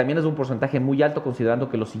 que también es un porcentaje muy alto considerando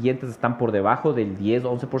que los siguientes están por debajo del 10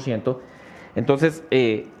 o 11%. Entonces,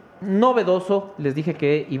 novedoso. Les dije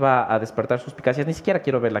que iba a despertar suspicacias. Ni siquiera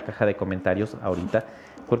quiero ver la caja de comentarios ahorita,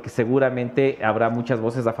 porque seguramente habrá muchas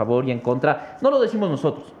voces a favor y en contra. No lo decimos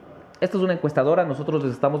nosotros. Esto es una encuestadora, nosotros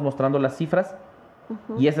les estamos mostrando las cifras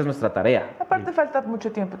y esa es nuestra tarea. Aparte falta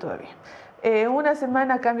mucho tiempo todavía. Una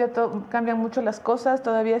semana cambian mucho las cosas,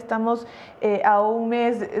 todavía estamos a un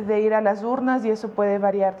mes de ir a las urnas y eso puede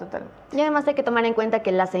variar totalmente. Y además hay que tomar en cuenta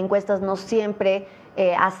que las encuestas no siempre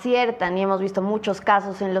aciertan y hemos visto muchos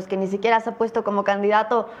casos en los que ni siquiera se ha puesto como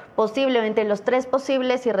candidato posiblemente los 3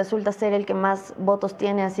 posibles y resulta ser el que más votos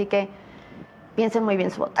tiene, así que piensen muy bien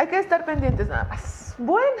su voto. Hay que estar pendientes nada más.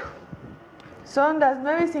 Bueno, son las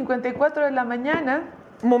 9:54 de la mañana.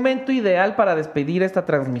 Momento ideal para despedir esta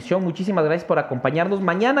transmisión. Muchísimas gracias por acompañarnos.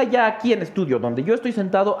 Mañana ya aquí en estudio, donde yo estoy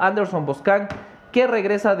sentado, Anderson Boscan, que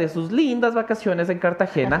regresa de sus lindas vacaciones en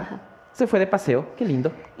Cartagena. Se fue de paseo, qué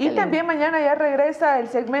lindo. Y también mañana ya regresa el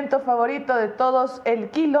segmento favorito de todos, el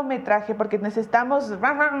kilometraje, porque necesitamos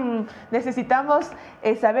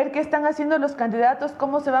saber qué están haciendo los candidatos,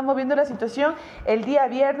 cómo se va moviendo la situación. El día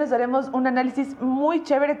viernes haremos un análisis muy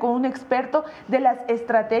chévere con un experto de las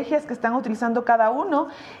estrategias que están utilizando cada uno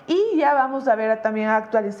y ya vamos a ver también a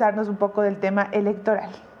actualizarnos un poco del tema electoral.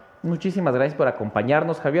 Muchísimas gracias por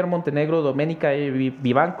acompañarnos. Javier Montenegro, Doménica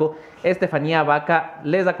Vivanco, Estefanía Vaca,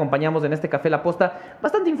 les acompañamos en este Café La Posta,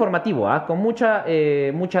 bastante informativo, con mucha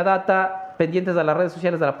data, pendientes de las redes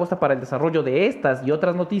sociales de La Posta para el desarrollo de estas y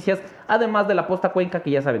otras noticias, además de La Posta Cuenca,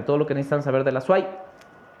 que ya saben todo lo que necesitan saber de la SUAY,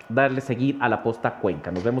 darle seguir a La Posta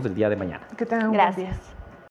Cuenca. Nos vemos el día de mañana. Que tengan un buen día.